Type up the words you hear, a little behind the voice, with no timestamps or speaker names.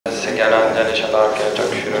Tasya Jnananjana Shalakya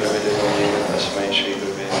Chakshurunvidam Yena Tasmai Shri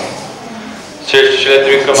Gurave Namaha. Srila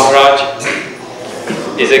Trivikrama Maharaj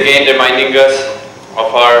is again reminding us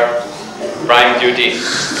of our prime duty.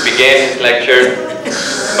 He began his lecture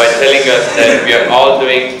by telling us that we are all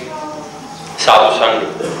doing sadhu sangha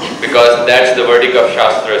because that's the verdict of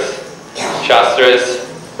Shastras. Shastras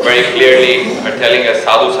very clearly are telling us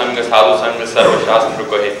sadhu sangha sarva shastra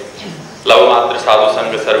kohe. Lavamatra sadhu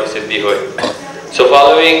sangha sarva siddhi hoy. So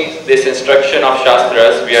following this instruction of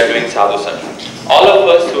Shastras, we are doing sadhu sangha. All of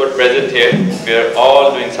us who are present here, we are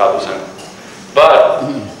all doing sadhu sangha. But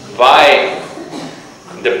why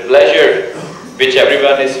the pleasure which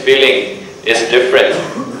everyone is feeling is different?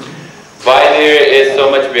 Why there is so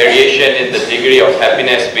much variation in the degree of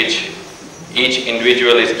happiness which each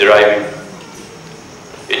individual is deriving?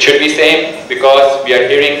 It should be same because we are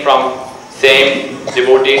hearing from same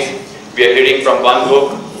devotees, we are hearing from one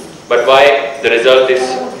book, but why the result is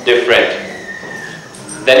different?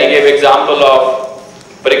 Then he gave example of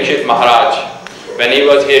Maharaja when he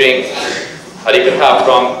was hearing Harikatha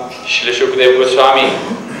from Srila Shukadeva Goswami.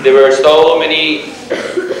 There were so many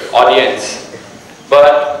audience,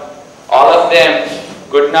 but all of them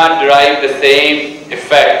could not derive the same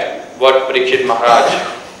effect what Maharaj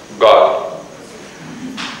got.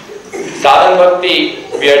 Sadhan Bhakti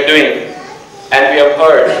we are doing, and we have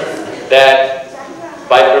heard that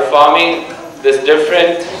by performing this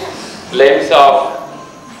different limbs of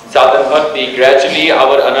Sadhan Bhakti, gradually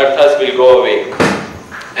our anarthas will go away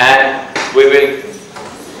and we will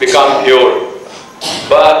become pure.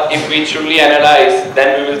 But if we truly analyze,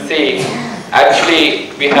 then we will see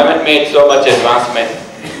actually we haven't made so much advancement.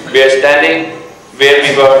 We are standing where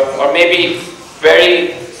we were, or maybe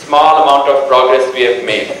very small amount of progress we have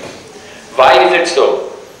made. Why is it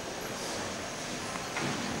so?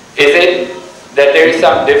 Is it that there is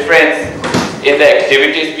some difference in the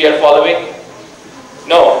activities we are following?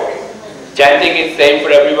 No. Chanting is same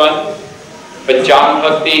for everyone. Panchang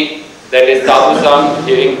Bhakti, that is sadhu sang,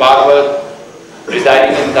 hearing Bhagavad,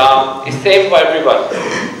 residing in Dham, is same for everyone.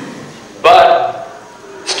 But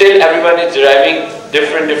still everyone is deriving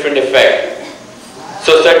different effect.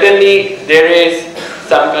 So certainly there is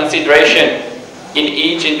some consideration in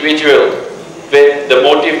each individual with the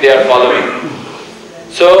motive they are following.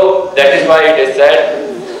 So that is why it is said,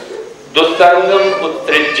 Dussangam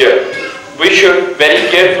Uttrijya. We should very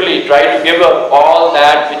carefully try to give up all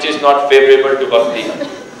that which is not favorable to bhakti.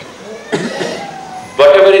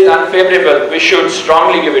 Whatever is unfavorable, we should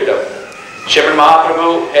strongly give it up. Srila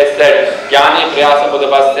Mahaprabhu has said, Jnani prayasa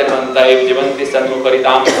budapasya mantai jivanti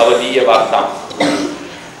sanmukaritam bhavadiya vartam.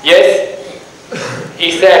 Yes,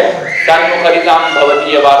 he said, sanmukaritam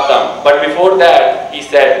bhavadiya vartam. But before that, he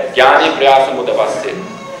said, Jnani prayasa budapasya.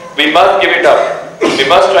 We must give it up. We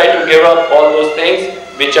must try to give up all those things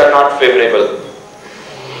which are not favorable.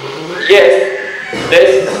 Yes,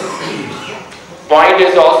 this point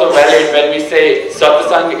is also valid when we say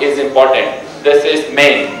satsang is important. This is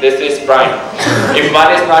main, this is prime. If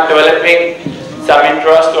one is not developing some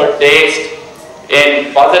interest or taste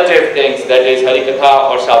in positive things, that is Harikatha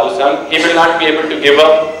or Sadhusang, he will not be able to give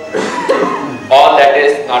up all that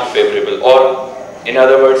is not favorable, or in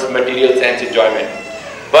other words, material sense enjoyment.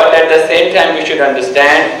 But at the same time, we should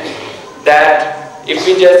understand that if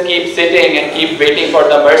we just keep sitting and keep waiting for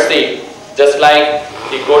the mercy, just like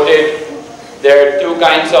he quoted, there are two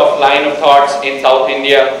kinds of line of thoughts in South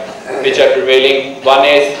India which are prevailing. One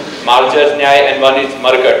is Marjar Nyay and one is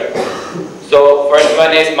Margat. So first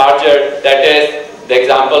one is Marjar, that is the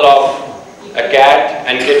example of a cat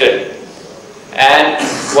and kitten. And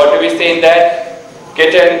what do we say in that?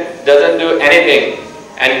 Kitten doesn't do anything,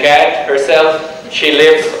 and cat herself, she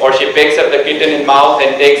lives or she picks up the kitten in mouth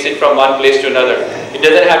and takes it from one place to another. It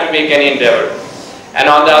doesn't have to make any endeavor. And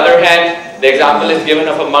on the other hand, the example is given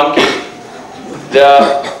of a monkey.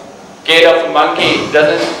 The kid of a monkey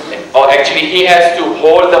doesn't, or actually he has to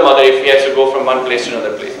hold the mother if he has to go from one place to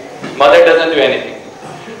another place. Mother doesn't do anything.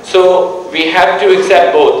 So we have to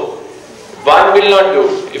accept both. One will not do.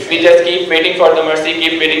 If we just keep waiting for the mercy,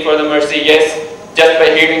 yes, just by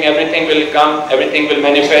hearing everything will come, everything will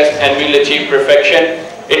manifest and will achieve perfection.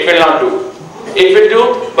 It will not do. It will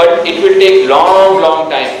do, but it will take long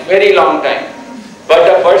time, very long time.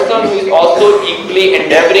 But a person who is also equally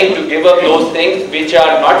endeavoring to give up those things which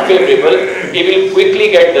are not favorable, he will quickly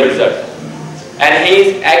get the result. And he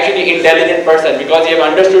is actually intelligent person because he has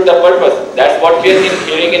understood the purpose. That's what we are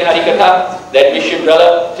hearing in Harikatha, that we should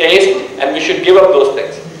develop taste and we should give up those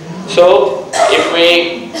things. So if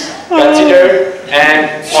we consider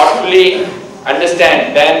and thoughtfully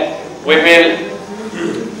understand, then we will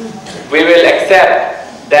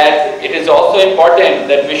accept that it is also important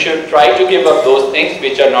that we should try to give up those things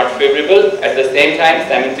which are not favorable. At the same time,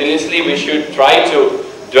 simultaneously, we should try to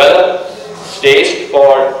develop taste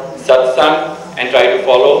for satsang and try to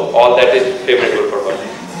follow all that is favorable for bhakti.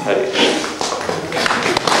 Hare Krishna.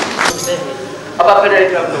 अब आप फिर एक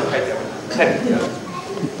लोग खाई जाओ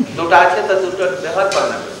দুটো আছে তো দুটো ব্যবহার করো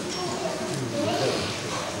না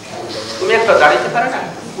তুমি একটা দাঁড়িয়ে পারো না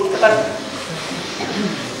উঠতে পারো না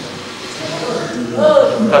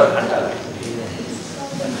ঠান্ডা লাগে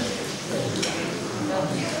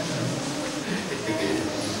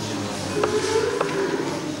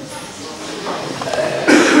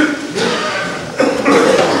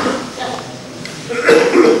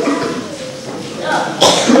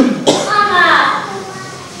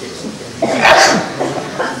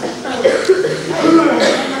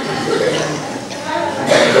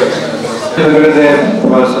Gurudev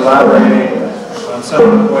was elaborating on some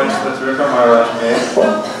of the points that Trivikrama Maharaja made,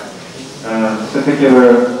 particular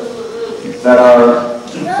that our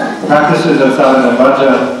practices of sadhana and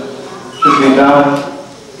bhajan should be done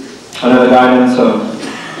under the guidance of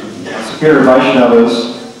superior Vaishnavas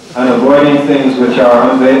and avoiding things which are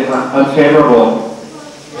unfavorable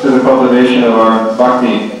to the cultivation of our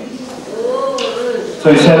bhakti. So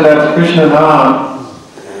he said that Krishna Nam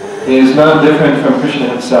is not different from Krishna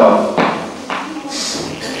himself.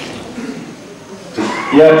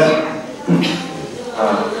 Yet,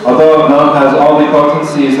 although Nam has all the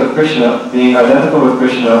potencies of Krishna, being identical with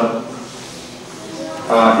Krishna,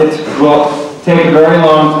 it will take a very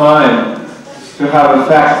long time to have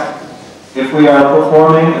effect if we are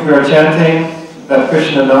performing, if we are chanting that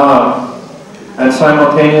Krishna Nam and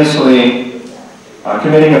simultaneously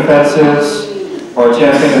committing offenses or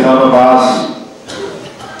chanting the Namabhas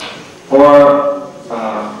or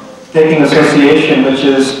taking association which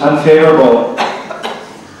is unfavorable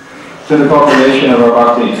to the cultivation of our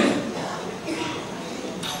bhakti.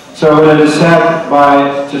 So when it is said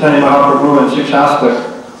by Chaitanya Mahaprabhu and Shikshastak,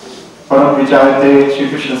 Param Vijayate Shri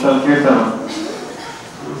Krishna Sankirtan,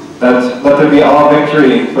 that let there be all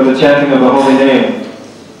victory for the chanting of the holy name.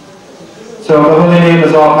 So the holy name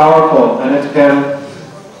is all powerful and it can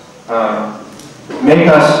make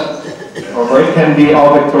us, or it can be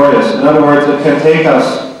all victorious. In other words, it can take us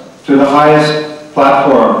to the highest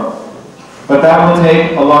platform. But that will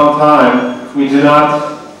take a long time if we do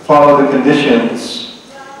not follow the conditions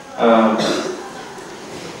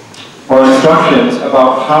or instructions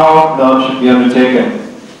about how Nam should be undertaken.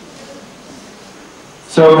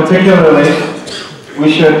 So particularly,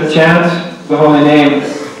 we should chant the holy name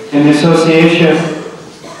in the association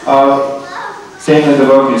of saintly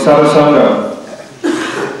devotees, sadhusanga.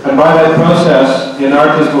 And by that process, the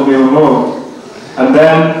anarthas will be removed, and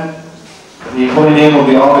then the holy name will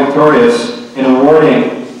be all victorious in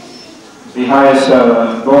awarding the highest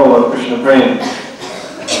goal of Krishna prema.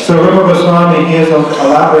 So Rupa Goswami, he has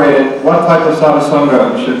elaborated what type of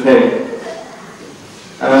sadhusanga we should take.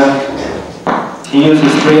 He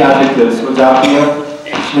uses three adjectives, Ujjaptiya,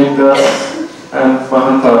 Snigdha, and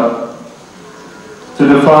Mahanta, to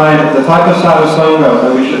define the type of sadhusanga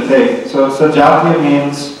that we should take. So Sajjatiya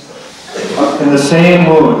means in the same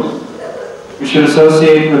mood. We should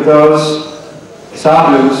associate with those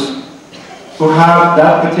sadhus who have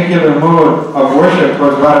that particular mood of worship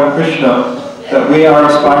towards Radha Krishna that we are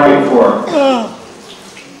aspiring for.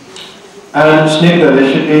 And Snigdha, they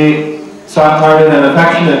should be soft-hearted and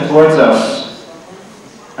affectionate towards us.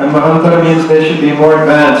 And Mahanta means they should be more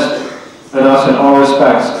advanced than us in all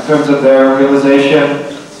respects, in terms of their realization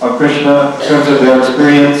of Krishna, in terms of their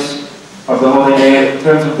experience of the holy name, in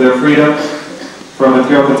terms of their freedom from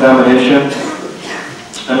material contamination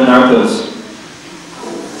and anarthas.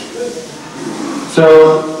 So,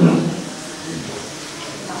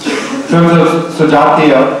 in terms of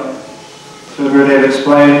Sajjatiya, Srila Gurudev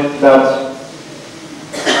explained that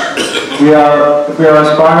if we are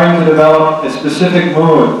aspiring to develop a specific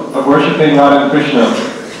mood of worshipping Radha and Krishna,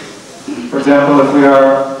 for example, if we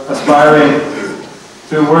are aspiring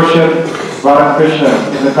to worship Radha and Krishna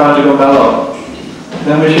in the conjugal mellow,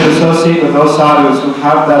 then we should associate with those sadhus who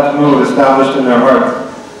have that mood established in their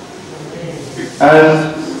heart.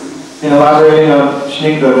 And in elaborating on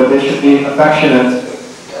Snigdha, that they should be affectionate,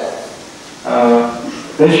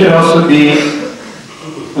 they should also be,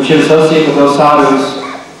 we should associate with those sadhus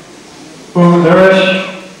who nourish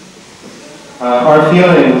our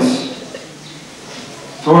feelings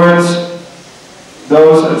towards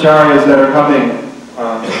those acharyas that are coming,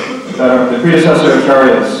 that are the predecessor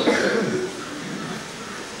acharyas.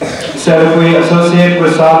 He said if we associate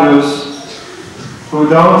with sadhus who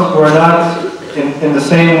are not in the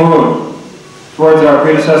same mood towards our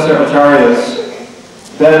predecessor acharyas,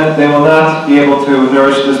 then they will not be able to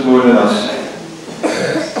nourish this mood in us.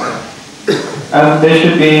 And they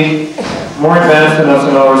should be more advanced than us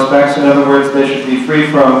in all respects. In other words, they should be free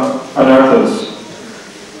from anarthas.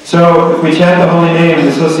 So if we chant the holy name in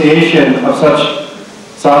association of such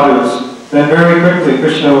sadhus, then very quickly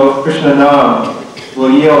Krishna Nam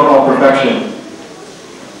will yield all perfection.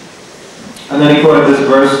 And then he quoted this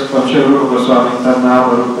verse from Srila Goswami,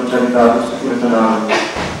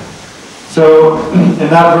 So in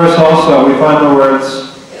that verse also we find the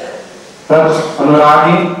words Tat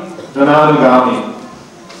Anuragi Dhananugami.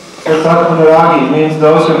 So Tat Anuragi means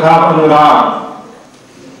those who have anurag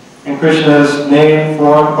in Krishna's name,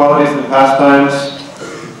 form, qualities, and pastimes.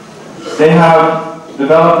 They have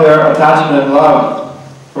developed their attachment and love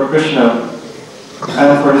for Krishna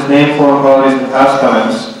and for his name, form, qualities, and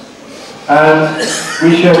pastimes. And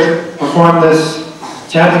we should perform this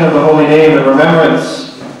chanting of the holy name in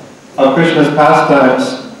remembrance of Krishna's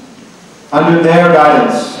pastimes under their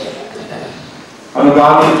guidance.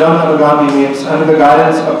 Anugami, Jan Anugami means under the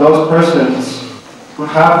guidance of those persons who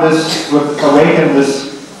have this, who have awakened this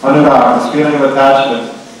anurag, this feeling of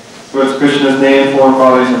attachment towards Krishna's name, form,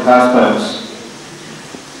 qualities, and pastimes.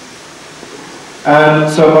 And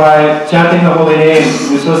so by chanting the holy name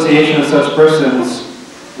in the association of such persons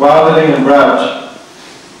while living in Vraja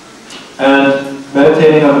and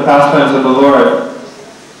meditating on the pastimes of the Lord,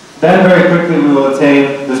 then very quickly we will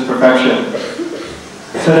attain this perfection.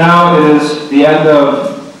 So now it is the end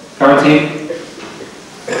of Kartik,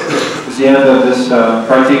 it's the end of this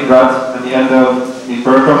Kartik Vrat and the end of the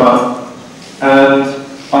Parikrama, and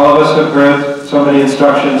all of us have heard so many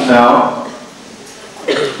instructions now.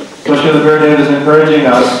 So Srila Gurudev is encouraging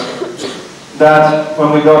us that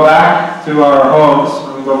when we go back to our homes,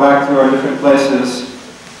 when we go back to our different places,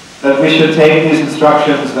 that we should take these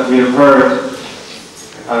instructions that we have heard,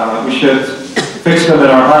 we should fix them in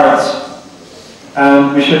our hearts,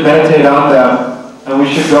 and we should meditate on them, and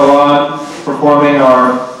we should go on performing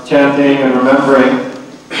our chanting and remembering,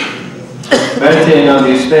 meditating on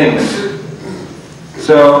these things.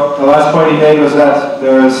 So the last point he made was that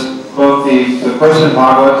there is both the person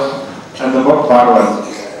Bhagavat and the book Bhagavat.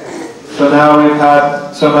 So now we've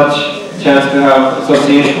had so much chance to have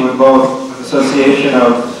association with both, with association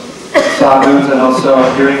of sadhus and also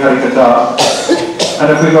hearing Harikatha.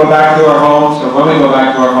 And if we go back to our homes, or when we go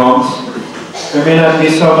back to our homes, there may not be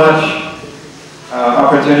so much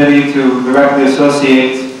opportunity to directly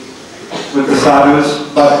associate with the sadhus,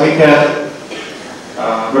 but we can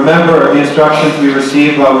remember the instructions we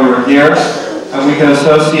received while we were here, and we can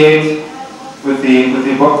associate with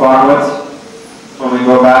the book Bhagavat. When we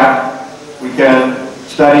go back, we can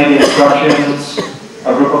study the instructions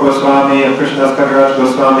of Rupa Goswami and Krishnadas Kaviraj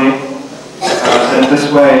Goswami, and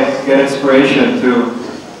this way get inspiration to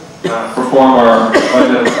perform our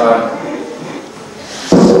bhajan sadhana.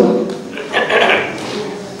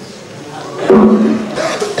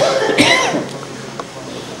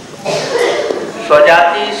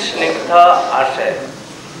 स्वजाति स्निग्ध आशय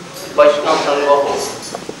वैष्णव संग हो।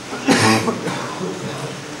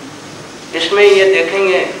 इसमें ये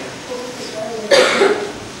देखेंगे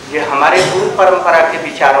कि हमारे गुरु परंपरा के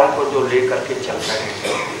विचारों को जो लेकर के चल रहे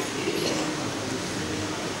हैं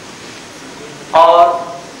और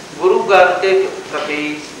गुरु ज्ञान के प्रति,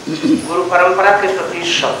 गुरु परंपरा के प्रति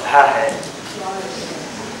श्रद्धा है,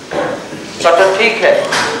 तो ठीक है।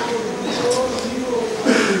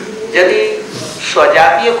 यदि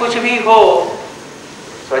स्वजातीय कुछ भी हो,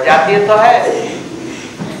 स्वजातीय तो है,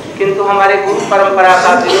 किंतु हमारे गुरु परंपरा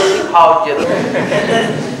का विरोधी भाव जरूर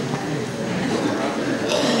है।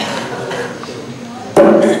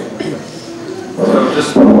 So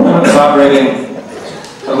just elaborating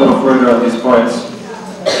a little further on these points.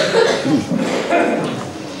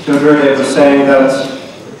 Srila Gurudev was saying that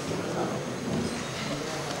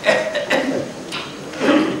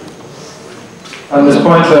on this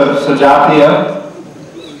point of Sajatiya,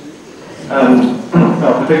 and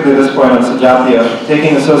particularly this point on Sajatiya,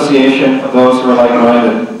 taking association of those who are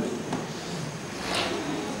like-minded,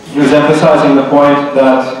 he was emphasizing the point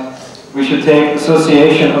that we should take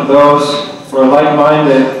association of those who are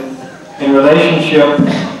like-minded in relationship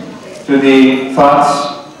to the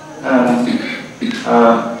thoughts and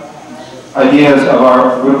ideas of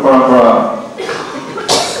our Guru Parampara,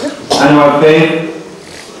 and who have faith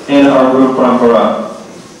in our Guru Parampara.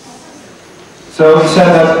 So he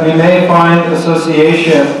said that we may find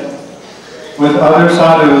association with other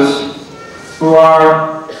sadhus who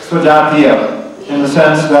are Svajatiya, in the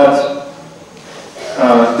sense that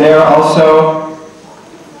they also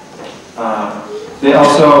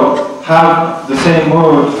have the same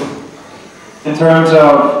mood in terms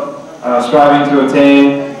of striving to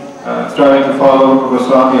attain, striving to follow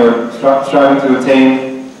Goswami, or striving to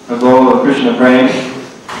attain the goal of Krishna prema.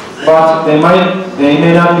 But they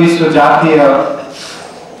may not be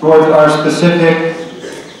sujatiya towards our specific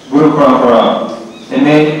Guru Parampara. They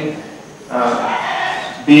may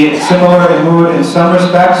be similar in mood in some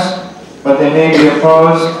respects, but they may be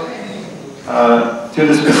opposed to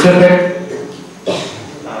the specific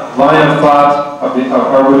line of thought of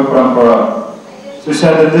our Guru Parampara. So he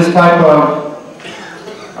said that this type of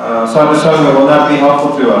sadhusanga will not be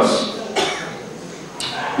helpful to us,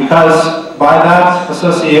 because by that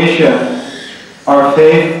association, our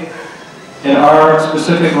faith in our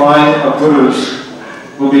specific line of gurus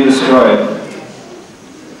will be destroyed.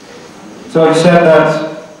 So he said that,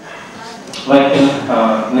 like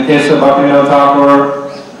in the case of Bhaktivinoda Thakur,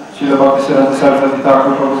 Srila Bhaktisiddhanta Saraswati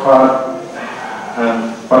Thakur Prabhupada,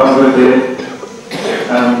 and Param Gurudev,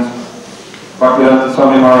 and Bhaktivedanta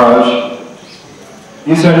Swami Maharaj,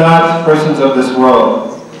 these are not persons of this world.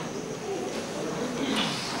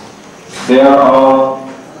 They are all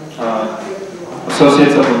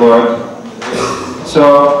associates of the Lord.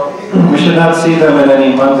 So we should not see them in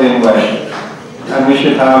any mundane way, and we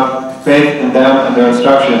should have faith in them and their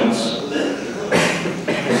instructions.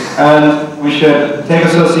 And we should take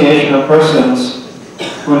association of persons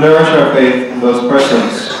who nourish our faith in those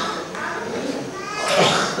persons.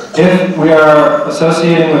 If we are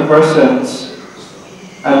associating with persons,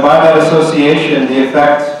 and by that association the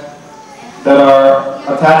effect that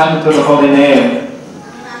our attachment to the holy name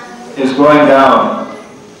is going down,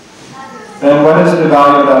 then what is the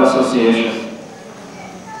value of that association?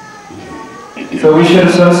 So we should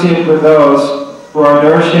associate with those who are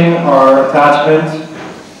nourishing our attachment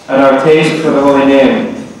and our taste for the holy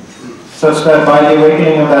name, such that by the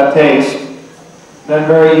awakening of that taste, then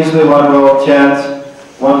very easily one will chant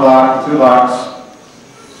 1 lakh, 2 lakhs.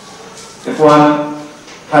 If one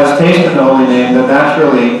has taste in the holy name, then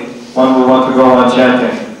naturally one will want to go on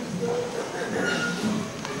chanting.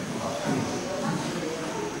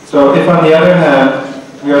 So if on the other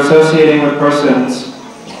hand, we are associating with persons,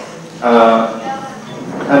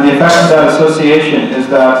 and the effect of that association is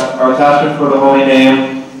that our attachment for the holy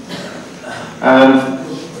name and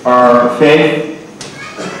our faith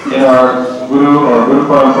in our Guru or Guru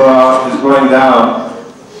Parampara is going down,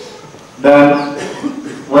 then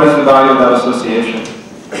what is the value of that association?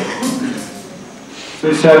 So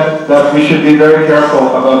he said that we should be very careful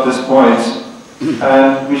about this point,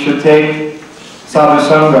 and we should take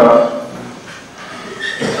sadhusanga,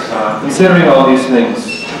 considering all these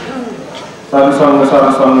things. Sadhusanga,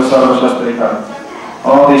 sadhusanga, sarva-shastrika.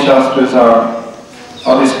 All these shastras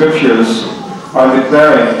all these scriptures are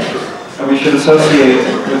declaring that we should associate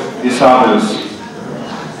with the sadhus,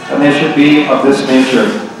 and they should be of this nature.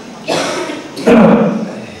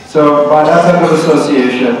 So by that type of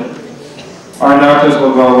association, our anarthas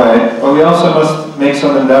will go away, but we also must make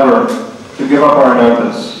some endeavor to give up our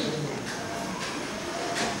anarthas.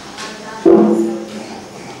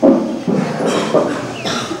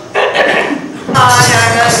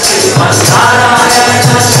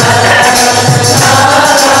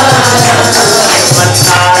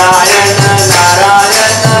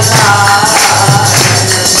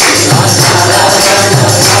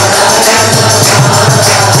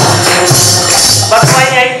 बस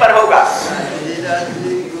वही यहीं पर होगा।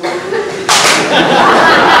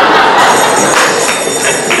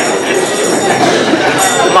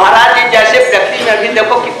 महाराज जी जैसे व्यक्ति में अभी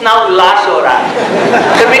देखो कितना उल्लास हो रहा है।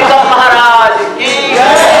 त्रिविक्रम महाराज की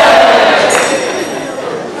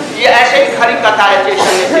ये ऐसे ही खरी कथा है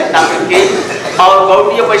चैतन्य चेतामृत की, और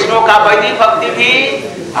गौड़ीय वैष्णव का वैदिक भक्ति भी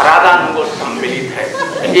रागानुगो सम्मिलित है।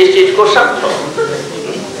 इस चीज को समझो,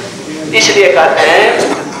 इसलिए कहते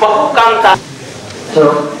हैं बहुकांता। So,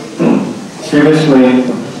 previously,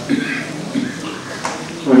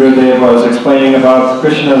 Gurudev was explaining about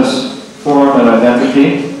Krishna's form and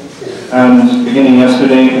identity, and beginning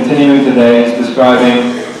yesterday and continuing today is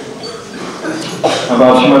describing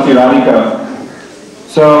about Srimati Radhika.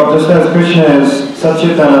 So, just as Krishna is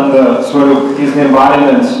Satchitananda Swarup, he is the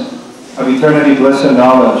embodiment of eternity, bliss and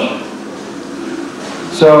knowledge.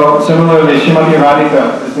 So, similarly, Srimati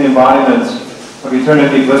Radhika is the embodiment of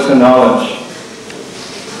eternity, bliss and knowledge.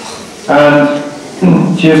 And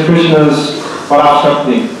she is Krishna's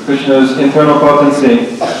Parashakti, Krishna's internal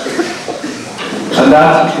potency. And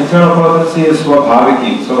that internal potency is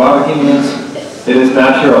Swabhaviki. Swabhaviki means it is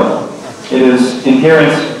natural. It is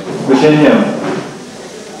inherent within him.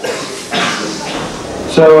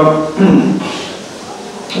 So,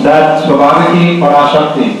 that Swabhaviki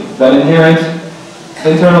Parashakti, that inherent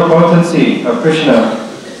internal potency of Krishna,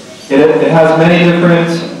 it has many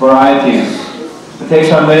different varieties. It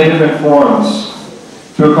takes on many different forms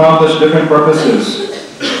to accomplish different purposes.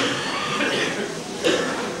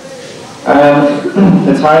 And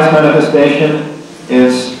its highest manifestation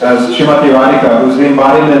is as Srimati Radhika, who is the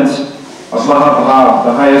embodiment of Mahabhav,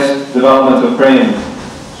 the highest development of prema.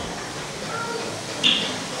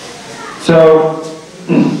 So,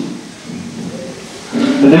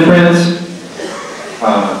 the different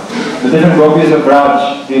gopis of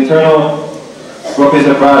Vraj, the eternal gopis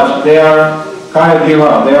of Vraj, they are kaya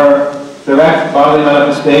viha, they are direct bodily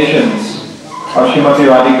manifestations of Srimati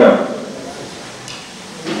Radhika.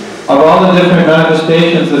 Of all the different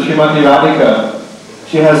manifestations of Srimati Radhika,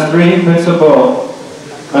 she has three principal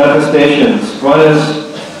manifestations. One is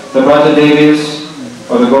the Vraja Devis,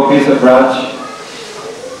 or the gopis of Vraj,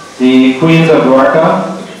 the queens of Dwarka,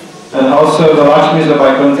 and also the Lakshmis of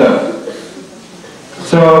Vaikuntha.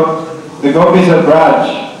 So, the gopis of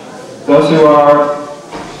Vraj, those who are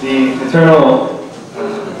the eternal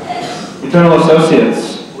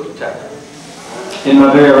associates in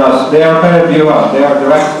Madhurya Ras, they are kaya viha, they are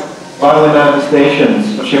direct bodily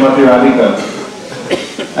manifestations of Srimati Radhika.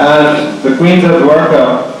 And the queens of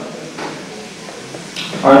Dwarka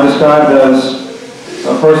are described as,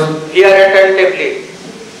 first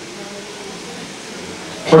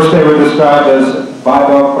they were described as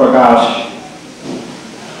Vaibhav Prakash,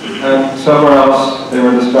 and somewhere else they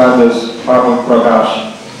were described as Prabhav Prakash.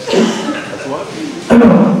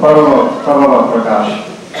 Prabhav Prakash.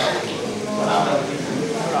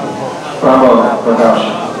 Prabhav Prakash.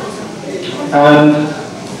 And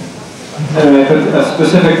anyway, a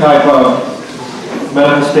specific type of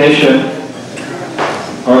manifestation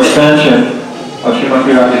or expansion of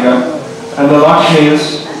Srimati Radhika. And the Lakshmis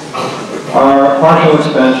are partial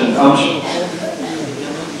expansion, amsh.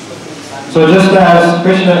 So just as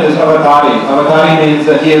Krishna is avatari means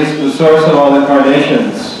that he is the source of all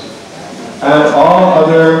incarnations. And all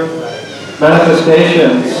other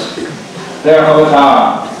manifestations, they are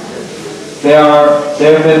avatar. They have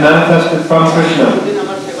been manifested from Krishna.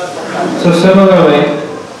 So similarly,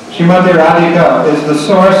 Srimati Radhika is the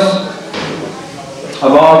source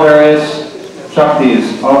of all various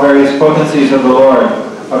shaktis, all various potencies of the Lord,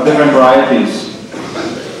 of different varieties.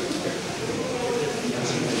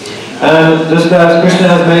 And just as Krishna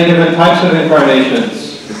has many different types of incarnations,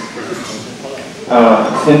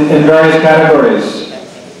 in various categories.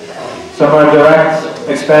 Some are direct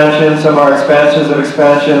expansions, some are expansions of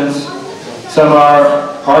expansions, some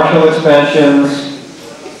are partial expansions,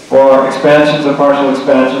 or expansions of partial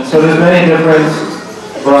expansions. So there's many different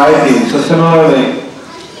varieties. So similarly,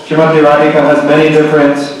 Srimati Radhika has many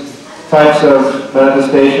different types of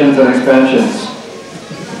manifestations and expansions.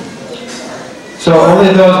 So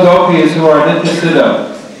only those gopis who are Nityasiddha,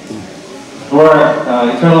 who are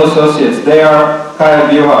eternal associates, they are kaya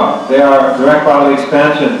viha, they are direct bodily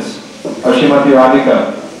expansions of Srimati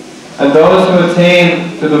Radhika. And those who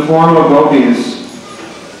attain to the form of gopis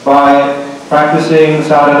by practicing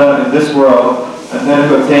sadhana in this world, and then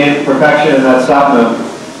who attain perfection in that sadhana,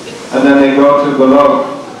 and then they go to Golok,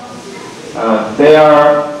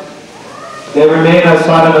 they remain as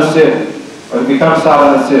sadhana siddh, or become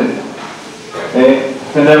sadhana siddh. They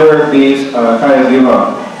can never be kaya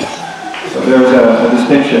viha. So there's a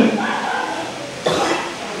distinction.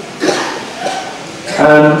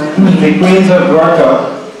 And the queens of Dwarka,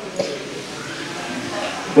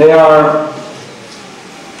 they are,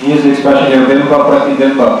 use the expression here, bimba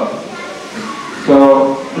pratibimba. So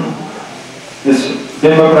this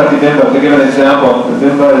bimba pratibimba, to give an example, the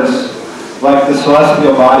bimba is like the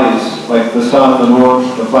celestial bodies, like the sun, the moon,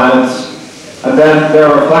 the planets, and then their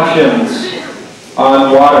reflections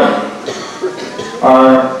on water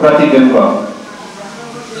are pratibimba.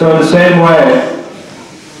 So in the same way,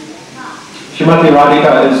 Srimati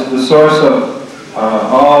Radhika is the source of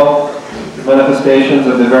all manifestations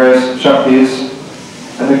of the various shaktis,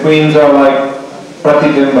 and the queens are like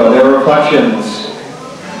pratibimba, they're reflections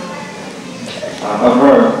of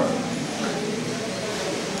her.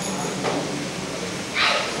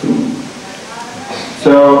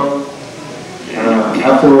 So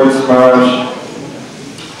afterwards, Maharaja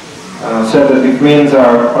said that the queens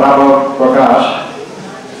are Prabhav Prakash.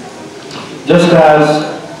 Just as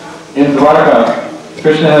in Dwarka,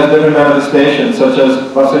 Krishna has different manifestations, such as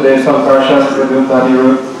Vasudeva Sankarsha,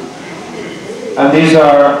 Pradyumnadiru, and these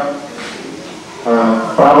are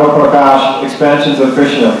Prabhav Prakash, expansions of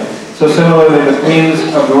Krishna. So similarly, the queens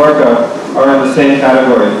of Dwarka are in the same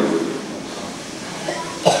category.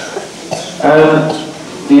 And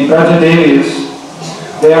the Vraja Devis,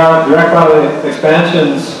 they are direct bodily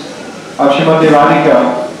expansions of Srimati Radhika.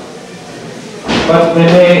 but they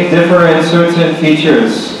may differ in certain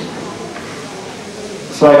features.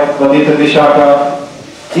 It's like Lalita Vishaka.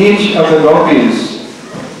 Each of the gopis,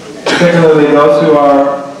 particularly those who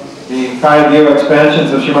are the Kaya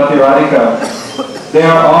expansions of Srimati Radhika, they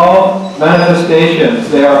are all manifestations.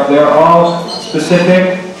 They are all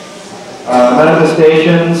specific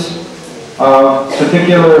manifestations of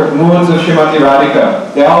particular moods of Srimati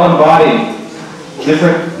Radhika. They all embody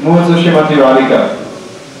different moods of Srimati Radhika.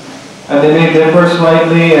 And they may differ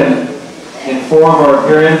slightly in form or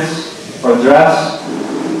appearance or dress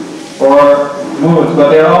or moods, but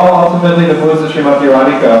they are all ultimately the moods of Srimati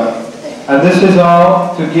Radhika. And this is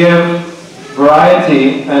all to give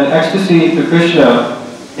variety and ecstasy to Krishna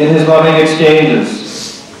in his loving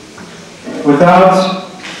exchanges. Without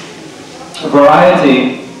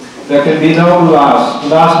variety, there can be no ulas.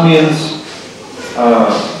 Ulas means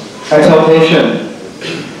exaltation.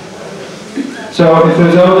 So if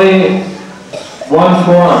there's only one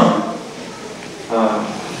form,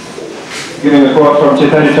 giving a quote from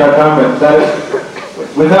Chaitanya Charitamrita, that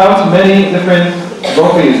is, without many different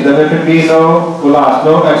gopis, then there can be no ulas,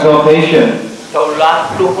 no exaltation. So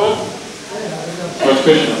ulas to whom? Towards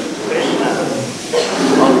Krishna.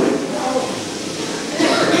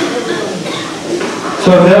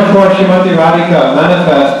 So therefore Srimati Radhika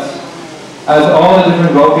manifests as all the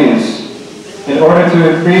different gopis in order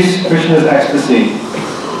to increase Krishna's ecstasy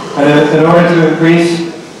and in order to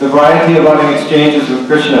increase the variety of loving exchanges with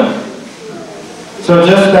Krishna. So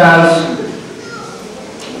just as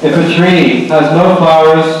if a tree has no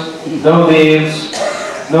flowers, no leaves,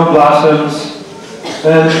 no blossoms,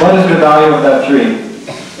 then what is the value of that tree?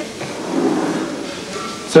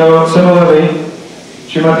 So similarly,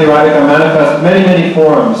 Srimati Radhika manifests many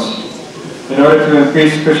forms in order to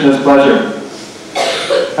increase Krishna's pleasure.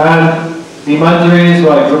 And the manjaris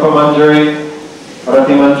like Rupa Manjari,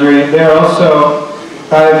 Rati Manjari, they are also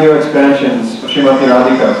Kaya expansions of Srimati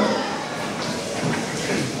Radhika.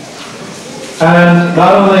 And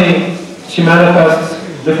not only she manifests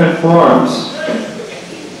different forms,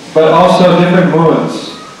 but also different moods.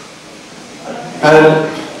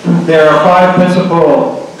 And there are 5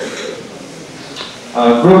 principal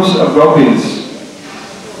groups of gopis.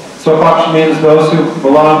 Swapaksh means those who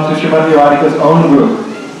belong to Srimati Radhika's own group.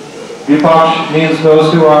 Vipaksh means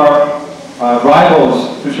those who are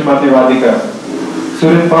rivals to Srimati Radhika.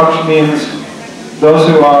 Suritpaksh means those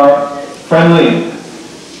who are friendly.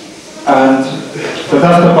 And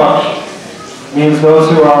Tatastapaksh means those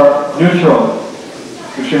who are neutral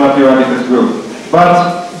to Srimati Radhika's group.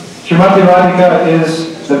 But Srimati Radhika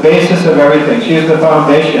is the basis of everything. She is the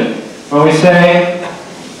foundation. When we say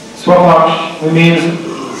Swapaksh, we mean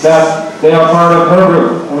that they are part of her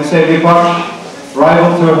group. When we say Vipaksh,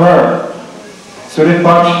 rival to her.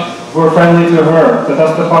 Suritpaksh, who are friendly to her.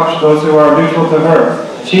 Tatastapaksh, those who are neutral to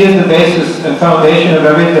her. She is the basis and foundation of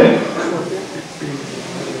everything.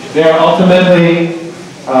 They are ultimately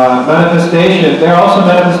manifestations. They are also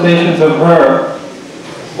manifestations of her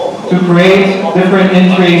to create different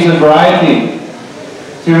intrigues and variety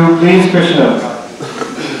to please Krishna.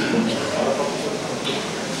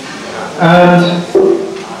 And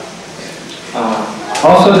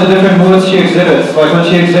also the different moods she exhibits, like when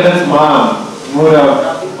she exhibits mood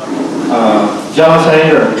of jealous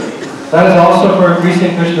anger. That is also for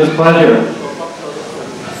increasing Krishna's pleasure.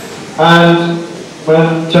 And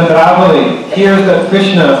when Chandravali hears that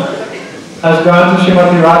Krishna has gone to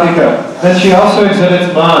Srimati Radhika, then she also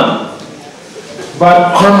exhibits man.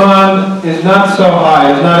 But her man is not so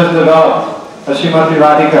high, is not as developed as Srimati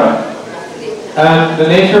Radhika. And the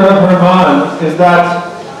nature of her man is that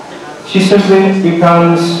she simply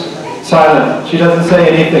becomes silent. She doesn't say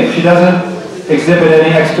anything. She doesn't exhibit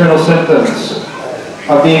any external symptoms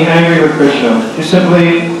of being angry with Krishna. She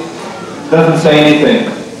simply doesn't say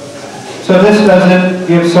anything. So this doesn't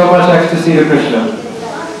give so much ecstasy to Krishna.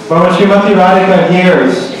 But when Srimati Radhika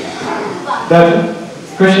hears that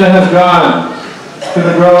Krishna has gone to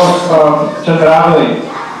the grove of Chandravali,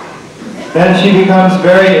 then she becomes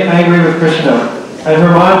very angry with Krishna. And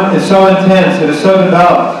her mind is so intense, it is so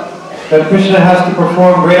developed, that Krishna has to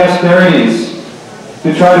perform great austerities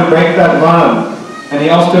to try to break that bond. And he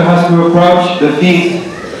also has to approach the feet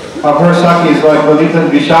of her Sakis like Lalita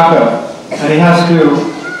and Vishaka. And he has to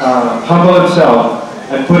humble himself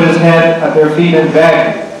and put his head at their feet and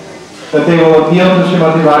beg that they will appeal to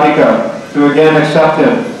Srimati Radhika to again accept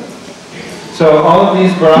him. So all of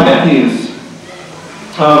these varieties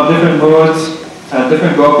of different moods and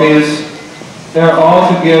different gopis, they are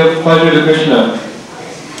all to give pleasure to Krishna.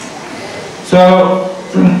 So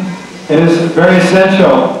it is very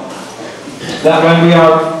essential that when we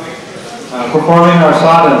are performing our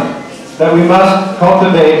sadhana, that we must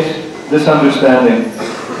cultivate this understanding.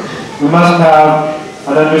 We must have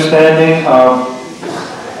an understanding of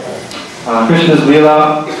Krishna's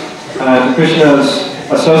Leela and Krishna's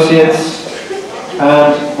associates,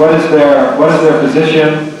 and what is their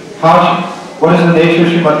position, what is the nature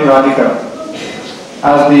of Srimati Radhika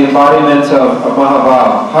as the embodiment of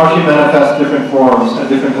Mahabhava, how she manifests different forms and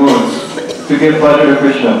different moods to give pleasure to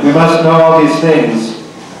Krishna. We must know all these things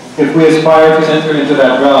if we aspire to enter into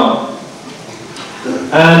that realm.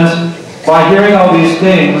 And by hearing all these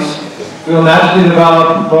things, we'll naturally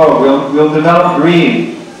develop we'll develop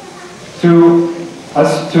greed to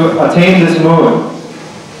attain this mood.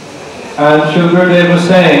 And Srila Gurudev was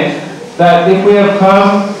saying that if we have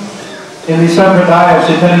come in the sampradaya of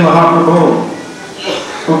Chaitanya Mahaprabhu,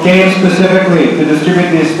 who came specifically to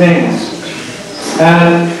distribute these things,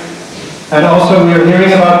 and also we are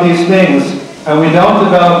hearing about these things, and we don't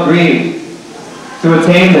develop greed to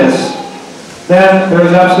attain this, then there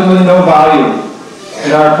is absolutely no value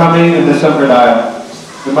in our coming in the sampradaya.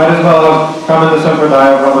 We might as well have come in the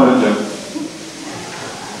sampradaya of Ramanuja.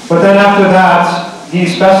 But then after that, he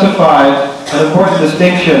specified an important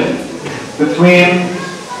distinction between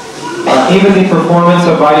even the performance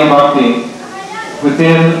of Vaidhi Bhakti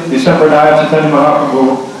within the sampradaya of Chaitanya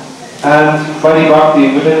Mahaprabhu and Vaidhi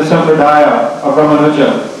Bhakti within the sampradaya of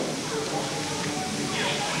Ramanuja.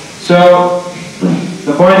 So,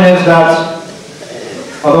 the point is that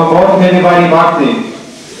although both may be Vaidhi Bhakti,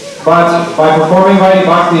 but by performing Vaidhi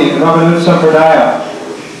Bhakti in Ramanuja sampradaya,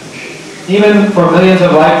 even for millions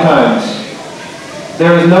of lifetimes,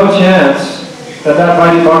 there is no chance that that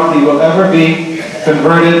Vaidhi Bhakti will ever be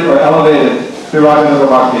converted or elevated to Raganuga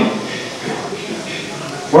Bhakti.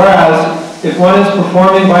 Whereas, if one is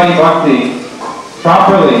performing Vaidhi Bhakti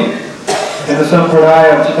properly in the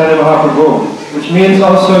sampradaya of Chaitanya Mahaprabhu, which means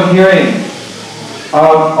also hearing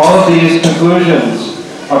of all of these conclusions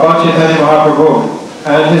about Chaitanya Mahaprabhu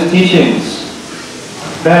and his teachings,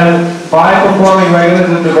 then by performing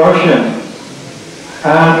regular devotion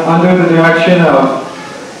and under the direction of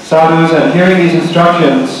sadhus and hearing these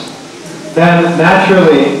instructions, then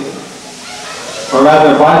naturally, or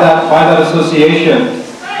rather by that association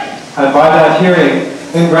and by that hearing,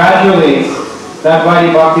 then gradually that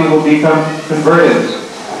Vaidhi Bhakti will become converted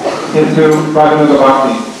into Raganuga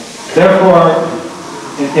Bhakti. Therefore,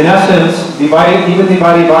 in essence, even the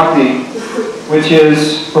Vaidhi Bhakti, which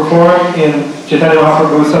is performed in Chaitanya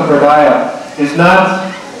Mahaprabhu's sampradaya, is not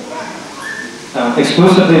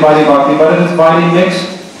exclusively Vaidhi Bhakti, but it is Vaidhi mixed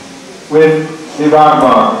with the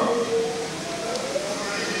Ragmarg.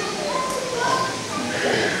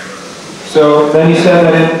 So then he said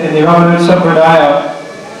that in the Ramanuja sampradaya,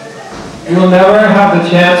 you will never have the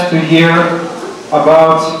chance to hear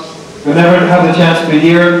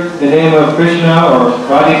the name of Krishna or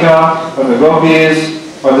Radhika or the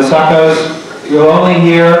gopis or the sakhas. You will only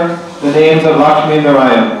hear the names of Lakshmi and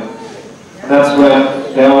Narayan. And that's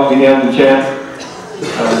when they all began to chant.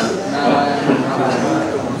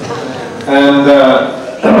 And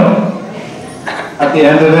at the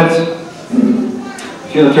end of it,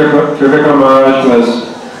 Srila Trivikrama Maharaj was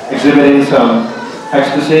exhibiting some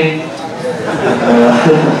ecstasy.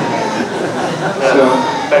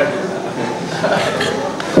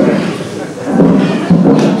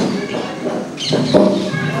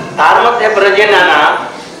 तारमध्य ब्रजे नाना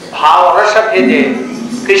भाव रस भेदे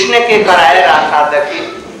कृष्ण के कराए राधा की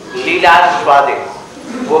लीला स्वादे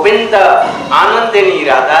गोविंद आनंदिनी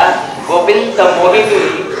राधा गोविंद मोहिनी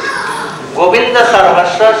गोविंद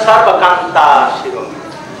सर्वस्व सर्वकांता शिरोमणि।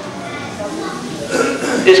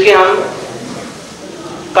 जिसकी हम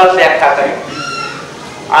कल व्याख्या करें।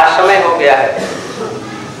 आज समय हो गया है,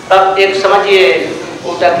 तब एक समझिए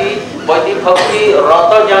उठा की वैदिक भक्ति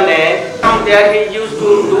रत जने there he used to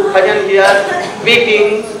do bhajan here,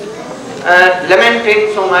 weeping,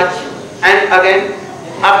 lamenting so much, and again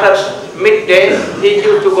after midday he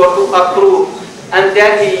used to go to Akru, and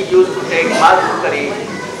there he used to take Madhukari,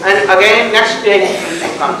 and again next day he used to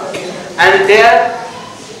come, and there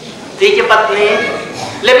Dija Patni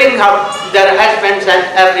living up their husbands and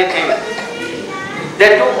everything.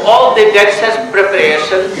 They took all the excess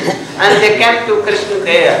preparation and they came to Krishna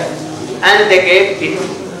there and they gave it,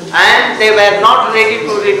 and they were not ready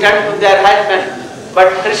to return to their husband, but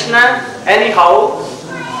Krishna anyhow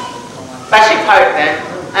pacified them,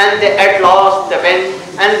 and they at last they went,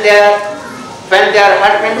 and when their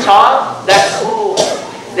husband saw that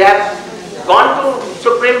they have gone to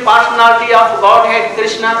Supreme Personality of Godhead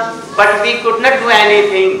Krishna, but we could not do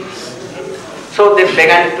anything, so they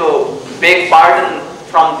began to beg pardon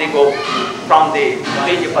from the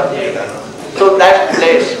Vijayapati. So that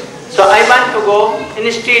place So I want to go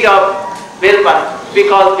instead of Melbourne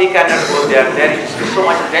because we cannot go there. There is so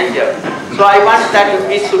much danger. So I want that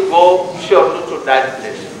we should go sure to that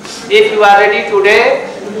place. If you are ready today,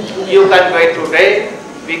 you can wait today.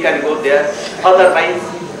 We can go there. Otherwise,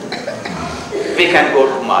 we can go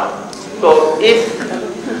tomorrow. So if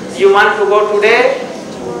you want to go today,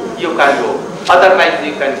 you can go. Otherwise,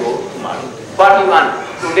 you can go tomorrow. What you want?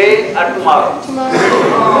 Today or tomorrow?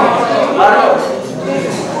 Tomorrow.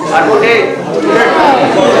 Or today?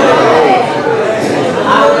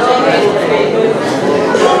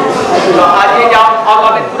 तो आज ही जाओ, अब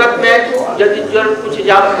अभी तुरंत में यदि जरूर कुछ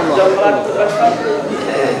जाओ,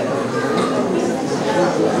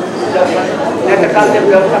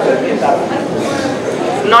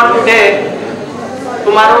 not today.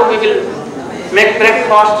 Tomorrow we will make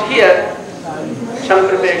breakfast here, some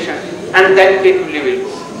preparation, and then we will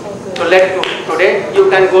go. So today you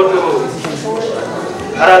can go to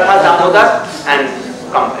Radha Damodar and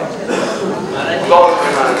come back. Go.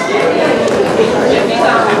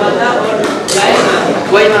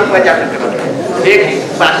 वही मन को जाकर करो। एक ही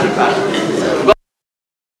पास ही पास।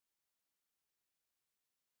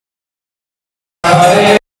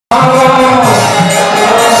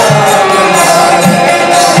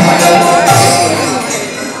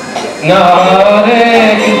 Hare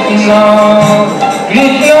Krishna,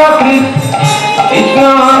 Krishna Krishna,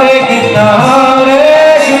 Hare Krishna, Hare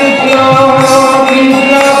Krishna,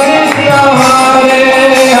 Krishna Krishna, Hare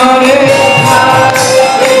Hare,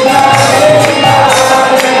 Krishna Krishna,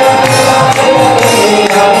 Hare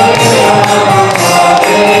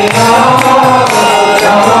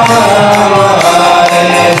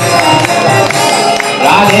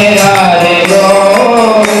Radhe Radhe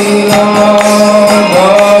Govinda,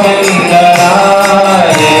 Govinda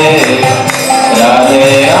Radhe, Radhe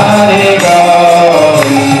Radhe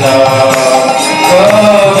Govinda,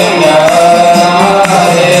 Govinda Radhe,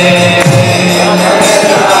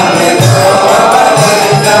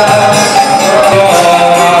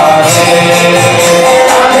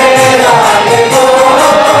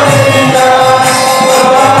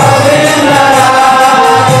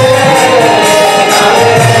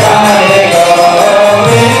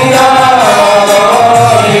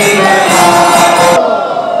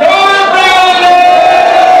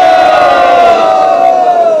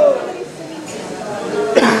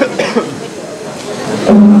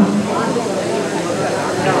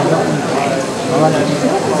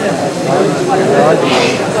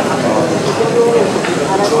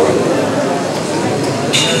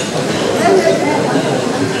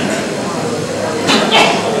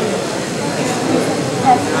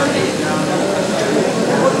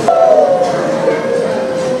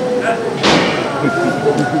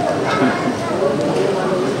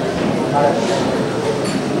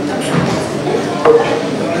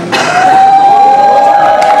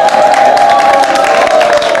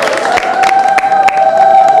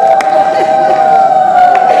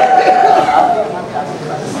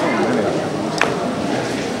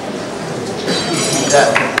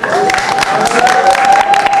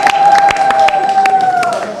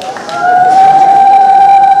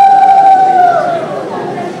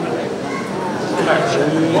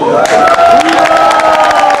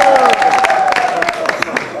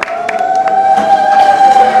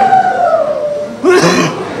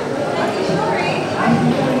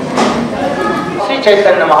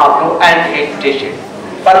 Chaitanya Mahaprabhu and his teaching.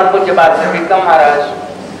 Param Pujya Trivikrama Maharaj,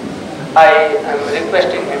 I am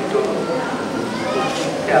requesting him to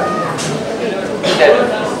tell.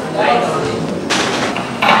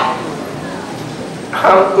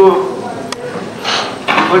 हमको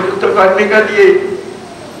उपयुक्त करने के लिए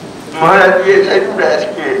महाराज ये सही प्रयास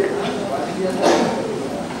किए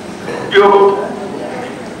जो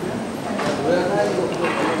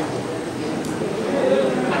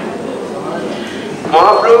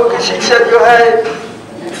महाप्रभु की शिक्षा जो है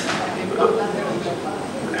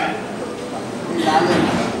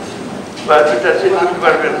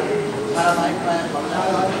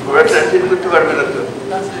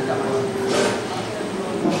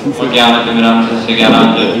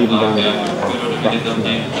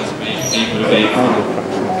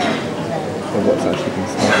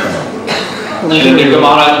Srila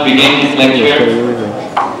Maharaj began his lecture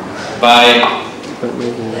by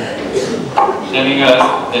telling us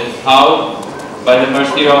that how, by the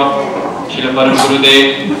mercy of Srila Param Gurudev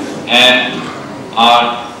and our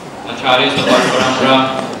Acharyas of our Parampara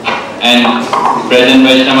and present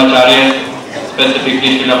Vaishnava Acharyas, specifically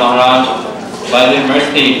Srila Maharaj, by their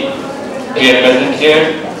mercy we are present here,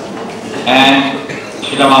 and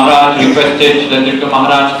Srila Maharaj requested Srila Trivikrama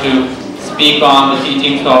Maharaj to speak on the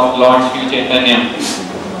teachings of Lord Sri Chaitanya.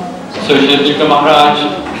 So Srila Maharaj,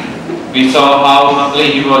 we saw how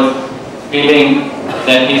humbly he was feeling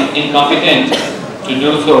that he is incompetent to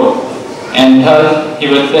do so, and thus he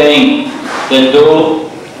was saying that though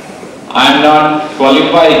I am not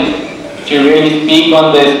qualified to really speak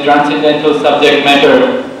on this transcendental subject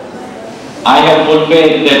matter, I have full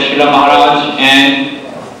faith that Srila Maharaj and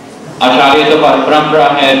Acharyas of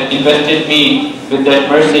Parikrama has invested me with that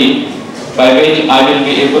mercy by which I will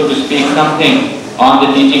be able to speak something on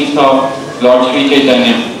the teachings of Lord Sri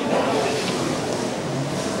Chaitanya.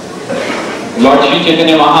 Lord Sri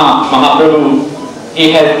Chaitanya Mahaprabhu,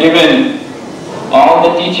 he has given all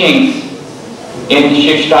the teachings in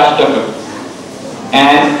Shikshashtaka.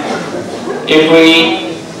 And if we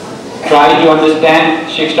try to understand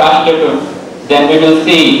Shikshashtaka, then we will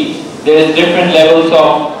see there is different levels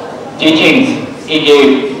of teachings he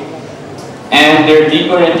gave. And there are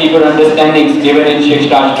deeper and deeper understandings given in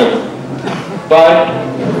Shikshashtaka. But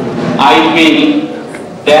I feel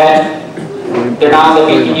that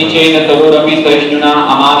Trinadapi Sunichena Tarorapi Saishnuna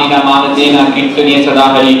Amanina Manatena Kirtaniya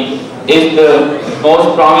Sadahari is the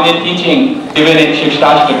most prominent teaching given in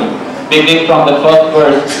Shikshashtaka, beginning from the first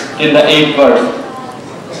verse till the 8th verse.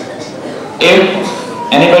 If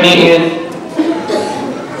anybody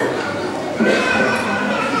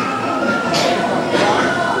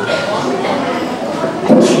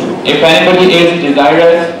is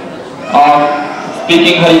desirous of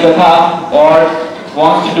speaking Harikatha or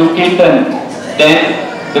wants to do Kirtan, then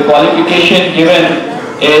the qualification given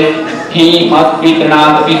is he must be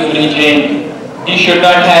Trinadapi Sunichena. He should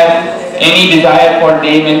not have any desire for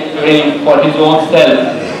name and fame for his own self.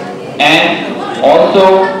 And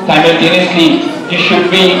also simultaneously he should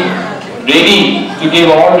be ready to give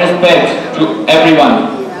all respect to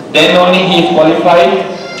everyone. Then only he is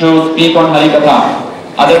qualified to speak on Harikatha.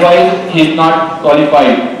 Otherwise he is not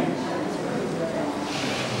qualified.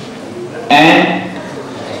 And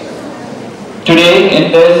today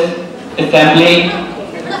in this assembly,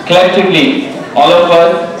 collectively, all of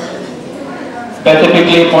us,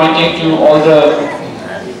 specifically pointing to all the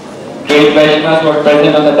great Vaishnavas who are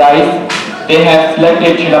present on the dais, they have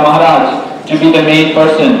selected Srila Maharaj to be the main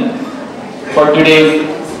person for today's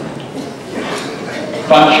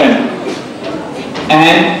function.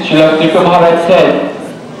 And Srila Trivikrama Maharaj said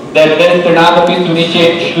that this Trinadapi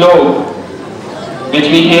Sunichena Shlok, which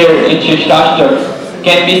we hear in Shikshashtaka,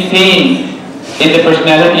 can be seen in the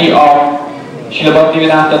personality of Srila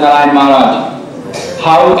Bhaktivedanta Narayan Maharaj.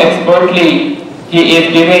 How expertly he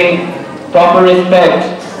is giving proper respect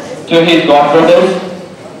to his god brothers,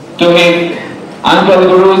 to his uncle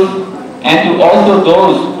gurus, and to also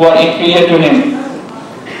those who are inferior to him.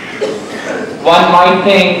 One might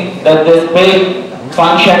think that this big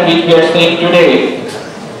function which we are seeing today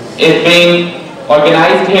is being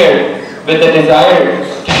organized here with the desire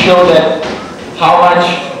to show that how much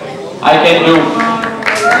I can do.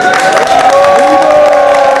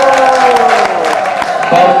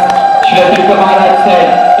 But Srila Trivikrama Maharaj said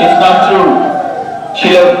it's not true.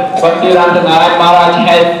 Srila Bhaktivedanta Narayan Maharaj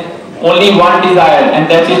has only one desire, and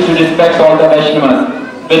that is to respect all the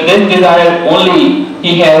Vaishnavas. With this desire only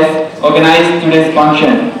he has organized today's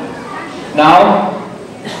function. Now,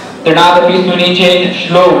 Trinadapi Sunichena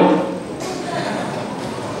Shlok.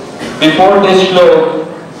 Before this Shlok,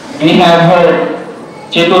 we have heard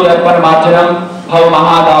Chetodarpan Marjanam Bhav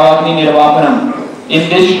Mahadavagni Nirvapanam. In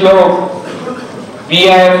this Shlok, we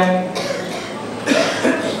have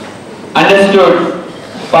understood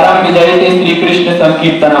Param Vijayate Sri Krishna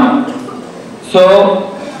Sankirtanam. So,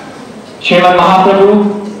 Srimad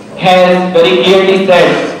Mahaprabhu has very clearly said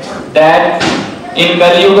that in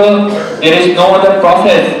Kali Yuga there is no other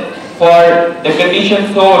process for the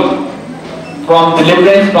conditioned soul from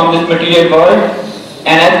deliverance from this material world,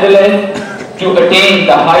 and as well as to attain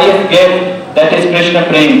the highest gift, that is Krishna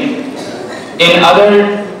Prem. In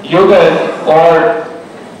other yugas or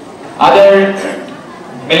other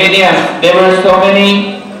millennia, there were so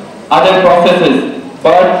many other processes,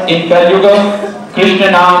 but in Kali Yuga, Krishna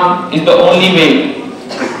Naam is the only way.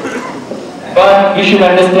 But we should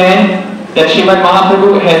understand that Srimad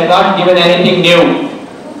Mahaprabhu has not given anything new.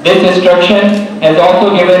 This instruction has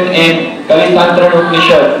also given in Kalisantaran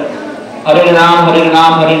Upanishad, Harinam,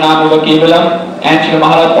 Harinam, Harinam Eva Kevalam, and Srila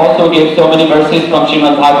Maharaj also gave so many verses from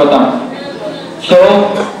Srimad Bhagavatam. So,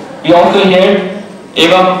 we also hear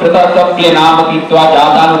Evam Pratasap Nama Kritva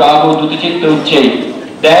Jatanurago Dutachitta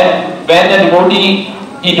Uche, that when the devotee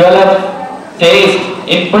he develops taste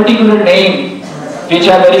in particular names which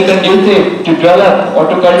are very conducive to develop or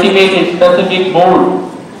to cultivate his specific mood,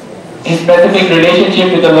 his specific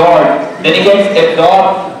relationship with the Lord, then he gets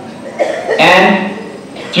absorbed, and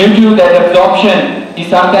due to that absorption he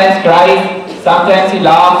sometimes cries, sometimes he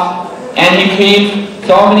laughs, and he feels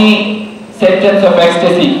so many symptoms of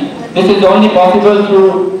ecstasy. This is only possible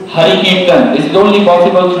through Hari Kirtan. This is only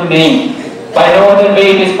possible through name. By no other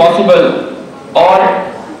way it is possible. Or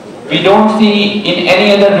we don't see in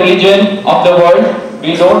any other religion of the world,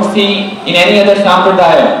 we don't see in any other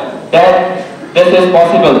sampradaya that this is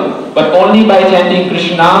possible. But only by chanting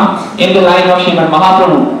Krishna in the line of Srimad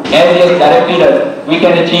Mahaprabhu, as he has directed us, we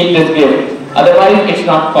can achieve this gift. Otherwise, it's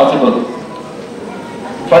not possible.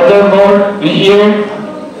 Furthermore, we hear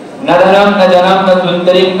Nadaram Najanam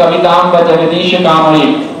Nasundarim Kavitam Vajagadish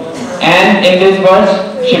Kamari. And in this verse,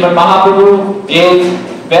 Srimad Mahaprabhu is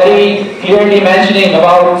very clearly mentioning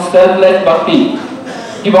about selfless bhakti.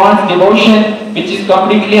 He wants devotion which is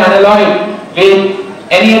completely unalloyed with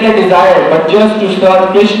any other desire, but just to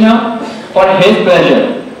serve Krishna for his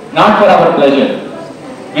pleasure, not for our pleasure.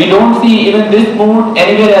 We don't see even this mood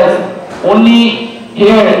anywhere else. Only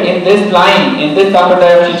here in this line, in this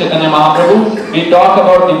sampradaya of Sri Chaitanya Mahaprabhu, we talk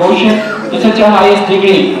about devotion to such a highest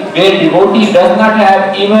degree, where devotee does not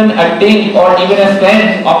have even a tinge or even a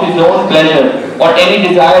sense of his own pleasure or any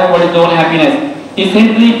desire for his own happiness. He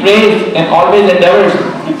simply prays and always endeavors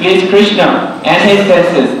to please Krishna and his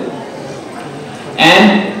senses.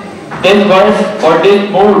 And this verse or this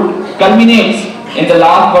mood culminates in the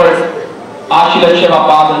last verse, Ashilakshava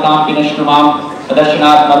Padatam Pinashtrumam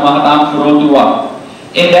Adashanat Marmahatam Surotuva.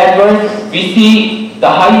 In that verse, we see the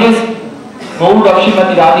highest mood of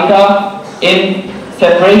Srimati Radhika in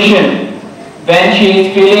separation, when she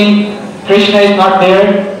is feeling Krishna is not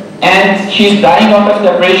there and she is dying out of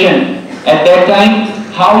separation. At that time,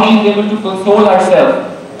 how she is able to console herself?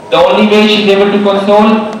 The only way she is able to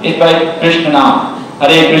console is by Krishna Naam.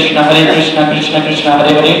 Hare Krishna, Krishna Krishna,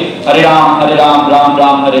 Hare Hare, Hare Ram, Ram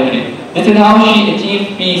Ram, Hare Hare. This is how she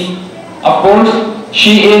achieves peace. Of course,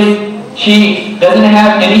 she doesn't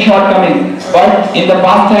have any shortcomings, but in the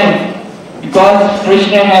past time, because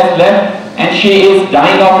Krishna has left and she is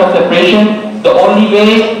dying out of separation, the only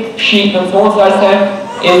way she consoles herself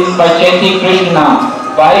is by chanting Krishna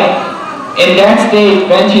Naam. Why? In that state,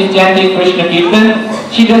 when she is chanting Krishna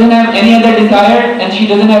Kirtan, she doesn't have any other desire and she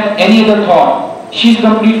doesn't have any other thought. She is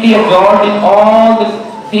completely absorbed in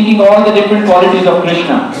thinking all the different qualities of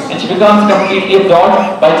Krishna, and she becomes completely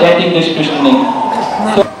absorbed by chanting this Krishna name.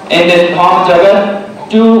 So, in this Dham Jagat,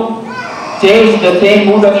 to taste the same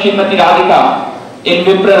mood of Srimati Radhika in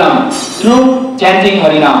Vipranam through chanting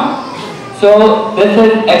Harinam. So this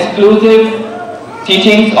is exclusive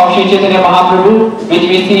teachings of Sri Chaitanya Mahaprabhu which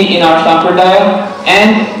we see in our Sampradaya,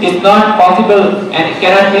 and it's not possible and it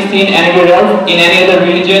cannot be seen anywhere else in any other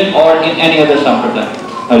religion or in any other Sampradaya.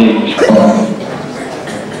 Hare Krishna.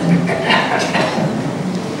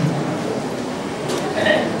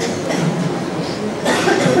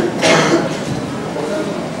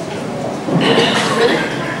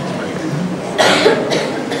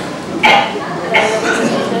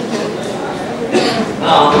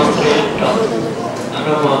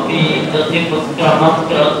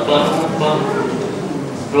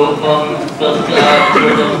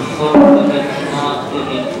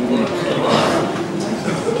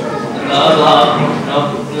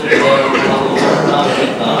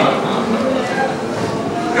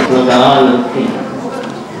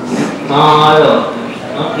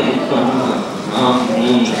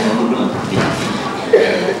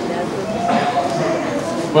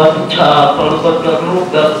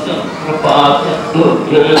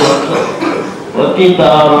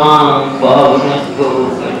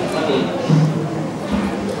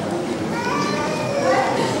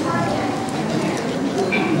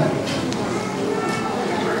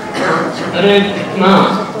 Hare Krishna.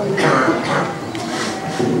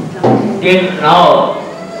 Till now,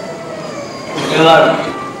 you are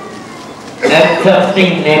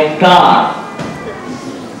accepting nectar,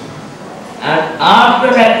 and after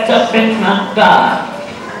accepting nectar,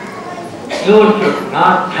 you should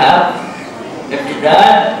not have the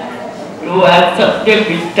desire to accept a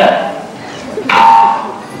bitter.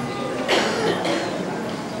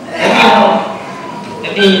 Anyhow,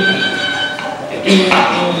 it is the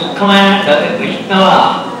command of Krishna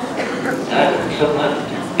that you must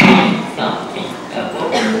speak something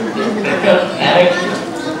about the better character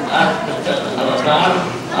of the avatar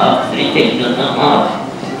of Sri Chaitanya Mahaprabhu.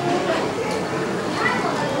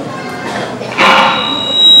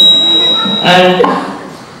 And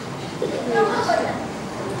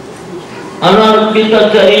Anarpita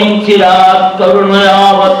Charim Chirat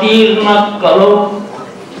Karunayavatirna Kalo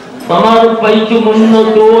Samarpaitu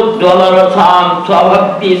Munnato Dwalarasam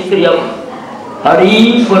Svabhakti Sriyam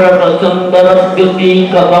Hari Purata Sandara Gyuti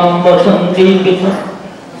Kadamba Sandipita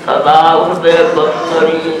sada hridaya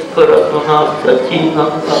bhaktari karatuna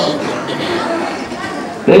sachinanda.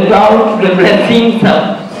 Without the blessings of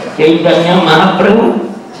Chaitanya Mahaprabhu,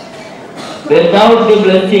 without the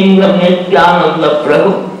blessings of Nityananda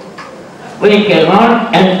Prabhu, we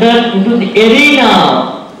cannot enter into the arena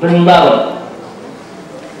of Vrindavan.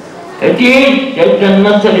 It is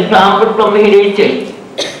Chaitanya Charitamrita said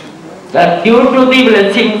that due to the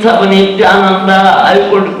blessings of Nityananda, I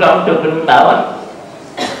could come to Vrindavan.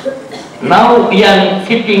 Now we are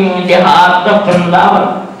sitting in the heart of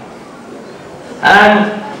Vrindavan,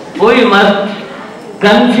 and we must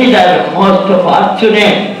consider most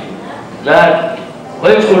fortunate that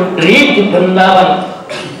we could reach Vrindavan.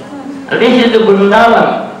 This is Vrindavan.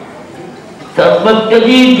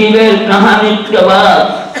 Sarvajji jive kaha nitya vas,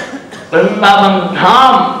 Vrindavan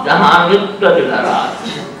dham jahan nitya dilaraj.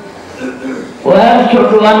 Where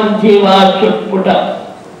should one jiva should put up?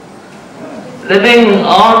 Living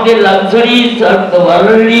all the luxuries of the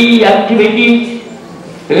worldly activities,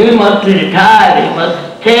 he must retire, he must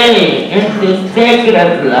stay in the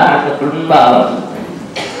sacred land of Vrindavan.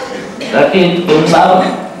 That is Vrindavan.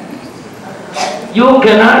 You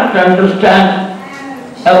cannot understand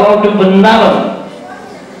about Vrindavan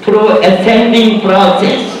through ascending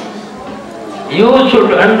process. You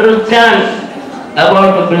should understand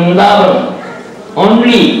about Vrindavan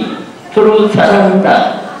only through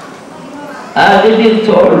surrender. As it is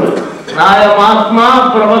told,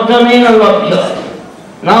 Nayamatma pravatanena labhya,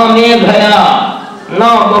 na medhaya,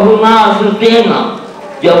 na bahuna srutena,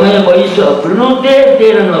 jame vaisha prunute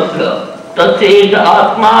tena labhya, tasesha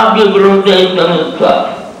atma vibrunte tanutva.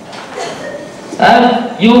 As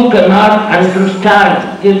you cannot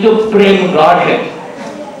understand the Supreme Godhead,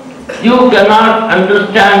 you cannot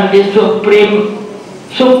understand the Supreme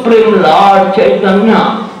Lord Chaitanya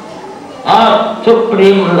or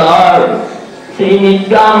Supreme Lord Sri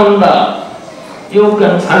Nityananda, you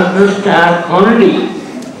can understand only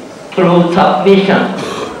through submission.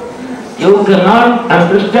 You cannot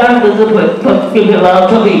understand the Bhakti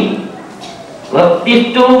philosophy.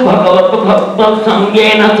 Bhakti-stu bhagavata bhakta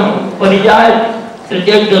sangena parijayat. Sri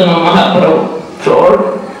Chaitanya Mahaprabhu told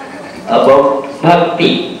about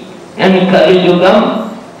Bhakti. And Kali Yugam,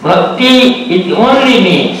 Bhakti is only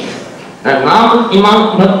means. The Bhakti,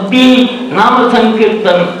 Nama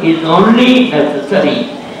Sankirtan is only necessary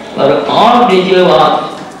for all the jivas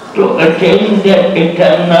to attain their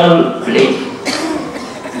eternal place.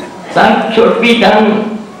 That should be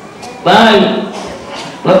done by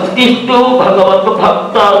Bhakti-stu bhagavata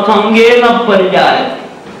bhakta sangena parijayat.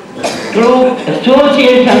 Through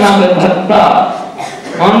association of a bhakta,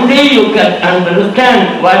 only you can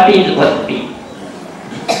understand what is Bhakti.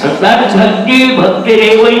 And that Bhakti, Bhakti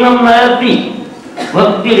revainam nayati,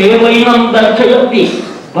 Bhakti revainam darshayati,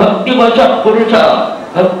 Bhakti vasat purusha,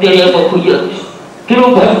 Bhakti reva bhujati.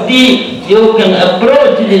 Through Bhakti, you can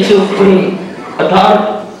approach the Supreme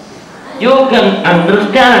Authority. You can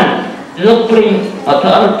understand the Supreme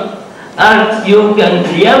Authority, and you can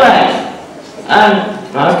realize, and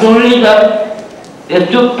not only that, the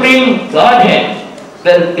Supreme Godhead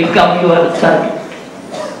will become your servant.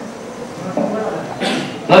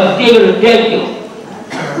 Bhakti will take you,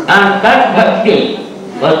 and that Bhakti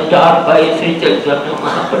was taught by Sri Chaitanya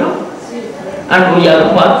Mahaprabhu, and we are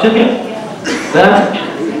fortunate that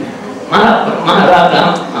Maharaja,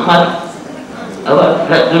 our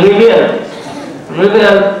revered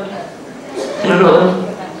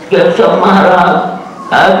Srila Maharaja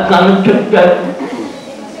has constructed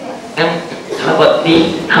the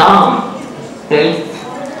Dham, his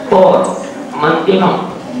fort, Mandiram.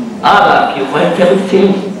 All of you might have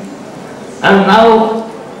seen. And now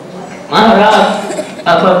Maharaj,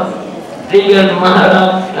 our revered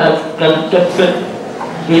Maharaj, has constructed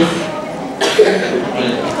his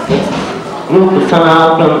Rupa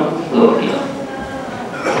Sanatana Gauriya.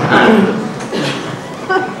 And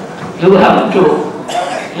you have to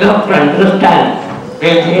understand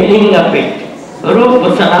the meaning of it. Rupa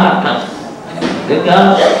Sanatana.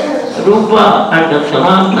 Because Rupa and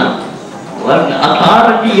Sanatana were the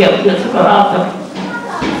authority of this philosophy.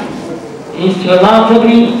 This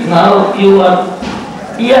philosophy, now you are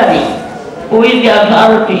hearing. Who is the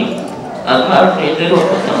authority? Authority is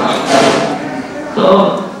Rupa Sanatana. So,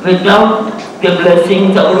 without the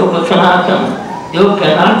blessings of Rupa Sanatana, you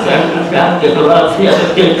cannot understand the philosophy of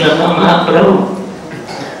Chaitanya Mahaprabhu.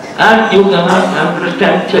 And you cannot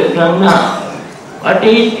understand Chaitanya. What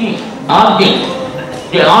is the object?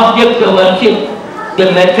 The object of worship,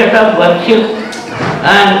 the method of worship,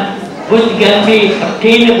 and which can be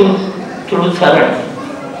obtainable through surrender.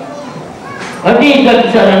 What is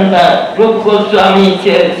that surrender? Rupa Goswami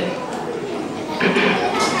says,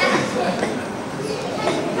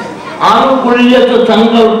 Anukulyatu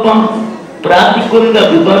sankalpam pratikulya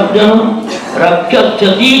vivarjanam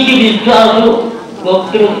rakshasyatīti vishvasu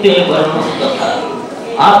goptrute varnam tatha.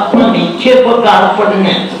 Atma nikshepa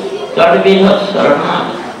karpadne tadveha saranam.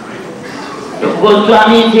 The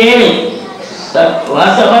Goswami says that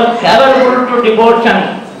whatever favorable to devotion,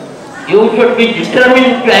 you should be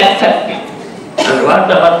determined to accept it. And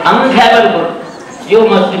whatever unfavorable, you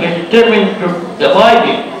must be determined to avoid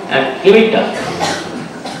it and give it up.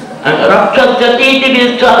 And Rakshasyatīti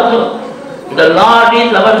Vishvasu, the Lord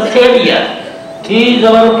is our Savior. He is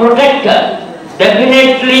our protector.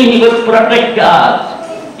 Definitely He will protect us.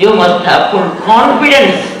 You must have full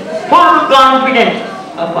confidence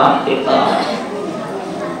upon the Lord.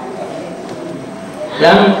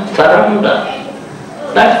 Then surrender.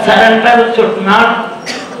 That surrender should not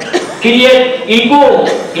create ego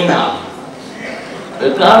in us.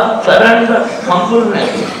 Because surrender,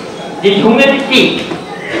 humbleness, the humility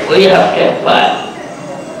we have to acquire.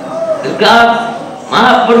 Because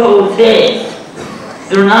Mahaprabhu says,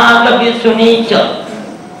 Trunadapi Sunicha,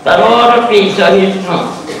 Tarorapi Sahishna,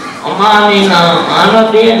 Amanina,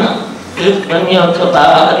 Manadena, Krishanya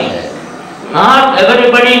Sadahari. Not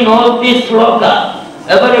everybody knows this sloka.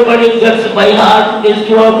 Everybody gets by heart this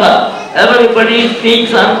sloka. Everybody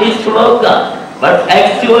speaks on this sloka. But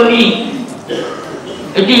actually,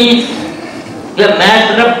 it is a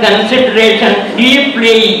matter of consideration.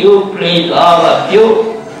 Deeply, you please, all of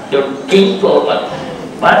you, to think over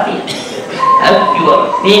what is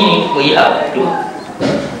actual meaning we have to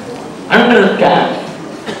understand.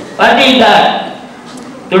 What is that?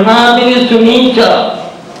 Trunadapi Sunicha.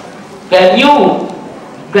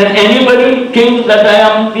 Can anybody think that I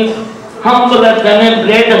am humbler than a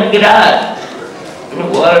blade of grass?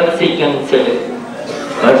 In words he can say.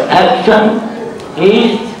 But action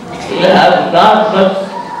is, he has got such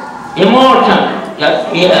emotion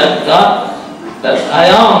that he has got that I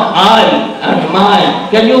am I and mine.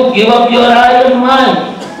 Can you give up your I and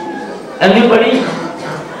mine? Anybody?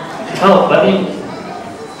 Nobody.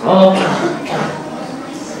 Okay.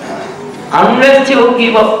 Unless you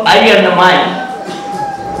give up I and mine,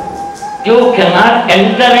 you cannot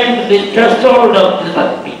enter into the threshold of this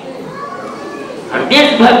bhakti. And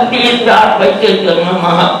this bhakti is taught by Chaitanya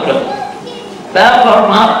Mahaprabhu. Therefore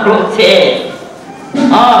Mahaprabhu says,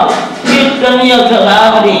 Kirtaniya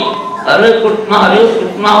Sadahari, Hare Krishna,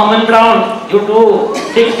 how many rounds? You do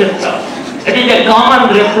 6 rounds. It is a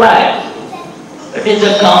common reply. It is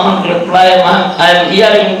a common reply. I am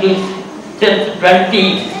hearing this since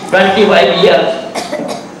 25 years.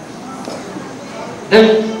 Then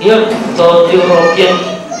here, those Europeans,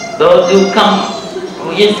 those who come,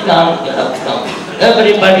 who is come, have come.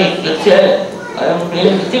 Everybody will say, I am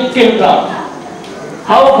doing 16 rounds.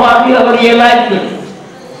 How far you have realized it?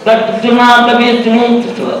 But do not be doing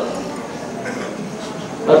it.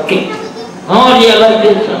 Okay. No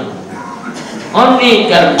realization. Only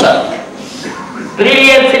character.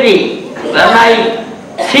 Previously, when I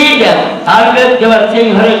see them, always they were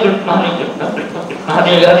saying Hare Krishna, Hare Krishna, Krishna Krishna,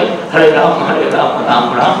 Hare Hare, Hare Rama, Ram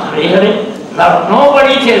Ram, Hare Hare. Now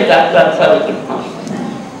nobody says that, that's Hare Krishna.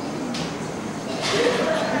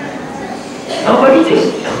 Nobody says.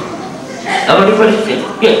 Everybody says,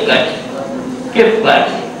 keep quiet.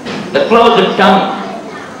 The closed tongue.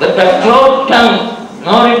 With the closed tongue,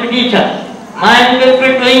 no repetition. Mind will be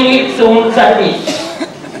doing its own service.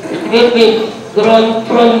 It will be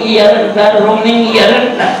throwing here and there, roaming here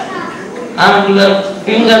and there. And your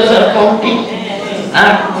fingers are counting.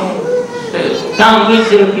 And the tongue is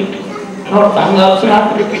repeating. No, tongue also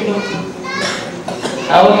not repeating.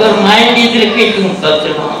 Now your mind is repeating.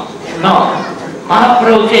 No.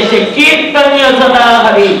 Mahaprabhu says, Kirtaniya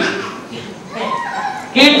Sadahari.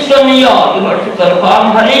 Kirtaniya, you have to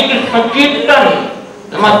perform Hare Krishna Kirtan.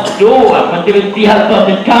 You must do with the help of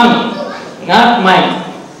the tongue, not mind.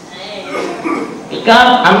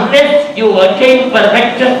 Because unless you attain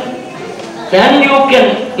perfection, then you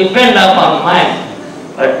can depend upon mind.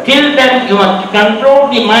 But till then you must control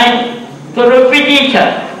the mind through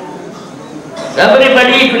repetition.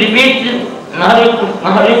 Everybody repeats Hare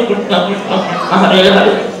Krishna, Hare Krishna, Krishna Krishna, Hare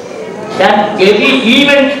Hare. Then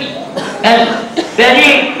eventually and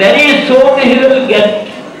very soon he will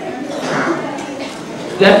get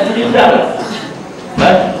result.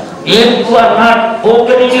 But if you are not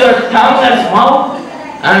opening your tongue and mouth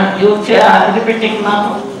and you say I am repeating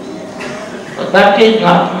now, that is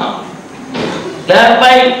not now.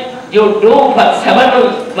 Thereby you do for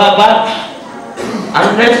several births.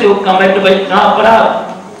 Unless you commit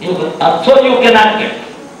Vaishnava, so you cannot get.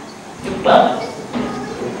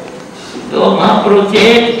 So Mahaprabhu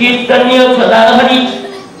says, Kirtaniya Sadahari.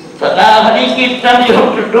 Sada Hari Kirtan you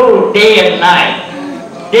have to do day and night.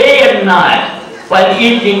 Day and night. While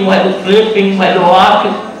eating, while sleeping, while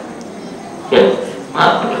walking. Yes,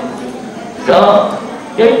 Mahaprabhu. So,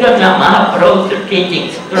 Chaitanya Mahaprabhu's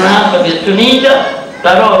teachings, Pranata Visunita,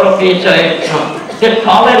 Tarorapi Saitram. The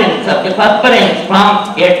tolerance of the preference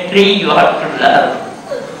from a tree you have to learn.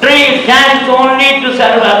 Tree stands only to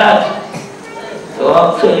serve others. So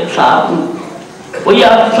also in sadhu. We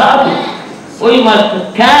are sadhu. We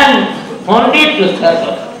must stand only to serve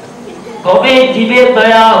others. Kobe jive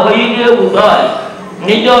daya hoile uday,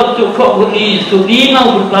 nijo sukha bhuli sudina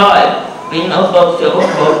uday, vinodha seva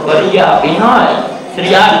kariya vinay,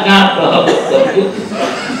 Sri Ajna Prabhu.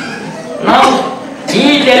 Now,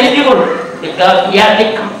 he is eligible because he has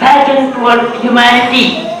a compassion towards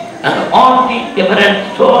humanity and all the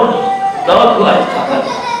different souls, those who are suffering.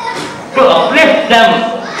 To uplift them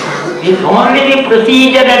is only the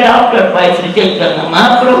procedure adopted by Sri Chaitanya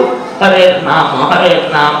Mahaprabhu. Hare Nama, Hare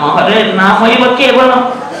Nama, Hare Nama, Eva Kevalam,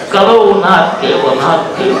 Kalo Natyeva,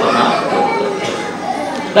 Natyeva,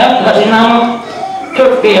 Natyeva. That Hare Nama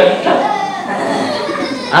should be accepted.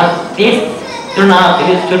 And this Tunat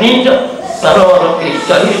is Tunita, Tarorapi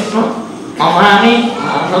Sahisma, Mamani,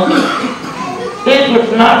 Manami. This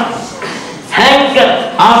would not hanker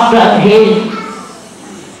after his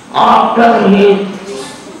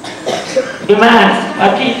demands.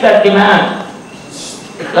 What is the demand?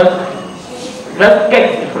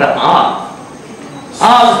 Respect from all.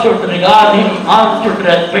 All should regard him, all should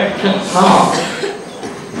respect him. No.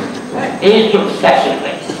 He should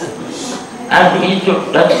sacrifice. And he should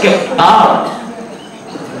respect all.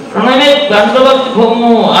 Pranave Dandavat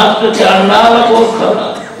Bhumu Asta Chandala Bhokhala.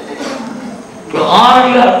 To all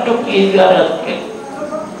you have to give your respect.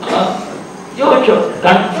 You should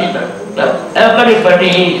consider that everybody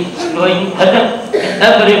is doing better,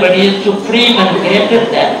 everybody is supreme and greater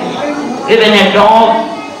than me. Even a dog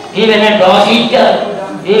eater,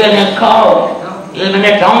 even a cow, even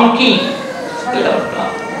a donkey.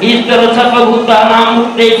 Ishvara sarvabhutanam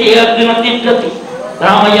muktesi arjuna tittati.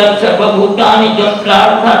 Ramayat sarvabhutani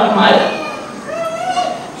jantrarthatmaya.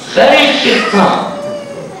 Where is Krishna?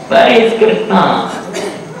 Where is Krishna?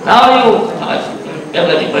 Now you ask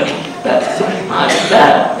everybody that Krishna is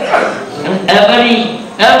there. And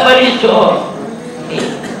every soul is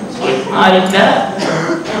Krishna is there.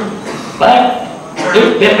 But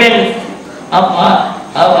it depends upon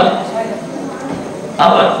our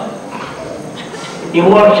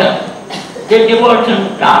devotion. The devotion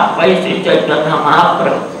taught by Sri Chaitanya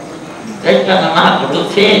Mahaprabhu. Chaitanya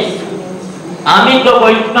Mahaprabhu says, Ami to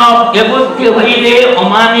Vaishnava ebuddhi hoile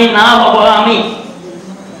amani na bhavami.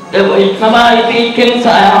 The Vaishnava, if he thinks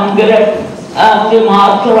I am great, I am the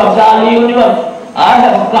master of the universe, I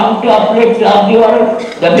have come to uplift the world,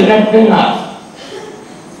 definitely not.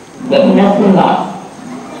 Definitely not.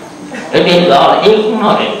 It is all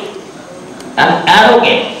ignorant and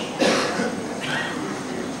arrogant.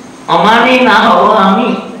 Amani na bhavami.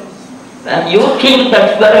 When you think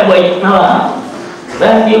that you are a Vaishnava,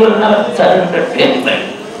 then you will not surrender to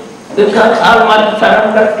anybody. Because all must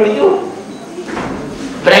surrender to you.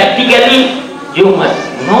 Practically, you must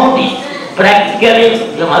know this.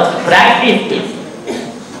 Practically, you must practice this.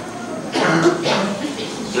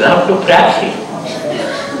 You have to practice.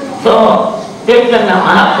 So, Chaitanya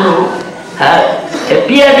Mahaprabhu has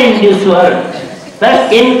appeared in this world.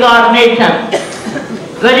 That incarnation,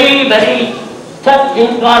 very, such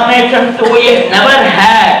incarnations we have never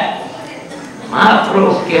had.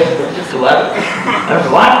 Mahaprabhu came to this world.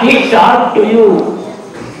 And what he taught to you,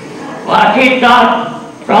 what he taught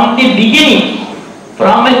from the beginning,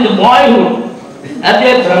 from his boyhood, as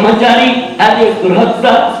a brahmachari, as a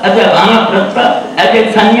grihastha, as a vanaprastha, as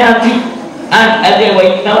a sannyasi, and as a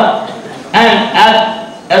Vaishnava, and as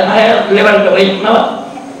a higher level Vaishnava,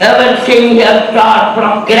 everything he has taught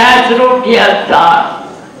from grassroots he has taught.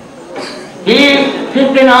 He is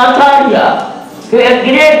an Acharya, a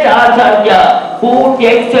great Acharya who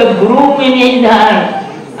takes a broom in his hand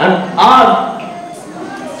and asks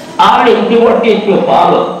all his devotees to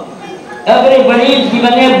follow. Everybody is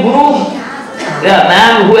given a broom. The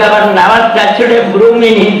man who ever never touched a broom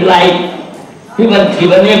in his life, he was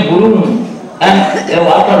given a broom and a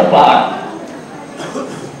water pot.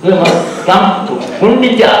 You must come to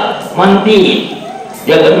Gundija Mandir,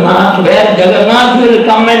 Jagannath, where Jagannath will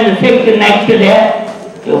come and sit next day.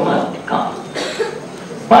 You must come.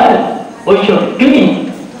 But we should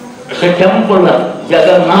clean the temple of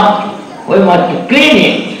Jagannath. We must clean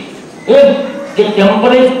it. If the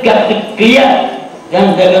temple is kept clear,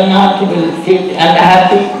 then Jagannath will sit and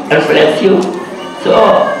happy and bless you.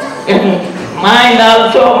 So, mind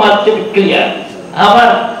also must be clear.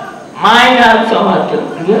 Our mind also must be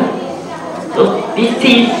clear. So this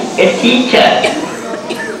is a teacher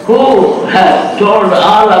who has told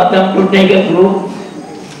all of them to take a group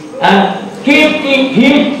and keep the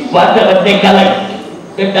heat, whatever they collect.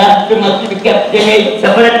 The dust must be kept in a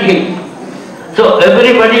separate heap. So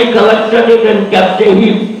everybody collected it and kept a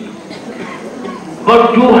heap.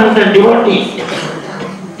 About 200 devotees.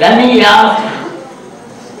 Then he asked,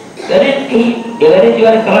 where is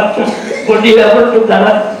your collection? Could you able to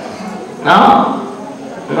collect?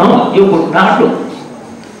 No, you could not do.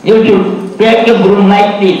 You should take a broom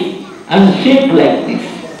like this and sit like this.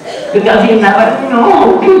 Because he never know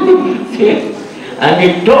how to sit. And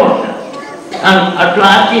he told. And at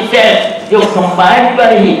last he said, you combined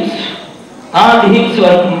your hips. All hips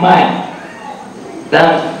were combined.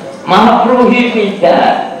 Then Mahaprabhu hip is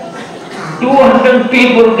there. 200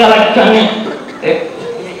 people collection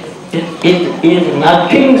is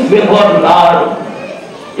nothing before Lord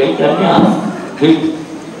Chaitanya.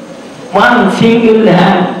 One single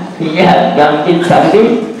hand he has done this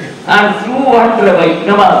service and 200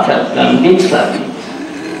 Vaishnavas have done this service.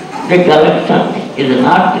 The collection is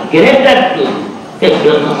not greater to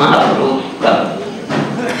Chaitanya Mahaprabhu's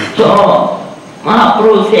service. So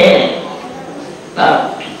Mahaprabhu said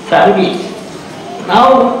service.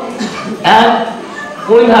 Now as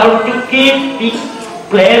we have to keep the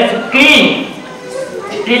place clean,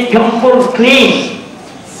 the temple clean,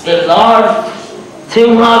 the Lord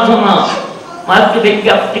Simhasana must be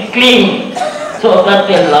kept clean so that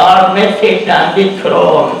the Lord may sit on the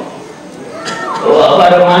throne. So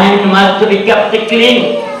our mind must be kept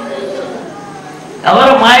clean.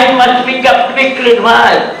 Our mind must be kept clean.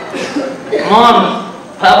 Why? Mon,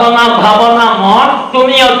 bhavana, mon,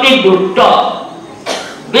 tumi ati dutta.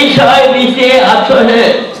 विषय विषय अच्छो है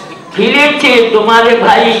फिरे थे तुम्हारे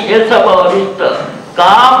भाई ये सब अरिष्ट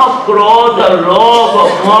काम क्रोध लोभ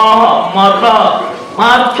मोह मद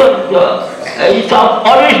मात्सर्य ये सब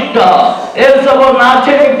अरिष्ट ये सब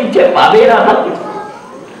नाचे पीछे भावे रहा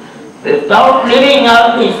without living all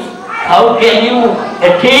this how can you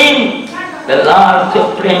attain the Lord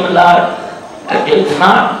Supreme Lord? It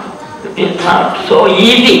is not so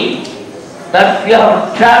easy that you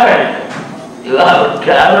have traveled. You have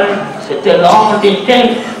traveled such a long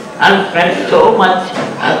distance and spent so much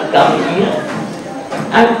and come here.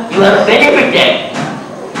 And you are benefited.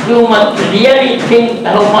 You must really think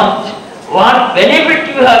how much, what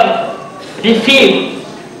benefit you have received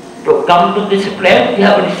to come to this place. You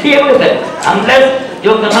have received it. Unless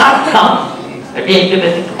you cannot come, it is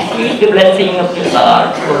the blessing of the Lord.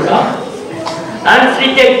 And Sri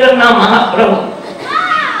Chaitanya Mahaprabhu,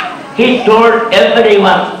 he told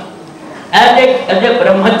everyone, as a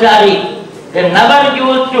brahmachari, they never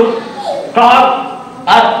used to talk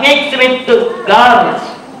or mix with girls.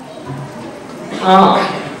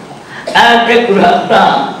 As a grihastha,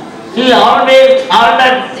 he always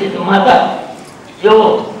ordered his mother,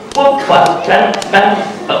 you cook for 10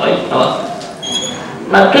 Vaishnavas.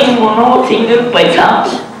 Nothing, no single paisa.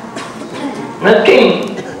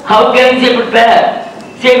 Nothing. How can she prepare?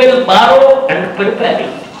 She will borrow and prepare it.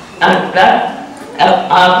 And that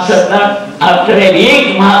after a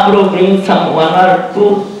week, Mahaprabhu brings some 1 or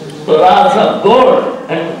 2 tulas of gold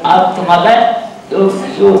and asks mother to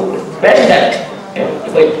spend that in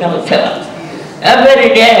Vaishnava Seva.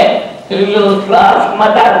 Every day he used to ask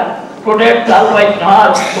mother, today 12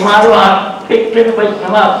 Vaishnavas, tomorrow 15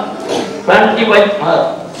 Vaishnavas, 20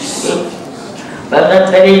 Vaishnavas.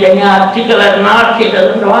 Whether there is any article or not, he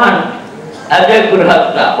doesn't want. As a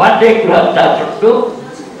grihastha, what a grihastha should do,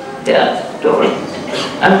 they are told.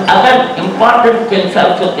 And other important things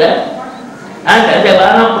also there. And as a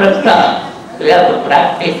vanaprastha, we have to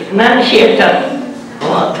practice renunciation, no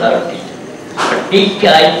authority. But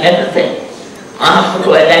Diksha is necessary.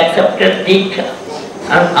 Mahaprabhu had accepted Diksha.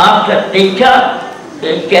 And after Diksha,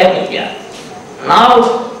 he came here.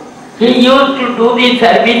 Now, he used to do the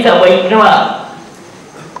service of Vaishnava.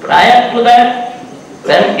 Prior to that,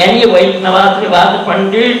 when any Vaishnava, Srivada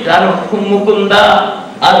Pandit, or Mukunda,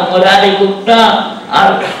 or Murari Gupta,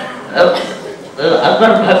 or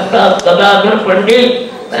other Bhaktas, Gadadhar Pandit,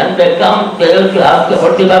 when they come, they used to ask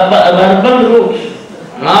about the verbal rules.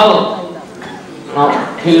 Now,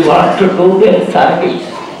 he wants to do their service,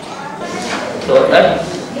 so that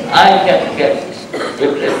I can get the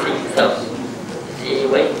blessings of the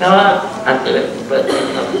Vaishnava and the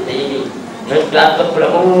blessings of the Nityananda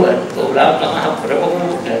Prabhu and Gauranga Mahaprabhu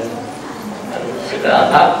and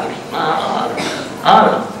Srila Krishna, all.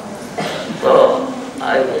 So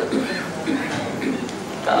I will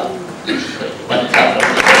stop.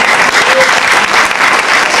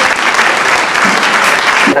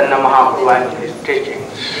 Chaitanya Mahaprabhu and his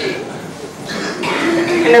teachings.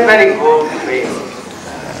 in a very good way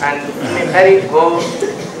and in a very good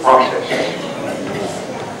process.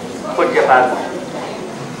 Pujyapada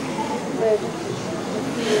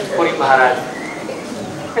Puri Maharaj,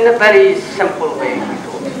 in a very simple way he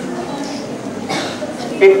told.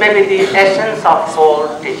 It may be the essence of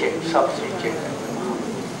all teachings of Sri Chaitanya.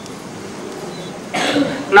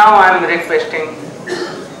 Now I am requesting,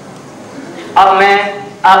 अब मैं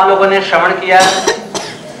आप लोगों ने श्रवण किया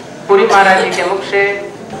पुरी महाराज जी के मुख से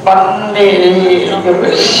वंदे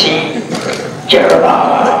गुरुसी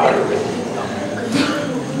चरणार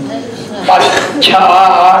पच्छा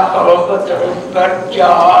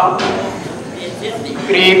कवचरगज्जा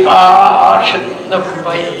कृपा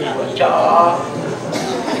सिन्धुभैवचा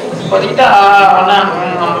पतितानां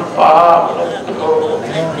पावनेभ्यो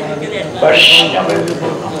वैष्णवेभ्यो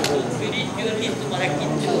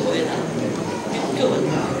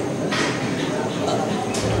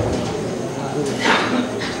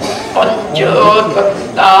पंचोत्पत्तात्मकं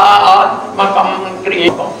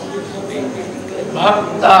क्रियं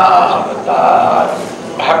भक्तावतार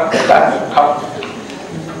भक्तखं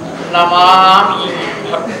Namami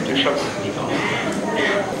भक्तिशक्तिं।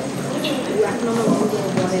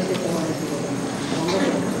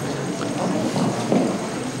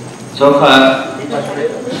 So far,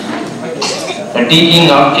 the teaching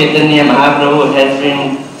of Chaitanya Mahaprabhu has been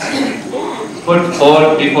put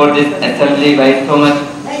forth before this assembly by so much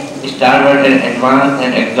stalwart and advanced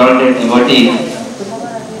and exalted devotees.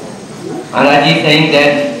 Maharaji is saying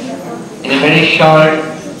that in a very short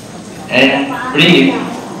and brief,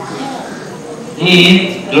 he is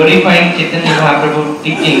glorifying Chaitanya Mahaprabhu's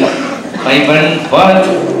teaching by one verse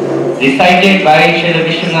recited by Srila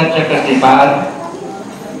Vishwanath Chakravarti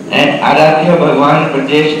and Aradhya Bhagwan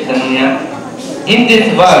Pradesh Chaitanya. In this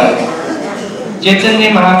verse, Chaitanya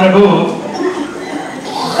Mahaprabhu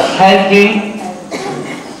has been,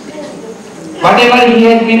 whatever he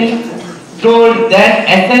has been told, that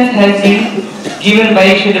essence has been given by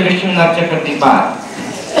Srila Vishwanath Chakravarti.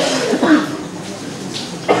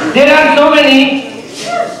 There are so many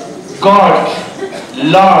gods,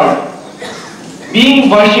 Lord, being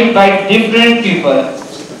worshipped by different people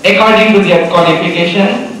according to their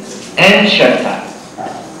qualification and shraddha.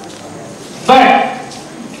 But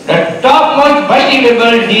the topmost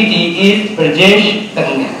worshipable deity is Brajesh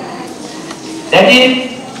Tanya. That is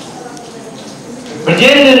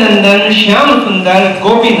Brajendra Nandan Shyam Sundar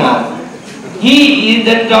Gopinath. He is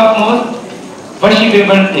the topmost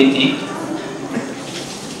worshipable deity.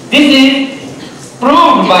 This is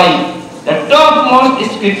proved by the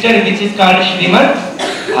topmost scripture, which is called Srimad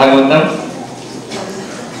Bhagavatam.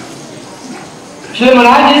 Srila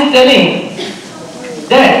Maharaj is telling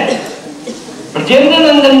that Brajendra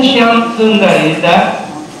Nandan Shyam Sundar is the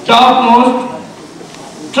topmost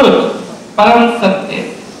truth, Param Satya.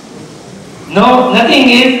 No, nothing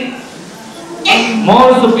is more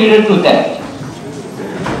superior to that.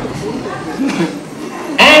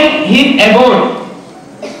 And his abode,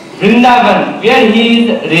 Vrindavan, where he is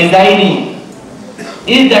residing,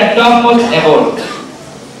 is the topmost abode.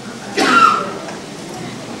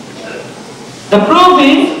 The proof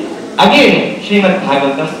is, again, Srimad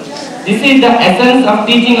Bhagavatam. This is the essence of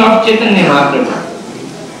teaching of Chaitanya Mahaprabhu.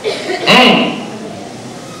 And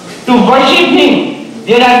to worship him,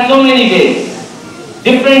 there are so many ways.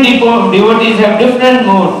 Different devotees have different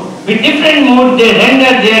mood. With different mood, they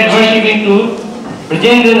render their worshipping to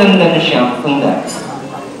Brajendra Nandan Shyam Sundar.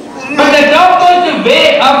 But the topmost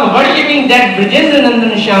way of worshipping that Brajendra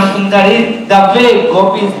Nandan Shyam Sundar is the way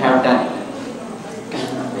gopis have done.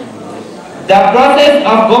 The process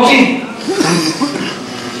of gopis,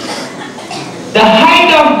 the height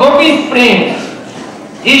of gopis' prema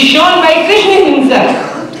is shown by Krishna himself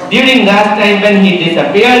during last time when he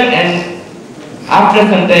disappeared, and after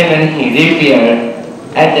some time when he reappeared.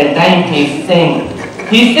 At that time he sang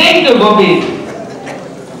to gopis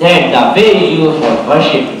that the way you have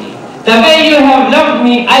worshipped me, the way you have loved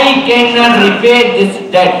me, I cannot repay this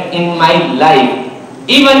debt in my life,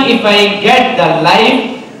 even if I get the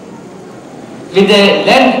life with the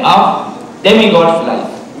length of demigod's life.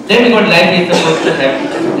 Demigod life is supposed to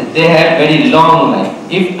have, they have very long life.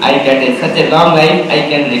 If I get such a long life, I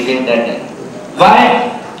can repay that debt. Why?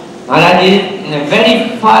 Maharaj is in a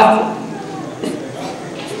very fast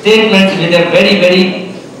statement with a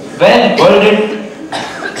very well worded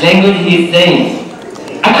language. He is saying,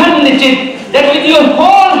 Akhand-chit, that with your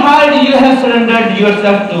whole heart you have surrendered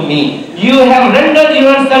yourself to me. You have rendered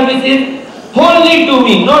your services wholly to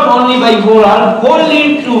me, not only by whole heart,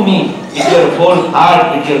 wholly to me, with your whole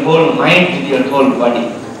heart, with your whole mind, with your whole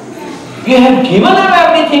body. You have given up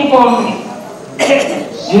everything for me.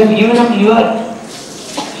 You have given up your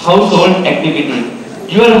household activities,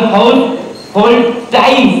 your household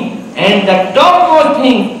ties, and the topmost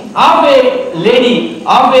thing of a lady,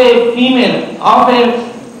 of a female, of a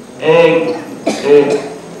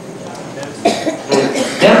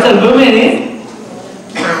gentle woman is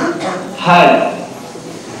her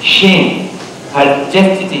shame, her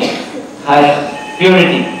chastity, her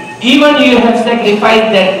purity. Even you have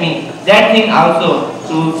sacrificed that thing also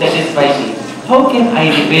to satisfy me. How can I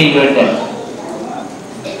repay your debt?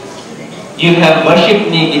 You have worshipped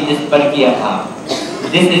me with this Parikrama.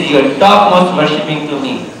 This is your topmost worshipping to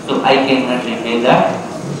me, so I cannot repay the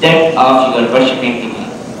debt of your worshipping to me.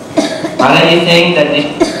 Maharaja is saying that this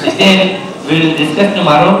detail we will discuss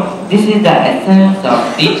tomorrow. This is the essence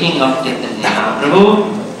of teaching of Chaitanya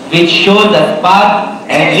Mahaprabhu, which shows us path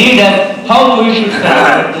and lead us how we should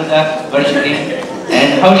come to the worshipping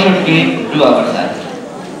and how should we do our life.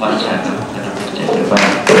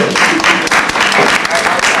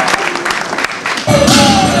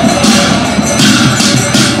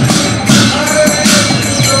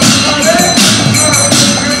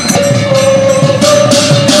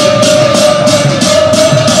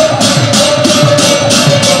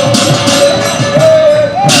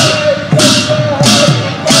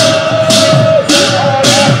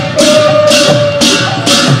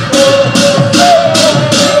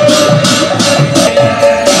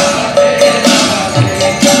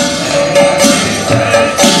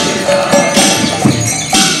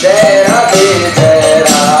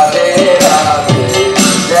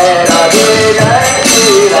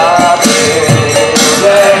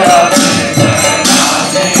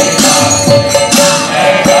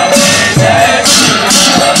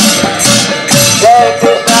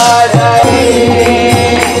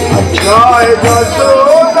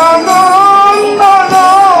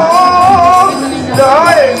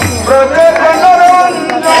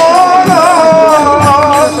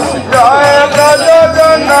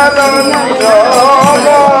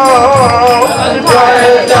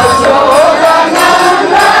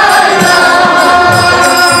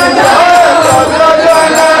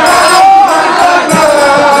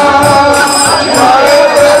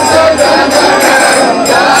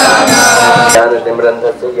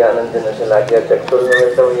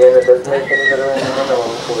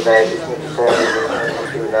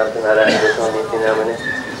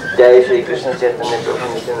 जय श्री कृष्ण चैतन्य प्रभु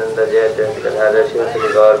नित्यानंद जय जयंत कथाधर शिव श्री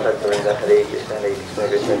गौर भक्तवृंद हरे कृष्ण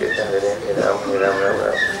कृष्ण कृष्ण हरे Ram Ram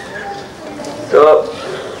Ram. So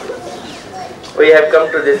we have come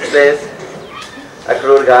to this place,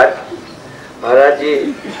 Akrur Ghat.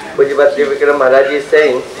 Maharaji, PureBhakti Trivikrama Maharaji is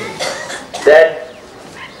saying that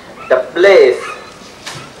the place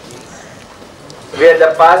where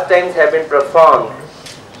the pastimes have been performed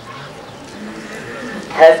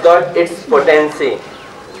has got its potency.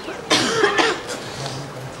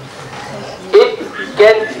 It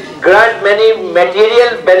can grant many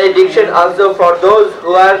material benediction also for those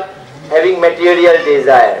who are having material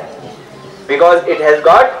desire, because it has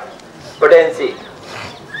got potency.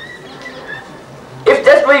 If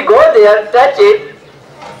just we go there, touch it,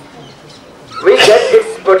 we get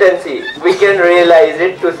its potency, we can realize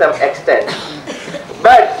it to some extent.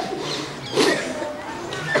 But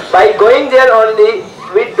by going there only,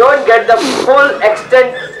 we don't get the full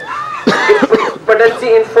extent,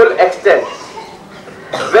 potency in full extent.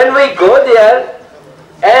 When we go there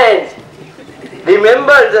and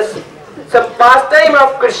remember some pastime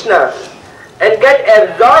of Krishna and get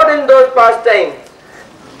absorbed in those pastimes,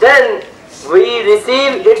 then we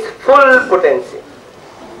receive its full potency.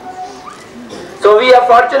 So we are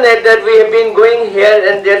fortunate that we have been going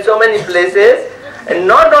here and there are so many places, and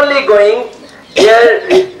not only going here,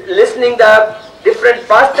 listening the different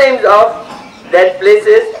pastimes of that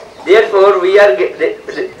places, therefore we are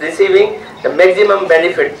receiving the maximum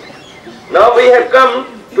benefit. Now we have come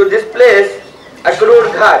to this place, Akrur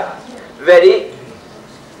Ghat, very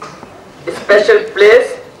special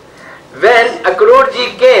place. When Akrur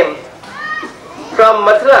ji came from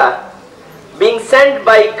Mathura, being sent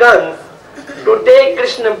by Kans to take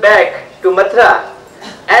Krishna back to Mathura,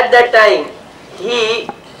 at that time he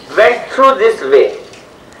went through this way.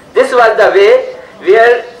 This was the way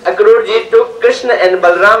where Akrur ji took Krishna and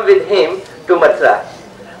Balram with him to Mathura.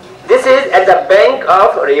 This is at the bank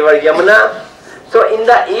of river Yamuna. So in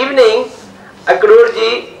the evening, Akrur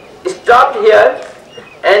ji stopped here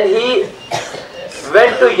and he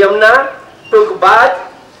went to Yamuna, took bath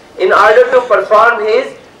in order to perform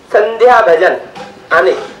his Sandhya Bhajan.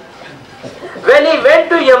 When he went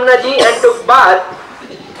to Yamuna ji and took bath,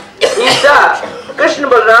 he saw Krishna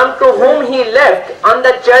Balram, to whom he left on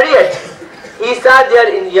the chariot. He saw there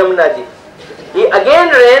in Yamuna ji. He again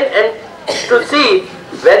ran and to see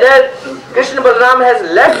whether Krishna Balaram has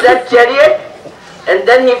left that chariot, and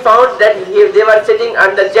then he found that they were sitting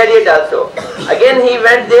on the chariot also. Again he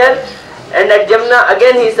went there, and at Jamuna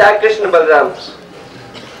again he saw Krishna Balaram.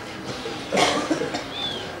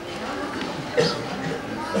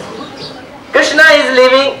 Krishna is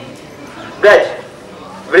leaving Vraj,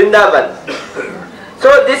 Vrindavan.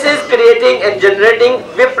 So this is creating and generating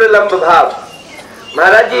Vipralambha Bhav.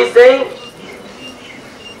 Maharaja is saying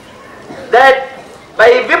that by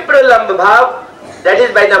Vipralambha Bhav, that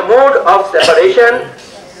is by the mode of separation,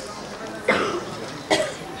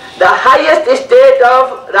 the highest state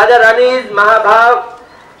of Radharani's Mahabhav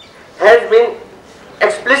has been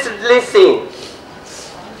explicitly seen.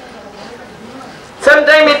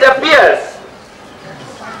 Sometimes it appears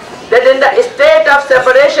that in the state of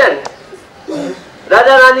separation,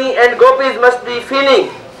 Radharani and Gopis must be feeling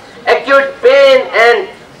acute pain and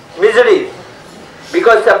misery,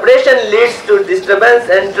 because separation leads to disturbance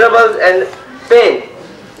and troubles and pain.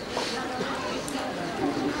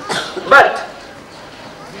 But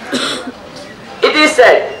it is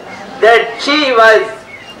said that she was,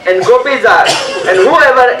 and Gopis are, and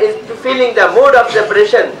whoever is feeling the mood of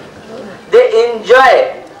separation, they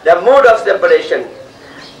enjoy the mood of separation.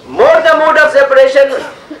 More the mood of separation,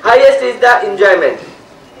 highest is the enjoyment.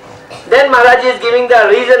 Then Maharaj is giving the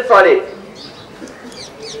reason for it.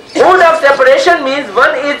 Mood of separation means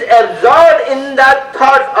one is absorbed in the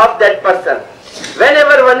thought of that person.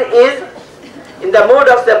 Whenever one is in the mood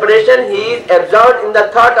of separation, he is absorbed in the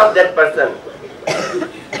thought of that person.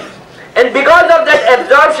 And because of that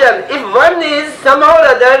absorption, if one is somehow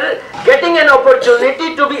or other getting an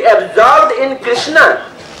opportunity to be absorbed in Krishna,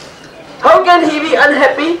 how can he be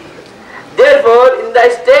unhappy? Therefore, in the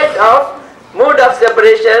state of mood of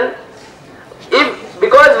separation,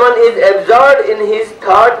 because one is absorbed in his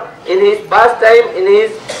thought, in his pastime, in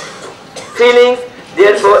his feelings,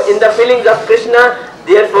 therefore in the feelings of Krishna,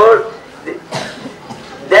 therefore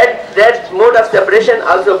that mode of separation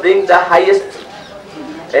also brings the highest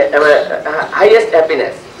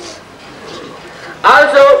happiness.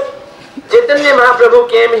 Also, Chaitanya Mahaprabhu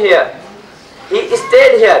came here. He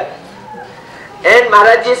stayed here. And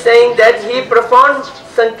Maharaj is saying that he performed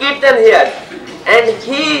Sankirtan here. And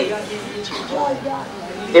he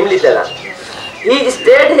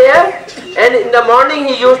stayed here, and in the morning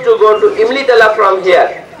he used to go to Imlitala from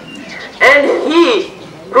here. And he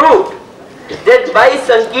proved that by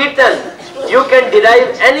Sankirtan you can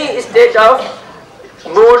derive any state of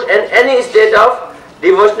mood and any state of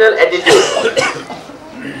devotional attitude.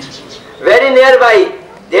 Very nearby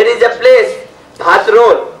there is a place,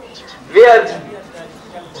 Bhatrol, where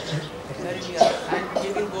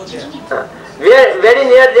very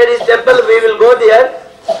near there is temple, we will go there,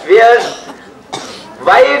 where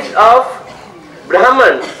wives of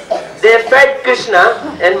Brahman, they fed Krishna,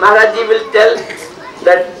 and Maharaji will tell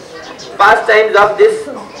that pastimes of this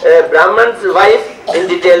Brahman's wife in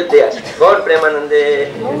detail there. God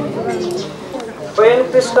Premanande.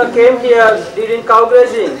 When Krishna came here during cow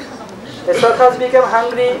grazing, the Sakhas became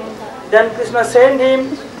hungry, then Krishna sent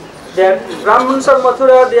him, then Brahmans of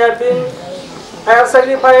Mathura, they are doing fire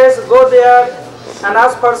sacrifice, go there and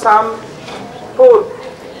ask for some food.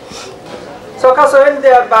 Sakhas went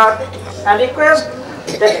there back and request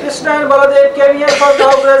that Krishna and Baladev came here for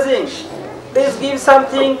cow grazing. Please give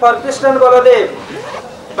something for Krishna and Baladev.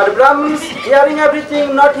 But Brahmins, hearing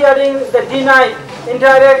everything, not hearing, they denied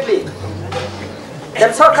indirectly.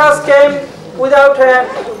 Then Sakhas came without hand.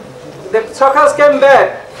 The Sakhas came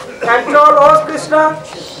back and told, oh Krishna,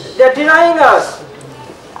 they are denying us.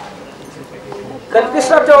 Then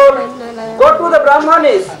Krishna told, go to the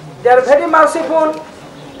Brahmanis, they are very merciful,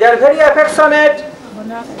 they are very affectionate,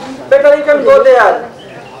 better you can go there.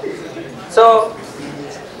 So,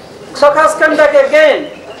 Sakhas came back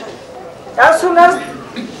again. As soon as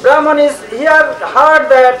Brahmanis heard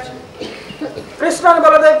that Krishna and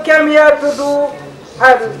Baladev came here to do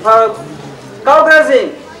cow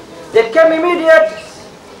grazing, they came immediate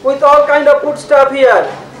with all kind of food stuff here,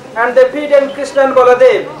 and they feed in Krishna and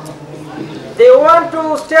Baladev. They want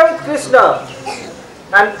to stay with Krishna,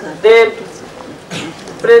 and they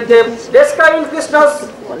describe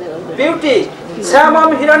Krishna's beauty.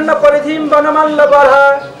 Samam hiranna paridhim vanamalla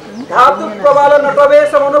barha dhatu pravala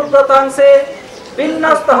natavesa manupratanse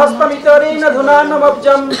vinnasta hastamitarena dhunanam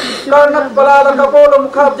abjam karnat balala kapolo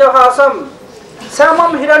mukhabjahasam.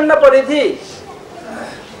 Samam hiranna paridhi.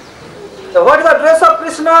 So what is the dress of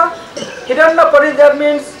Krishna? Hiranna paridhi, that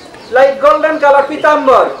means like golden color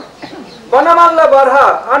pitambar. Vanamalla barha,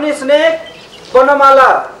 on his neck,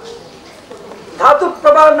 Vanamala. Dhatu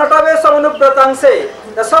prabha natavesa manupratanse.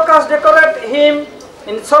 The Sakhas decorate him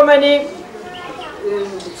in so many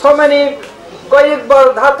so many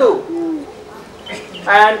Goyikbal Dhatu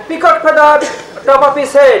and peacock feather top of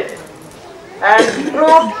his head and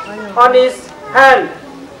fruit on his hand.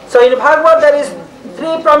 So in Bhagavad there is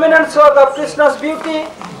three prominent slokas of Krishna's beauty.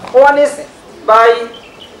 One is by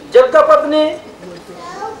Jagdapatni,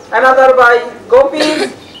 another by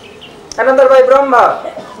Gopis, another by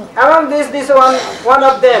Brahma. Among these, this one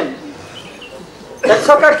of them. That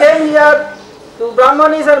Saka came here to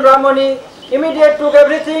Brahmanis and Brahmani, immediately took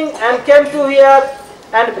everything and came to here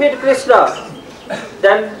and feed Krishna.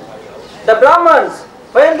 Then the Brahmans,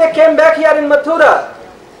 when they came back here in Mathura,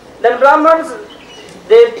 then Brahmans,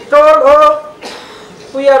 they told, oh,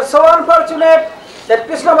 we are so unfortunate that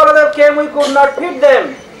Krishna Baladev came, we could not feed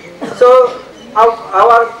them. So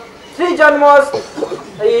our 3 janmas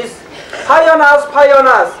is 5 on us, 5 on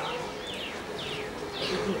us.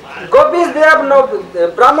 Gopis, they have no,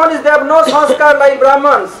 Brahmanis, they have no sanskar like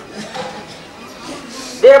Brahmans.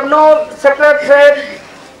 They have no sacred thread,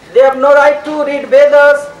 they have no right to read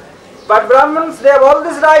Vedas. But Brahmins, they have all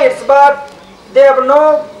these rights, but they have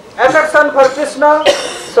no affection for Krishna.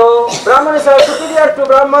 So Brahmanis are superior to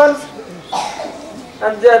Brahmans,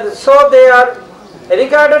 and so they are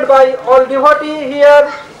regarded by all devotee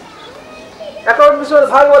here. According to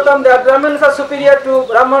Bhagavatam, the Brahmins are superior to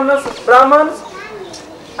Brahmans.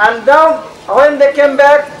 And now, when they came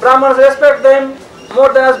back, Brahmans respect them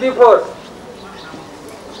more than as before.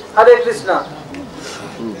 Hare Krishna.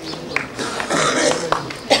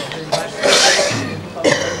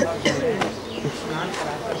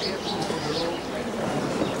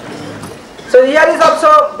 So here is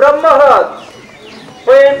also Brahma.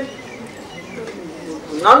 When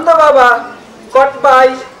Nanda Baba caught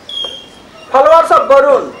by followers of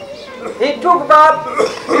Varun, he took bath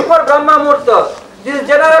before Brahma Murta. This is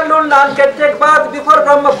general rule, none can take bath before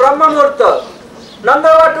Brahma Murta. Nanda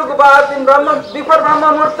Baba took bath before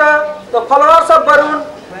Brahma Murta. The followers of Varun,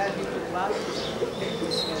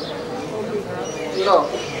 no,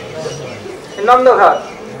 in Nanda Ghat.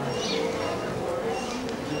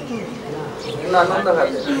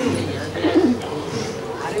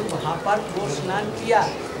 अरे वहाँ पर वो स्नान किया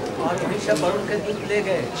और वहीं से वरुण के दूध ले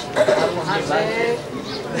गए और वहाँ से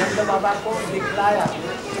नंद बाबा को दिखलाया।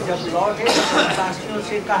 जब लौटे तो ब्रजवासियों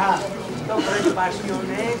से कहा, तो ब्रजवासियों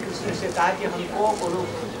ने कृष्ण से कहा कि हमको गुरु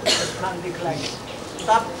स्थान दिखलाइए।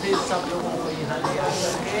 तब फिर सब लोगों को यहाँ ले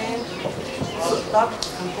आकर के और तब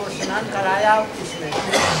उनको स्नान कराया उसमें।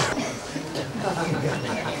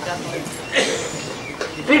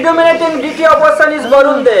 Predominating deity of person is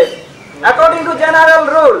Varun Dev. According to general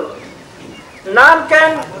rule, none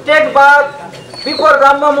can take bath before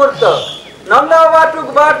Brahma Murta. Nanda Baba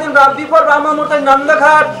took bath before Brahma Murta in Nanda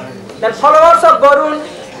Ghat. Then followers of Varun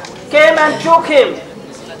came and took him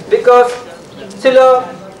because Srila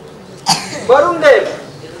Varun Dev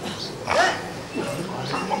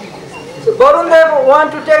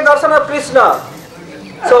want to take darshan of Krishna.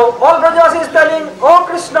 So all Vrajas is telling, oh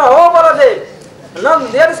Krishna, oh Baladev. No,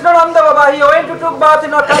 there is no Nanda Baba. He went to took bath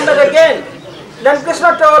and not come back again. Then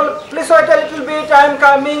Krishna told, please wait a little bit, I am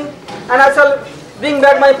coming and I shall bring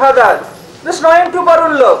back my father. Krishna went to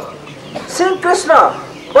Varun Lok. Seeing Krishna,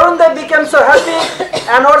 Varun Dev became so happy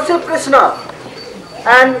and worshipped Krishna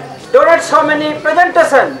and donated so many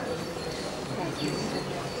presentation.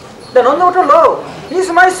 Then Nanda told, oh, he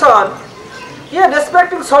is my son. He is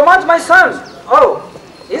respecting so much my son. Oh,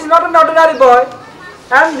 he is not an ordinary boy.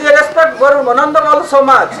 And they respect Nanda Baba so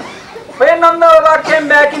much. When Nanda Baba came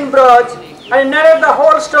back in Braj and narrated the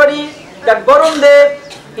whole story that Varun Dev,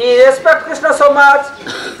 he respects Krishna so much,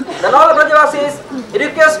 then all Brajavasis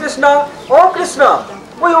request Krishna, oh Krishna,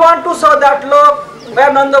 we want to show that lok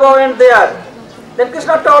where Nanda Baba went there. Then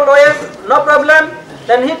Krishna told, oh yes, no problem.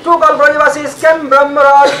 Then he took all Brajavasis, came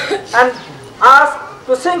Brahmaraj and asked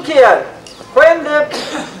to sing here. When they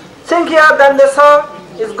sing here, then they saw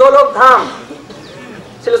is Golok Dham.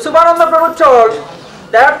 Srila Subhananda Prabhu told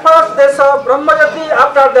that first they saw Brahmajati,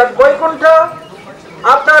 after that Vaikuntha,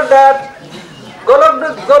 after that Golok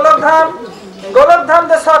Dham. Golok Dham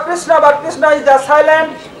they saw Krishna, but Krishna is just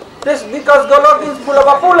silent because Golok is full of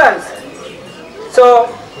opulence. So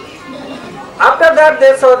after that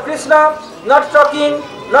they saw Krishna not talking,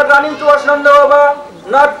 not running towards Nanda Baba,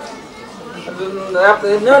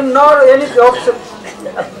 nor any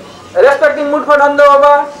respecting mood for Nanda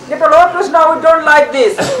Baba. They told, oh Krishna, we don't like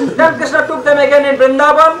this. Then Krishna took them again in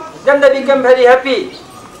Vrindavan, then they became very happy.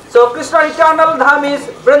 So Krishna eternal Dham is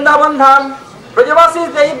Vrindavan Dham.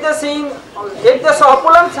 Brajavasis, if they saw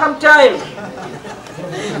opulence sometime,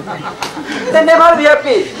 they never be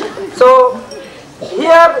happy. So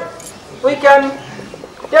here we can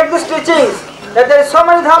take these teachings that there is so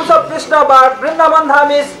many dhams of Krishna, but Vrindavan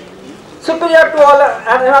dham is superior to all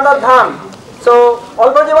another dham. So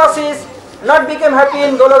all Brajavasis not became happy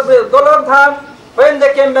in Golok dham. When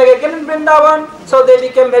they came back again in Vrindavan, so they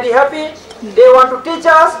became very happy. They want to teach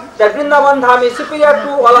us that Vrindavan dham is superior to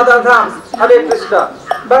all other dhams. Hare Krishna.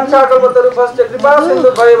 Bancha kalpataru first kripa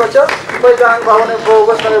sindhu bhayevacha vaidang bhavane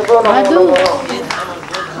bhogosmane bho namo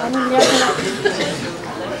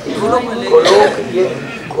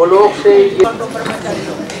Golok से ये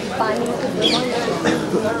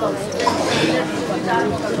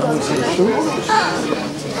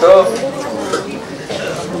तो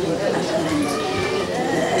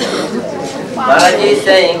Maharaja is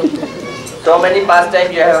saying so many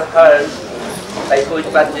pastimes you have heard by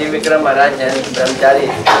PureBhakti Trivikrama Maharaja and Brahmachari,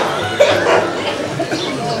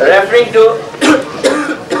 referring to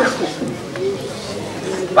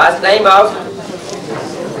pastime of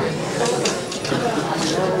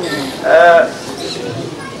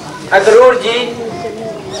Akrur ji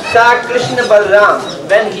saw Krishna Balram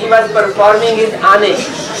when he was performing his anik,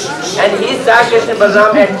 and he saw Krishna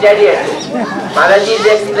Balram at chariot. Maharaja is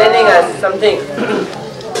explaining us something.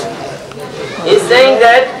 He is saying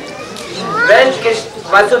that when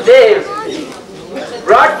Vasudev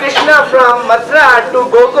brought Krishna from Mathura to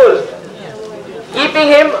Gokul, keeping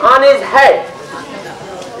him on his head,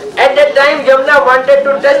 at that time Yamuna wanted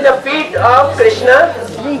to touch the feet of Krishna.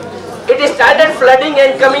 It started flooding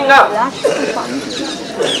and coming up.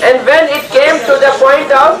 And when it came to the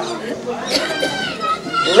point of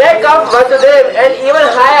neck of Vasudev and even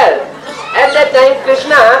higher, at that time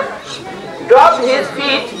Krishna dropped his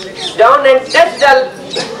feet down and touched the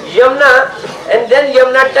Yamuna, and then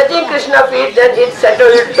Yamuna touching Krishna's feet, then it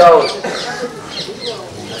settled down.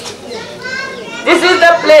 This is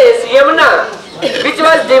the place, Yamuna, which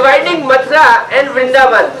was dividing Mathura and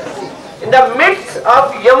Vrindavan. In the midst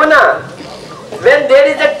of Yamuna, when there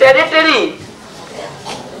is a territory,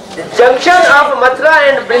 the junction of Mathura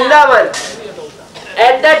and Vrindavan,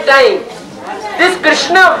 at that time, this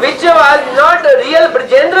Krishna, which was not a real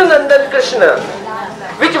Brajendra Nandan Krishna,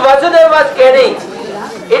 which Vasudeva was carrying,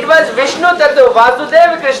 it was Vishnu Tattva,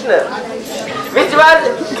 Vasudeva Krishna, which was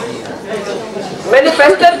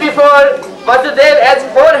manifested before Vasudeva as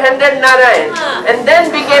 400 Narayan, and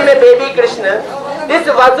then became a baby Krishna. This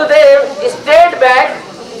Vasudeva stayed back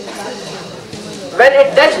when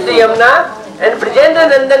it touched the Yamuna, and Brajendra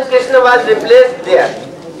Nandan Krishna was replaced there.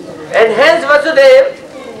 And hence Vasudeva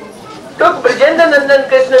took Brajendra Nandan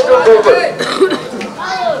Krishna to Gokul.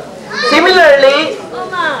 Similarly,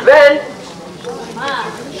 when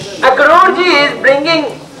Akrurji is bringing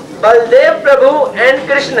Baldev Prabhu and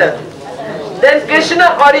Krishna, then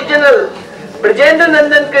Krishna original, Brajendra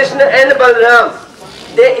Nandan Krishna and Balram,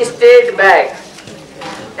 they stayed back.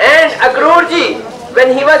 And Akrurji,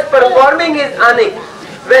 when he was performing his anik,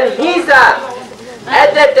 when he saw,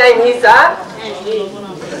 at that time he saw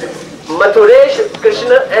Mathuresh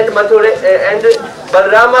Krishna and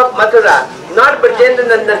Balram of Mathura, not Brajendra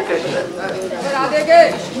Nandan Krishna.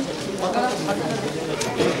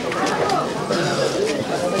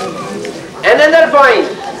 Another point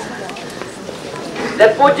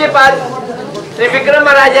that PureBhakti.Tv Trivikrama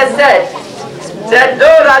Maharaja said that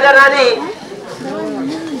though Radha Rani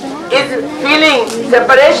is feeling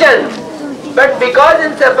separation, but because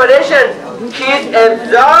in separation she is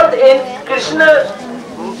absorbed in Krishna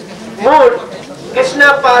mood,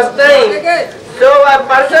 Krishna pastime. So a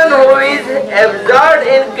person who is absorbed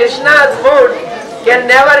in Krishna's mood can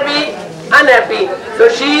never be unhappy. So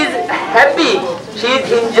she is happy, she is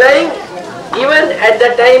enjoying even at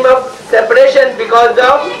the time of separation because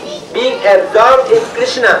of being absorbed in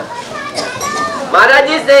Krishna. Maharaj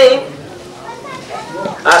is saying,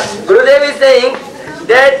 Gurudev is saying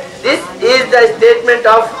that this is the statement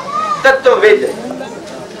of Tattvavid.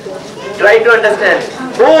 Try to understand.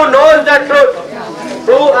 Who knows the truth?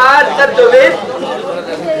 Who are Tattvavid?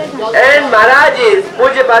 And Maharaj is,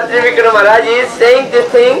 PureBhakti.Tv Trivikrama Maharaj is saying this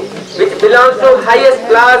thing which belongs to highest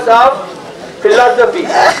class of philosophy.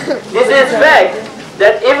 This is fact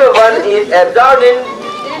that if one is absorbed in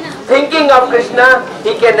thinking of Krishna,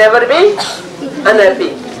 he can never be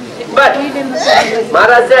unhappy. But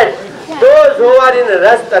Maharaj said, those who are in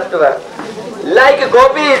Ras Tattva, like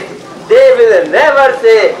gopis, they will never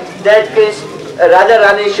say that Radha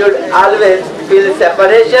Rani should always feel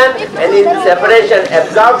separation, and in separation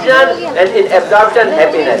absorption, and in absorption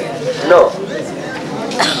happiness. No.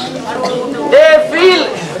 They feel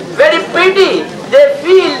very pity, they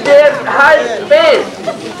feel their heart pain.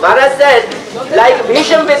 Maharaj said, like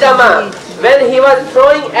Bhisham Pitama, when he was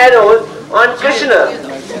throwing arrows on Krishna,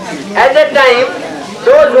 at that time,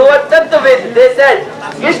 those who were Tattvavid, they said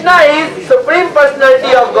Krishna is Supreme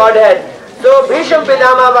Personality of Godhead. So Bhishma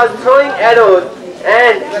Pitama was throwing arrows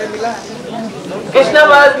and Krishna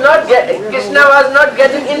was not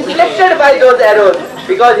getting inflicted by those arrows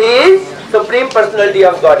because he is Supreme Personality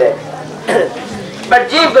of Godhead. But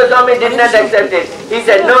Jeev Goswami did not accept it. He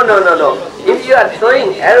said, no. If you are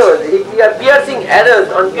throwing arrows, if you are piercing arrows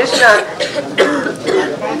on Krishna,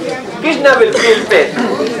 Krishna will feel pain.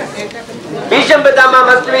 Bhishma Pitama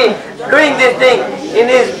must be doing this thing in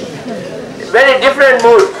his very different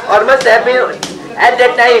mood, or must have been at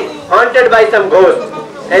that time haunted by some ghost,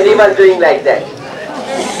 and he was doing like that.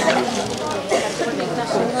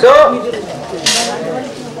 So,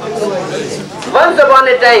 once upon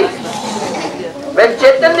a time, when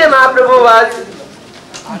Chaitanya Mahaprabhu was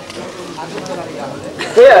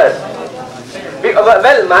here,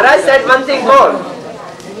 well, Maharaj said one thing more.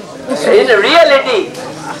 In reality,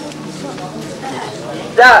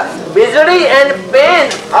 the misery and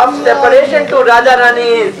pain of separation to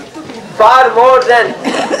Radharani is far more than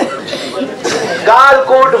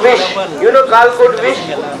Kalkut wish. You know Kalkut wish?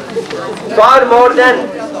 Far more than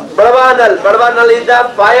Balavanal. Balavanal is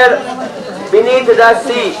the fire beneath the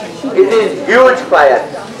sea. It is huge fire.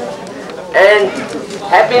 And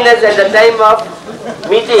happiness at the time of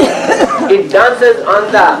meeting, it dances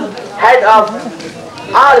on the head of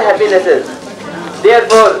all happinesses.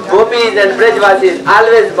 Therefore, gopis and brajvasis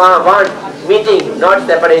always want meeting, not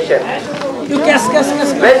separation.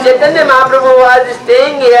 When Chaitanya Mahaprabhu was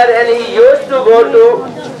staying here and he used to go to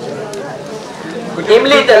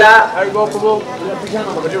Imli Tala,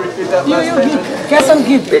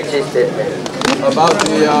 which is statement? About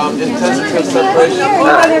the intensity of separation.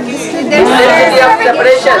 Intensity of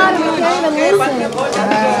separation.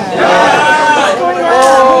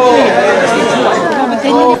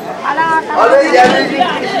 Always everything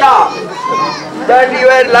Krishna. That you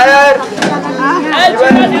are liar.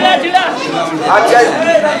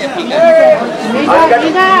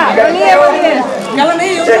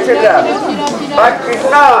 But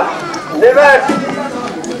Krishna never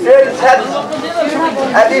said such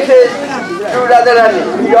attitude to Radharani.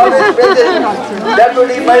 He always praises that would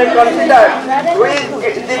be considered who is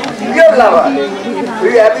the pure lover, who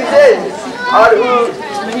appreciates or who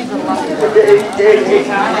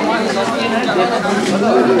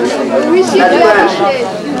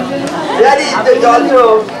there is also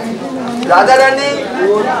Radharani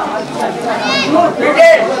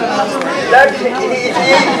pretends that she is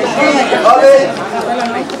always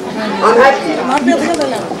unhappy.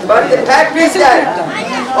 But the fact is that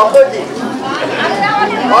opposite.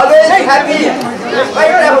 Always happy in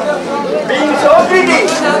spite of being so pretty.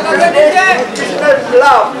 Krishna's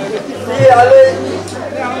love. He always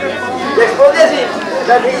exposes him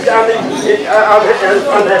that he is unhappy.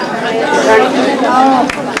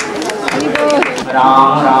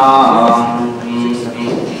 Ram Ram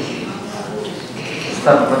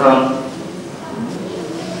Sarvam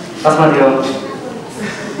Asmadyo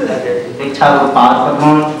Diksha Gopal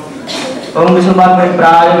Padman Om Vishnupat में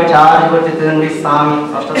प्राय विचार वर्तितन स्वामी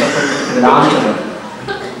अष्टदश वेदांत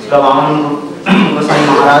श्री वामन गोसाई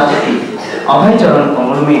महाराज की अभय चरण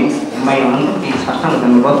कमल में मैं उनकी साष्टांग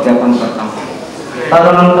धन्यवाद ज्ञापन करता हूँ।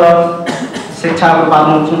 तदनंतर शिक्षा गोपाल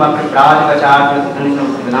विष्णुपाद में प्राय विचार वर्तितन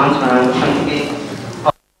वेदांत की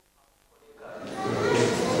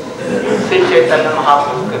श्री चैतन्य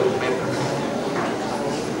महाप्रभु के रूप में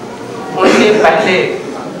उनके पहले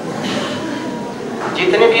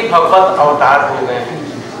जितने भी भगवत अवतार हो गए हैं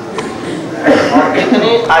और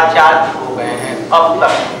जितने आचार्य हो गए हैं अब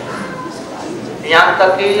तक, यहाँ तक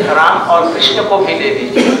कि राम और कृष्ण को भी ले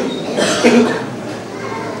लीजिए,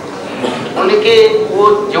 उनके वो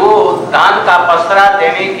जो दान का पसरा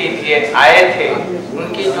देने के लिए आए थे,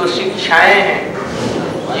 उनकी जो शिक्षाएं हैं,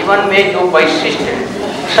 जीवन में जो वैशिष्ट है,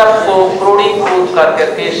 सबको क्रोड़ीकृत कर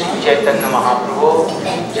करके श्री चैतन्य महाप्रभु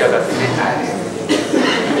जगत में आए।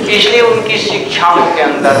 इसलिए उनकी शिक्षाओं के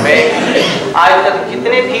अंदर में आज तक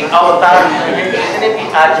जितने भी अवतार हुए हैं, जितने भी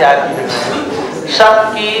आचार्य हैं,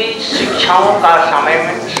 सबकी शिक्षाओं का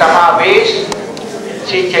समावेश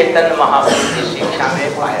श्री चैतन्य महाप्रभु की शिक्षा में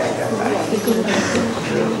पाया जाता है।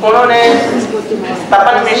 उन्होंने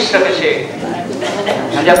तपन मिश्र से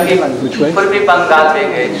जबकि पूर्वी बंगाल में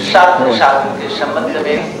गए, शास्त्र शास्त्र के संबंध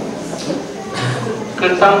में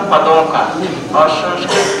कीर्तन पदों का और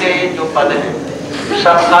संस्कृत के जो पद हैं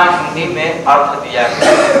सबका हिंदी में अर्थ दिया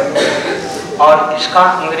गया है और इसका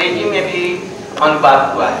अंग्रेजी में भी अनुवाद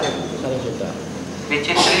हुआ है।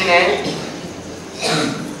 विचित्री ने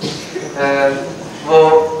वो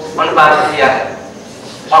अनुवाद किया है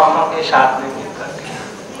औरों के साथ में मिलकर के,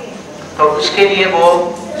 तो उसके लिए वो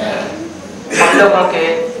हम लोगों के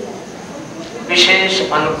विशेष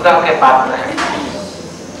अनुग्रह के पात्र हैं।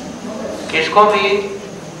 किसको भी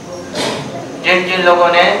जिन जिन लोगों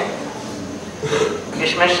ने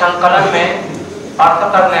इसमें संकलन में अर्थ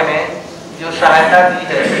करने में जो सहायता दी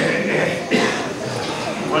है,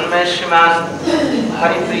 उनमें श्रीमान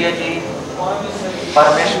हरिप्रिय जी,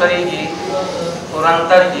 परमेश्वरी जी,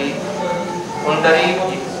 पुरंदर जी, कुंदरी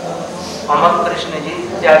जी, अमर कृष्ण जी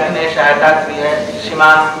इत्यादि ने सहायता की है।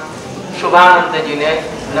 श्रीमान शुभानंद जी ने,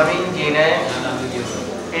 नवीन जी ने,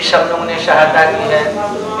 इस सब लोगों ने सहायता की है।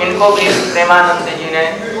 इनको भी प्रेमानंद जी ने,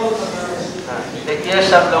 ये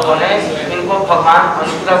सब लोगों ने, इनको भगवान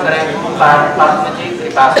अनुग्रह करें परम जी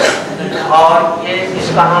कृपा से। और ये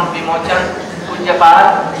इसका हम विमोचन पूज्यपाद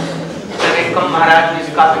त्रिविक्रम महाराज जी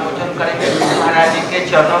इसका विमोचन करेंगे। महाराज जी के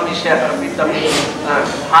चरणों में से अर्पित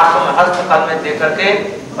हाथों में हस्तकल में दे करके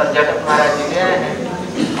जगत महाराज जी ले आए हैं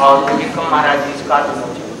और त्रिविक्रम महाराज जी इसका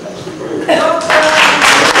विमोचन करेंगे।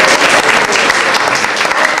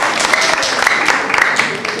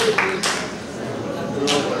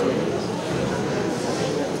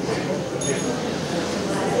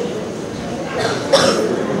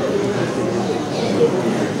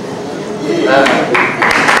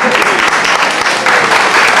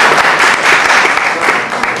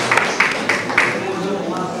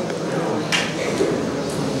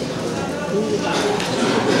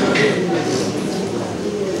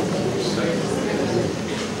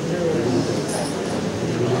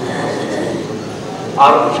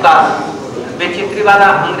 और उसका विचित्री वाला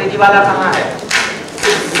अंग्रेजी वाला कहाँ है?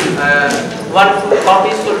 1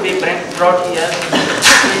 copy should be brought here.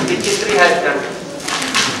 Vichitri has done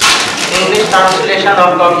English translation of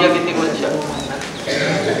Gaudiya Giti Gulcha.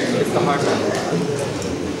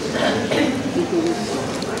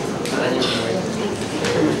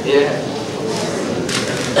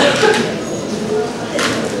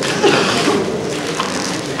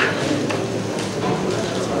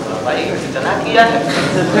 भाई इतना किया है।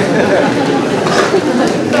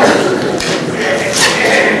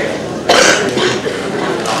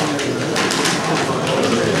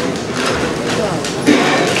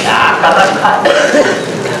 क्या कर रखा है?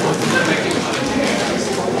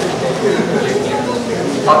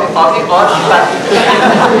 कॉफी और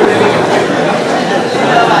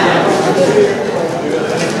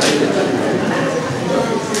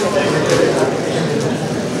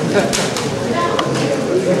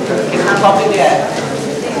कितना कॉपी दिया है?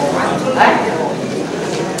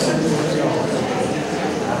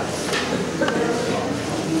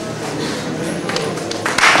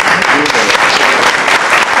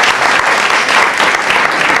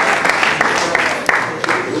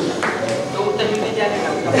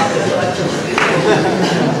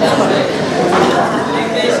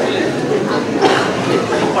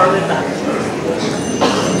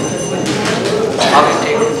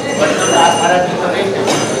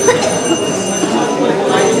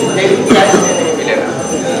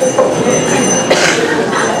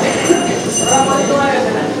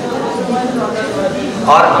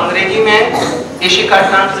 और अंग्रेजी में इसी का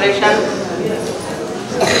ट्रांसलेशन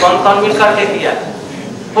कौन कौन मिलकर के किया?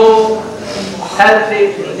 Who helped in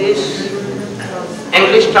this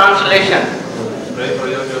English translation?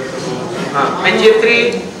 Vichitri,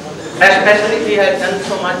 especially he has done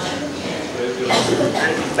so much,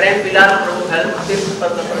 and Prem Vilan Prabhu helped,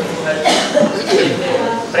 Prabhu helped,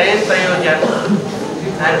 Prem Prayojan,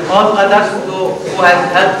 and all others who have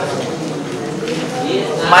helped.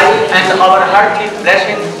 My and our heartly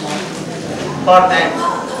blessings for them.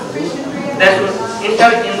 That will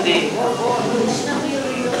enter in the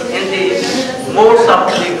modes of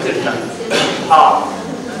the Kirtan.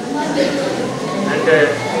 And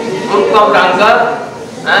Gurukam Ranga,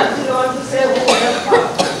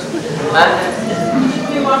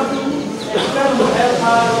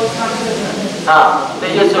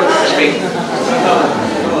 you should speak.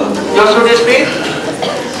 You should speak.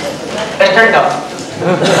 Stand up.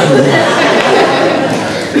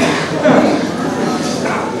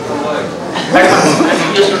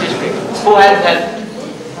 You should speak. Who has helped?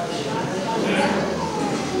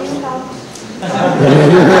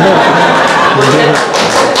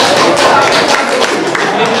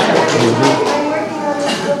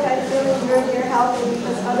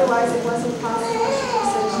 Otherwise it wasn't possible to do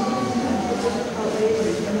such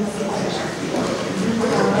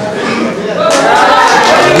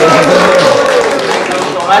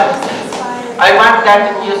I want that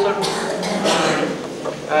you should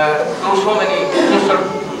do so many, you should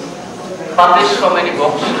publish so many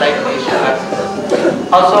books like this.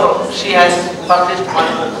 Also, she has published one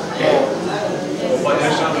book.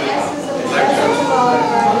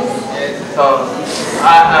 So,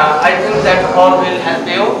 I think that all will help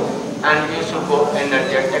you, and you should go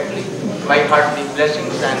energetically. My heartly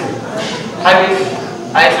blessings, and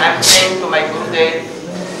I am praying to my Gurudev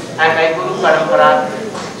and my Guru Parampara,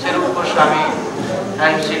 Srila Goswami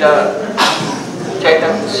and Srila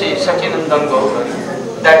Sachinandan Gaur,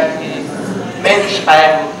 that he may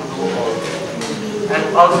inspire you to do all. And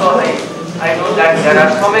also I know that there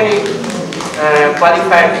are so many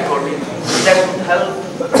qualified devotees that would help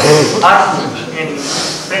us in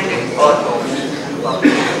printing all those.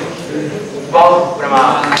 Wow, Brahma.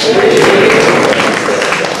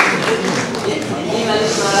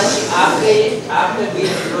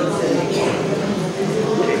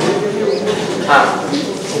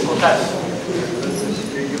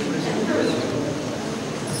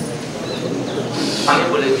 আমি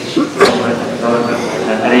বলে দিচ্ছি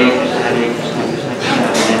Hare Krishna, Hare Krishna, Krishna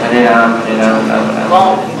Krishna, Hare Ram, Ram Ram.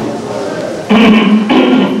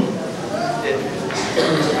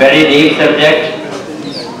 Very deep subject,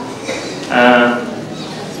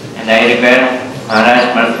 and I require Maharaj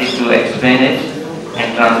mercy to explain it and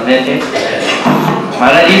translate it.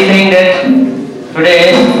 Maharaj is saying that today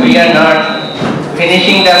we are not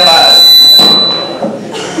finishing the fast,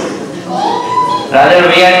 rather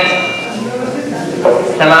we are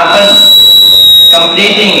Samapan,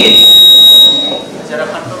 completing it.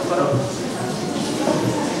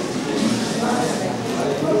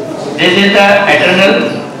 This is the eternal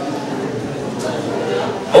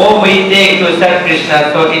oath we take to serve Krishna,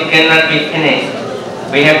 so it cannot be finished.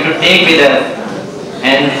 We have to take with us,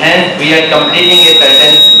 and hence we are completing a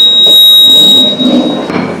certain.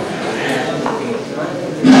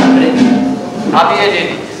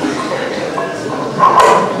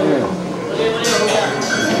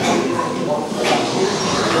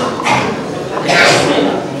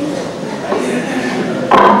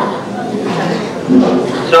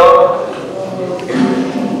 So,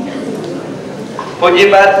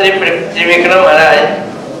 Pujyapat Sri Trivikrama Maharaj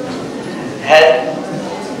has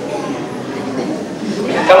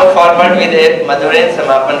come forward with a Madhurin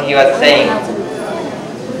Samapan. He was saying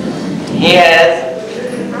he has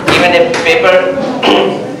given a paper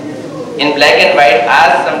in black and white,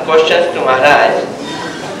 asked some questions to Maharaj,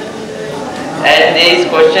 and this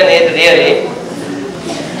question is really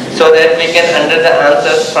so that we can under the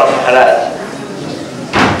answers from Maharaj.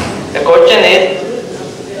 The question is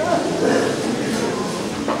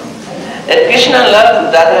that Krishna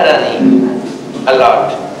loves Radharani a lot.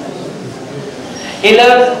 He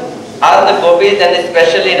loves all the gopis and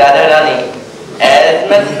especially Radharani as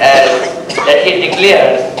much as that he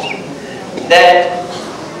declares that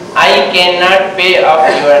I cannot pay off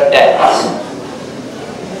your debt.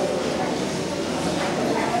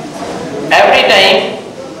 Every time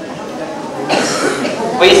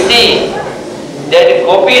we see that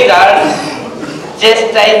gopis are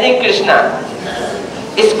chastising Krishna,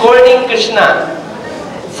 scolding Krishna,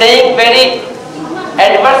 saying very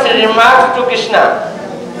adverse remarks to Krishna,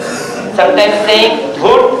 sometimes saying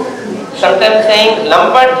dhut, sometimes saying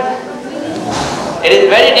lambat. It is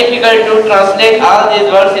very difficult to translate all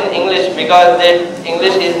these words in English because the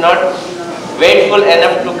English is not weightful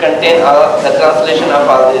enough to contain all the translation of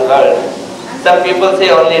all these words. Some people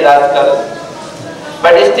say only rascal.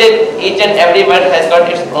 But still, each and every word has got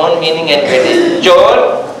its own meaning and weightage.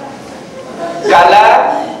 Chor,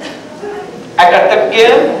 Kala, Akatakya,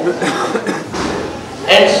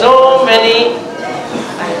 and so many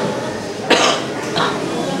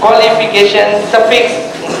qualifications, suffix,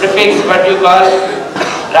 prefix, what you call.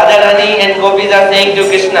 Radharani and gopis are saying to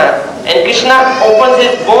Krishna, and Krishna opens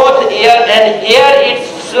his both ears and hears it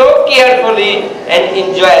so carefully and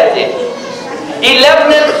enjoys it. He loves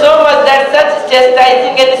them so much that such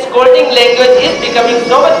chastising and scolding language is becoming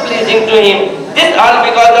so much pleasing to him. This all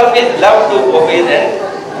because of his love to gopis and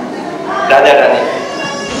Radharani.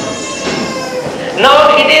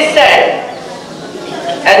 Now it is said,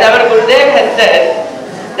 as our Gurudev has said,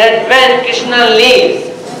 that when Krishna leaves,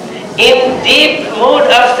 in deep mood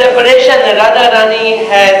of separation, Radharani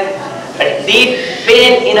has a deep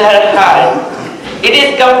pain in her heart. It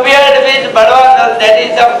is compared with Bharata, that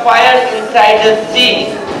is the fire inside the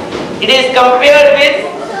sea. It is compared with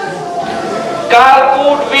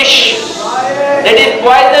Kalput Vish, that is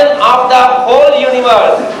poison of the whole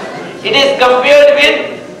universe. It is compared with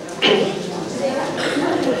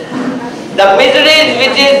the miseries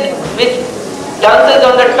which dances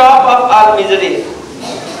on the top of all miseries.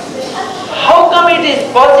 How come it is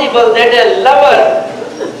possible that a lover,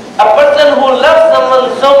 a person who loves someone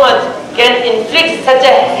so much, can inflict such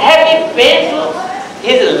a heavy pain to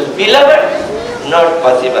his beloved? Not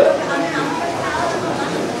possible.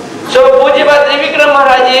 So Pujyapat Trivikrama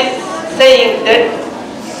Maharaj is saying that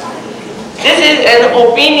this is an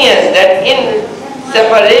opinion that in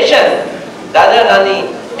separation,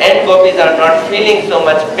 Radharani and gopis are not feeling so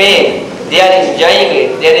much pain. They are enjoying it.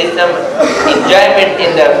 There is some enjoyment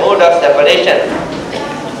in the mood of separation.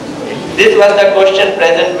 This was the question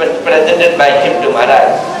presented by him to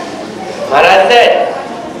Maharaj. Maharaj said,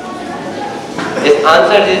 this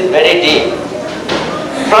answer is very deep.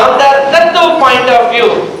 From the Tattva point of view,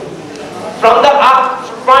 from the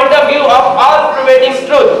point of view of all pervading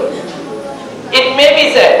truth, it may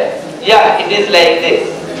be said, yeah, it is like this.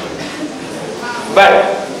 But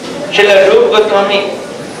Srila Rupa Goswami,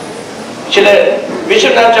 Srila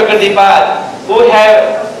Vishwanath Chakravarti, who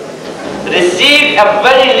have received a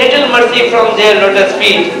very little mercy from their lotus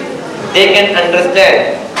feet, they can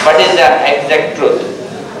understand what is the exact truth.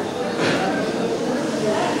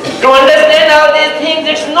 To understand all these things,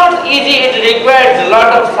 it's not easy. It requires a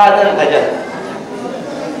lot of sadhana bhajan,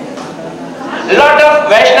 lot of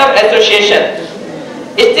Vaishnava association.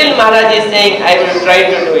 Still Maharaj is saying, I will try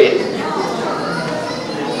to do it.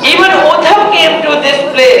 Even Uddhav came to this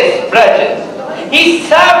place, Vraja. He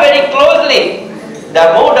saw very closely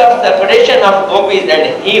the mood of separation of gopis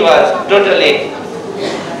and he was totally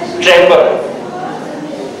trembled.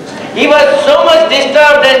 He was so much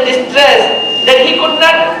disturbed and distressed that he could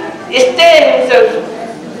not stay himself.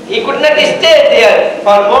 He could not stay there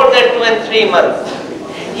for more than 2 and 3 months.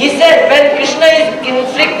 He said, when Krishna is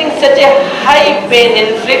inflicting such a high pain,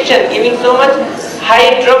 infliction, giving so much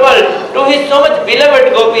high trouble to his so much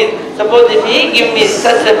beloved gopis, suppose if he give me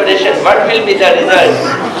such separation, what will be the result?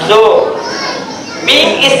 So,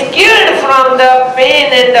 being scared from the pain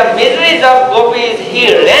and the miseries of gopis, he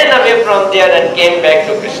ran away from there and came back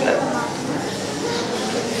to Krishna.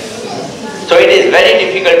 So it is very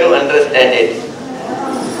difficult to understand it.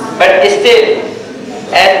 But still,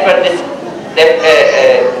 as per this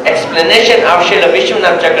explanation of Srila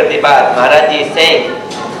Vishwanath Chakravarti, Maharaj is saying,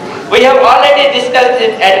 we have already discussed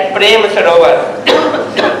it at Prem Sarovar.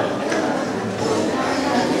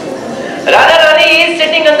 Radharani is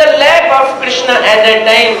sitting on the lap of Krishna at that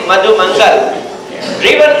time. Madhu Mangal,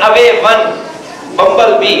 driven away one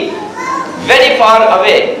bumblebee very far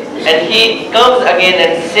away, and he comes again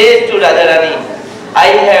and says to Radharani, I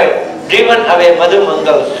have driven away Madhu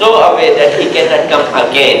Mangal so away that he cannot come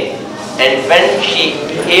again. And when she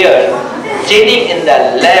hears, sitting in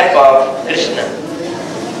the lap of Krishna,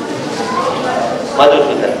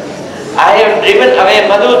 Madhusudan, I have driven away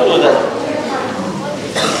Madhusudan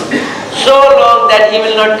so long that he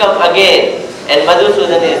will not come again. And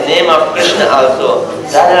Madhusudan is name of Krishna also,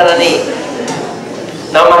 Radharani.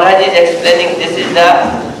 Now Maharaj is explaining this is the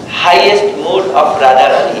highest mood of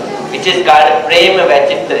Radharani, which is called Prema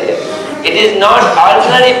Vachitraya. It is not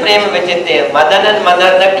ordinary Prema Vachitraya, Madanan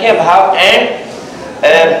Madanakya Bhav, and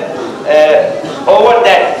over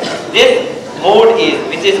that, this mood is,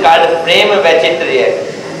 which is called Prema Vachitraya.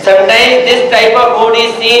 Sometimes this type of mood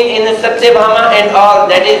is seen in Satyabhama and all,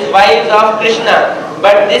 that is wives of Krishna.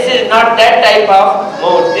 But this is not that type of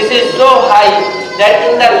mood. This is so high that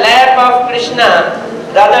in the lap of Krishna,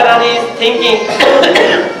 Radharani is thinking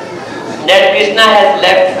that Krishna has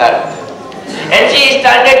left her. And she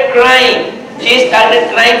started crying. She started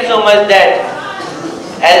crying so much that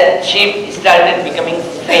she started becoming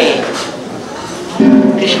faint.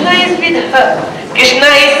 Krishna is with her. Krishna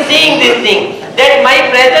is seeing this thing, that my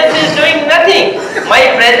presence is doing nothing. My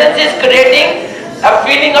presence is creating a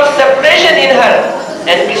feeling of separation in her.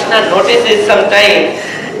 And Krishna notices sometimes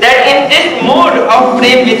that in this mood of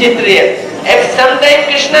Prem Vichitriya, if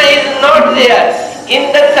sometimes Krishna is not there,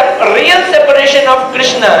 in the real separation of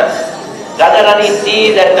Krishna, Radharani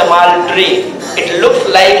sees at the mal tree, it looks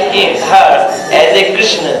like her as a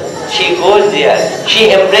Krishna. She goes there, she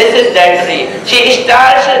embraces that tree, she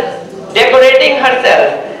starts decorating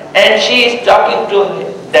herself, and she is talking to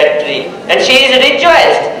that tree, and she is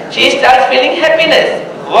rejoiced, she starts feeling happiness.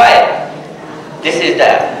 Why? This is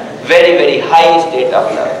the very, very high state of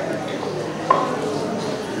love.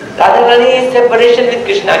 Radharani is separation with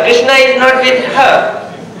Krishna. Krishna is not with her.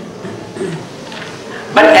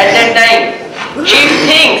 But at that time, she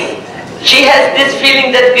thinks, she has this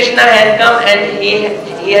feeling that Krishna has come and he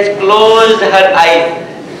has closed her eyes.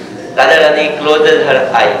 Radharani closes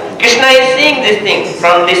her eye. Krishna is seeing this thing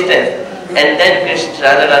from distance. And then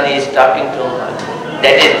Radharani is talking to her.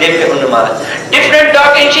 That is Divya Unmad. Different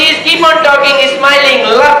talking, she is keep on talking, smiling,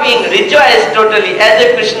 laughing, rejoiced totally as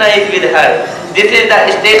if Krishna is with her. This is the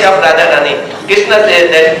state of Radharani. Krishna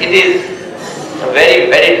says that it is very,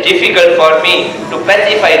 very difficult for me to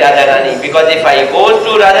pacify Radharani, because if I go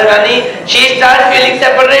to Radharani, she starts feeling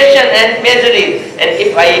separation and misery. And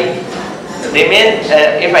if I remain,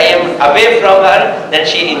 if I am away from her, then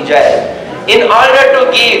she enjoys. In order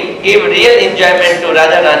to give real enjoyment to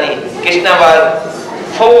Radharani, Krishna was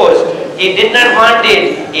forced. He did not want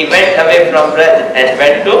it. He went away from Vraja and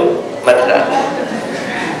went to Mathura.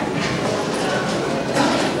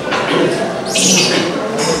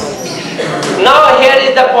 Now here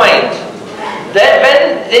is the point, that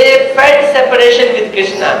when they felt separation with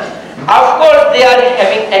Krishna, of course they are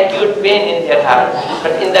having acute pain in their heart,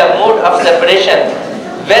 but in the mood of separation,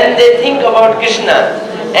 when they think about Krishna,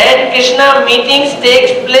 and Krishna meetings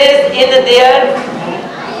takes place in their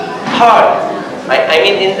heart, I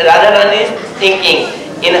mean in Radharani's thinking,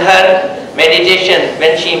 in her meditation,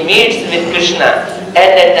 when she meets with Krishna,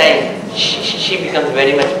 at that time she becomes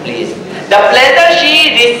very much pleased. The pleasure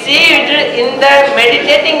she received in the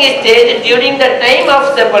meditating stage during the time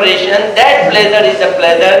of separation, that pleasure is the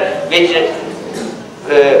pleasure which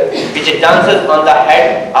dances on the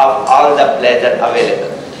head of all the pleasure available.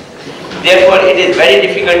 Therefore, it is very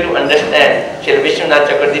difficult to understand. Srila Vishwanath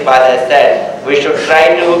Chakravarti has said, we should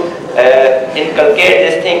try to inculcate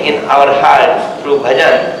this thing in our heart through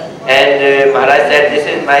bhajan. And Maharaj said, this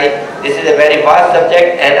is a very vast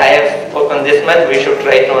subject, and I have spoken this much. We should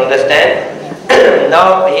try to understand.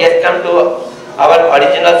 Now he has come to our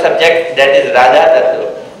original subject, that is Radha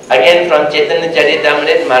Tattva. Again from Chaitanya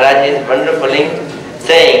Charitamrita, Maharaj is wonderfully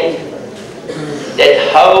saying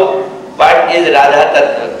that what is Radha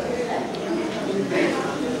Tattva?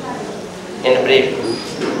 In brief.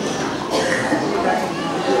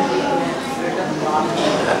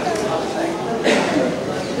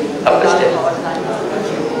 Up a step.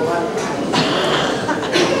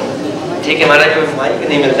 ठीक है महाराज, कोई mic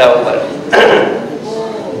नहीं मिलता ऊपर.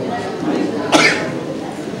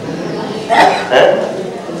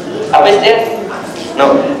 Up a step? No.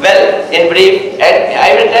 Well, in brief, I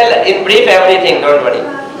will tell in brief everything. Don't worry.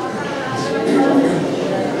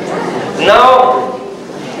 Now,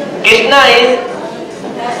 Krishna is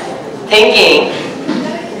thinking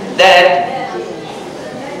that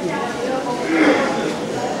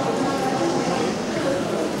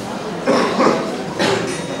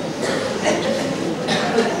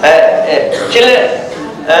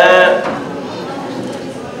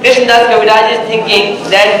Krishnadas Kaviraj is thinking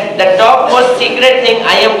that the topmost secret thing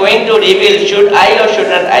I am going to reveal, should I or should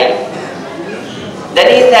not I? Then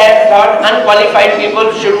he thought unqualified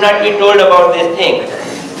people should not be told about this thing,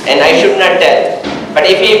 and I should not tell. But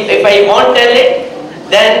if I won't tell it,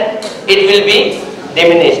 then it will be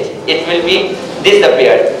diminished. It will be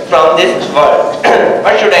disappeared from this world.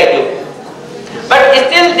 What should I do? But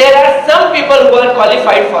still there are some people who are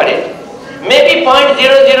qualified for it. Maybe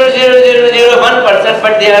 0.00001%,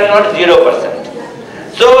 but they are not 0%.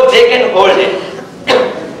 So they can hold it.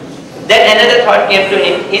 Then another thought came to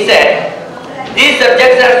him. He said, these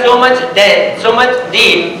subjects are so much dense, so much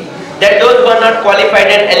deep, that those who are not qualified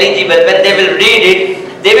and eligible, when they will read it,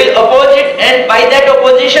 they will oppose it, and by that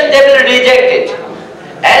opposition they will reject it.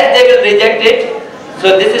 As they will reject it,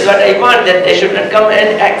 so this is what I want, that they should not come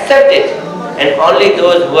and accept it. And only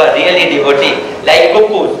those who are really devotee, like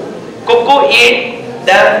cuckoos. Cuckoo eat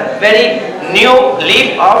the very new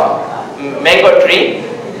leaf of mango tree,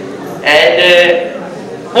 and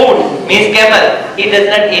food means camel, he does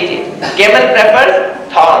not eat it. Camel prefers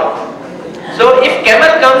thorn. So if camel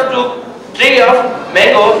comes to tree of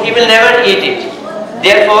mango, he will never eat it.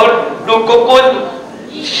 Therefore, to cuckoos,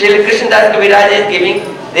 Srila Krishnadas Kaviraj is giving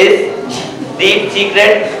these deep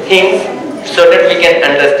secret things so that we can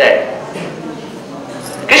understand.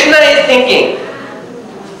 Krishna is thinking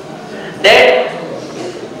that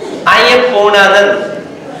I am Purnanand,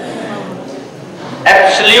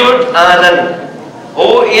 absolute Anand,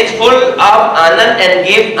 who is full of Anand and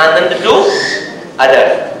gives Anand to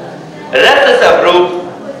others. Rasa Sabrup,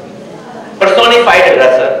 personified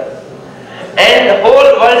Rasa, and the whole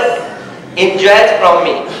world enjoys from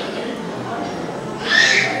me.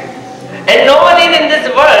 And no one is in this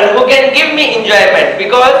world who can give me enjoyment,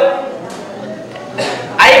 because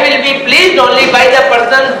I will be pleased only by the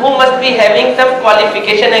person who must be having some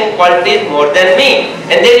qualification and qualities more than me.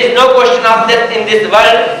 And there is no question of that in this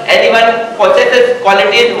world anyone possesses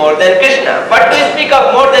qualities more than Krishna. But to speak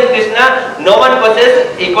of more than Krishna, no one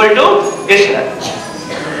possesses equal to Krishna.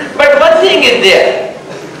 But one thing is there.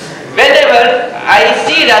 Whenever I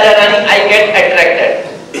see Radharani, I get attracted.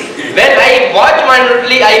 When I watch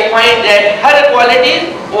minutely, I find that her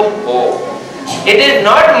qualities, it is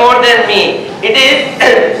not more than me. It is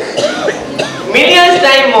millions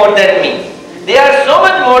times more than me. They are so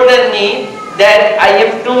much more than me that I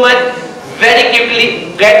am too much, very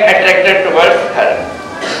quickly get attracted towards her.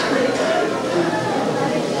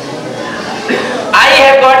 I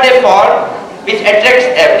have got a form which attracts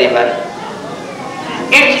everyone.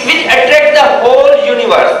 which attracts the whole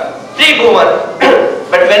universe, Tribhuvan.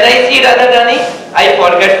 But when I see Radharani, I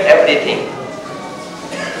forget everything.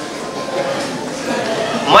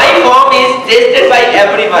 My form is tasted by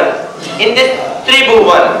everyone in this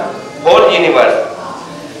Tribhuvan, whole universe.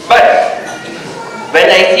 But when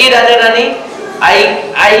I see Radharani,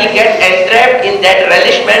 I get entrapped in that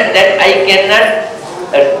relishment that I cannot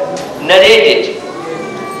narrate it.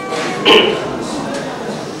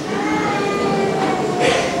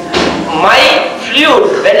 My flute,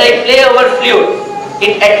 when I play over flute,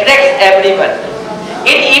 it attracts everyone.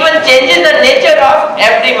 It even changes the nature of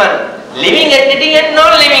everyone, living entity and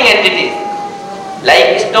non-living entities,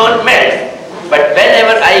 like stone melts. But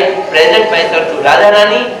whenever I present myself to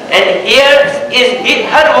Radharani and here is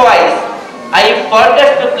her voice, I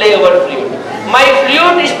forget to play over flute. My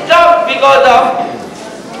flute stopped because of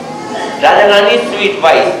Radharani's sweet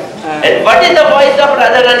voice. And what is the voice of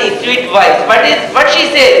Radharani? Sweet voice. What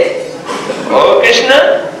she says? Oh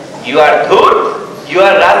Krishna, you are dhur, you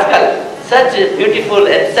are rascal. Such beautiful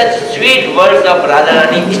and such sweet words of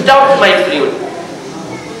Radharani stopped my flute.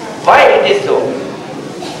 Why it is so?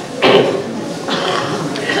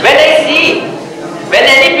 When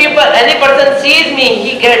any person sees me,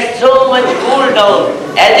 he gets so much cooled down,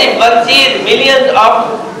 as if one sees millions of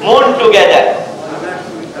moon together.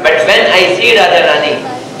 But when I see Radharani,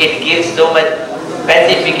 it gives so much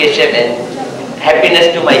pacification and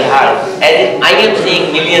happiness to my heart, as if I am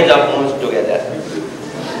seeing millions of moons together.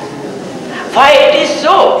 Why it is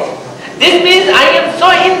so? This means I am so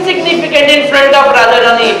insignificant in front of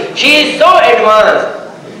Radharani. She is so advanced.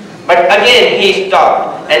 But again he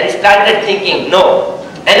stopped and started thinking, no.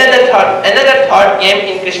 Another thought came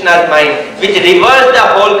in Krishna's mind, which reversed the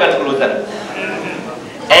whole conclusion.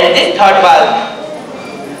 And this thought was,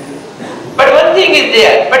 but one thing is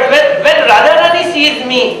there, but when Radharani sees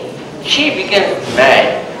me, she becomes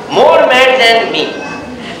mad, more mad than me.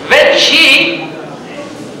 When she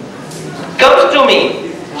comes to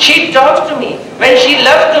me, she talks to me, when she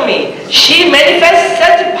loves to me, she manifests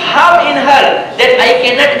such bhav in her that I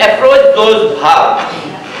cannot approach those bhav.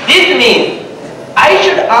 This means I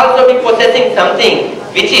should also be possessing something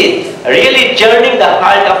which is really churning the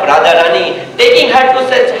heart of Radharani, taking her to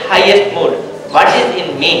such highest mood. What is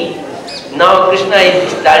in me? Now Krishna is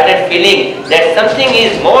started feeling that something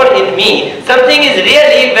is more in me, something is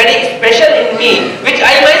really very special in me, which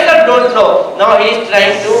I myself don't know. Now he is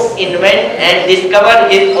trying to invent and discover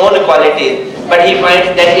his own qualities, but he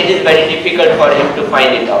finds that it is very difficult for him to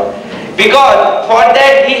find it out. Because for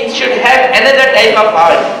that he should have another type of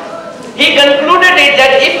heart. He concluded it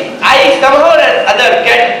that if I somehow or other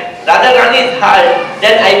get Radharani's heart,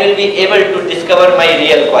 then I will be able to discover my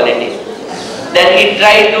real qualities. Then he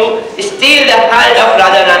tried to steal the heart of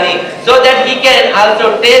Radharani so that he can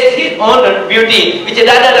also taste his own beauty which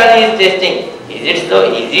Radharani is tasting. Is it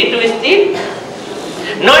so easy to steal?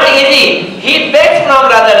 Not easy. He begs from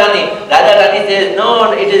Radharani. Radharani says,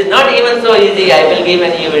 no, it is not even so easy. I will give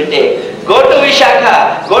and you will take. Go to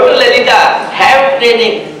Vishakha, go to Lalita, have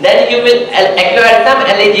training, then you will acquire some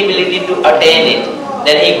eligibility to attain it.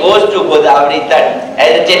 Then he goes to Godavari Tat.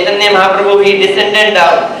 As Chaitanya Mahaprabhu, he descended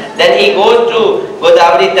down. Then he goes to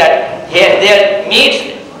Godavari Tat. There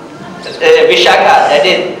meets Vishakha, that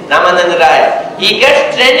is Ramananda Rai. He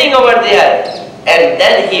gets training over there. And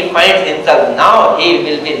then he finds himself, now he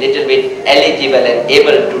will be little bit eligible and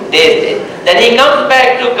able to taste it. Then he comes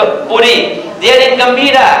back to Puri. There in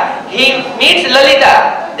Gambhira, he meets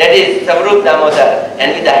Lalita, that is Savrup Damodar.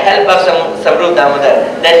 And with the help of Savrup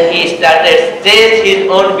Damodar, then he started to taste his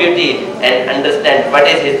own beauty and understand what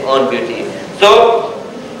is his own beauty. So,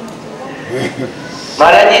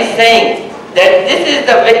 Maharaj is saying that this is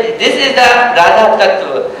the Radha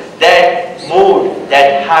Tattva, that mood,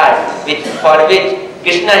 that heart, for which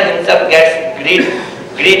Krishna himself gets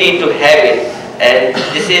greedy to have it. And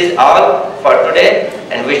this is all for today,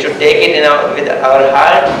 and we should take it with our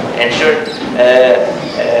heart and should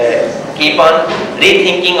keep on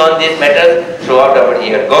rethinking on these matters throughout our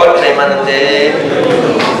year. God Premanande.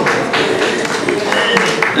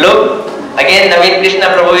 Look, again Naveen Krishna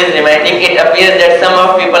Prabhu is reminding, it appears that some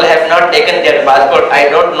of people have not taken their passport. I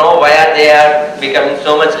don't know why they are becoming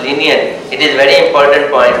so much lenient. It is very important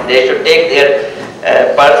point. They should take their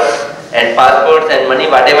purse and passports and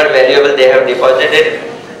money, whatever valuable they have deposited,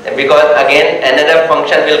 because again another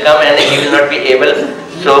function will come and he will not be able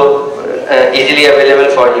so easily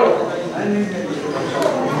available for you.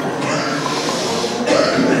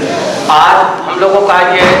 आज हम लोगों का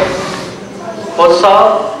ये उत्सव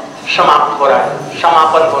समाप्त हो रहा है,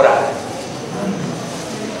 समापन हो रहा है।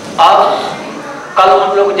 अब कल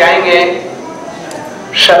हम लोग जाएंगे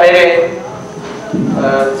सवेरे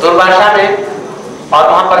दुर्वासा में, और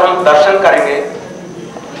वहाँ पर हम दर्शन करेंगे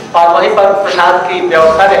और वहीं पर प्रसाद की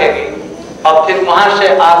व्यवस्था रहेगी। और फिर वहाँ से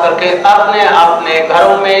आकर के अपने अपने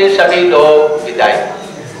घरों में सभी लोग विदाई,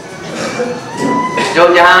 जो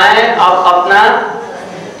जहाँ है अब अपना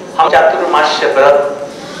हम चातुर्मास्य व्रत,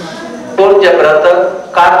 पूज्य व्रत,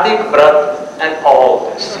 कार्तिक व्रत and all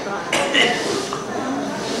this.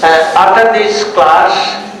 After this class,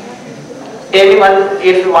 anyone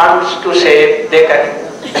if wants to say, they can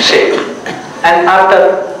say. And after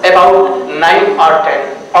about 9 or 10,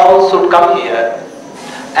 all should come here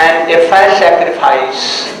and a fire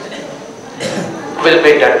sacrifice will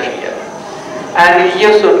be done here. And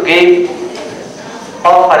you should give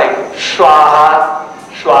offering Swaha,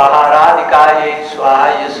 Swaha, Radhikaye, Swaha,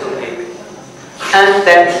 you should give. And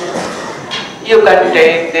then you can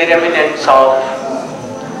take the remnants of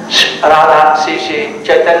Radha, Shishi,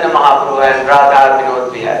 Chaitanya Mahaprabhu and Radha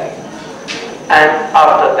Vinod Bihari. And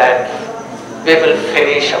after that, we will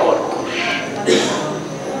finish our course.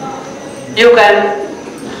 You can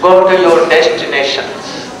go to your destinations.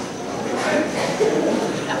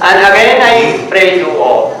 And again I pray you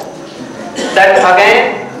all that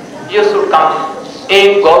again you should come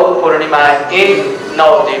in Gaur Purnima, in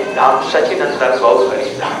Navdeep Dham, Sachinandar Gaur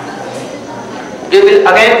Hari Dham. We will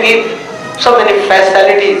again give so many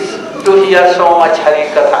facilities to hear so much Hari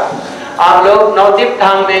Katha. आप लोग नवदीप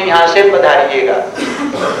धाम में यहाँ से पधारिएगा।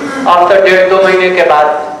 अब तो 1.5-2 महीने के बाद,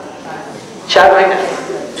 4 महीने,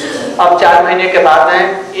 अब 4 महीने के बाद में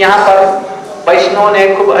यहाँ पर वैष्णव ने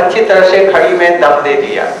खूब अच्छी तरह से खड़ी में दम दे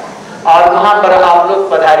दिया और वहाँ पर आप लोग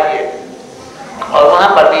पधारिए और वहाँ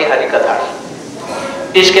पर भी हरि कथा।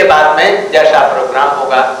 इसके बाद में जैसा प्रोग्राम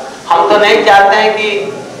होगा, हम तो नहीं चाहते हैं कि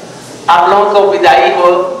आप लोगों को विदाई हो,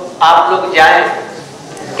 आप लोग जाएं,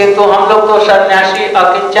 किंतु हम लोग तो सन्यासी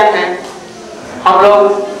अकिंचन हैं, हम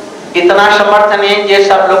लोग इतना समर्थ नहीं कि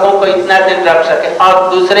सब लोगों को इतना दिन रख सके। और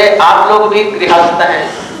दूसरे आप लोग भी गृहस्थ हैं,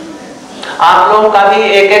 आप लोगों का भी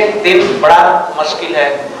एक एक दिन बड़ा मुश्किल है।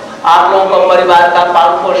 आप लोगों को परिवार का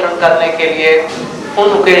पालन पोषण करने के लिए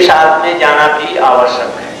उनके साथ में जाना भी आवश्यक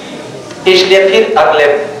है। इसलिए फिर अगले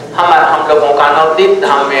हम लोगों का नवदीप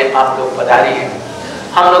धाम में आप लोग पधारिए।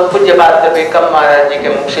 हम लोग पूज्य त्रिविक्रम महाराज जी के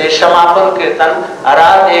मुख से समापन कीर्तन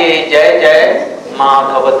राधे जय जय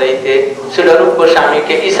माधव दैते श्री रूप गोस्वामी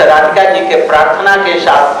के इस राधिका जी के प्रार्थना के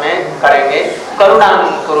साथ में करेंगे। करुणा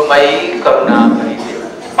कुरुमयी करुणा करी दे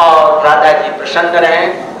और राधा जी प्रसन्न रहें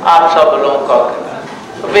आप सब लोगों का।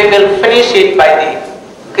 We will finish it by the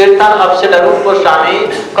कीर्तन of श्री रूप गोस्वामी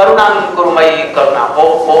करुणा कुरुमयी करुणा हो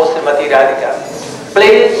Shrimati Radhika.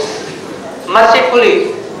 Please mercifully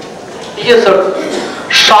you should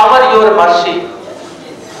shower your mercy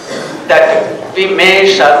that we may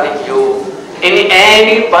serve you in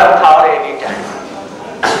any birth or any time.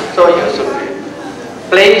 So you should be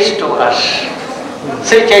pleased to us.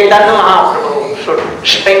 Sri Chaitanya Mahaprabhu should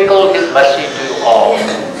sprinkle his mercy to you all.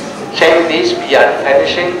 Saying this, we are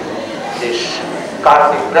finishing this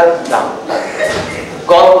Kartik Vraja.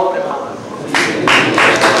 Gaur Prema.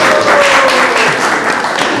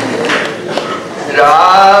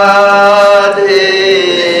 Radhe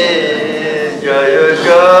Jaya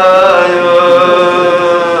Jaya Radhe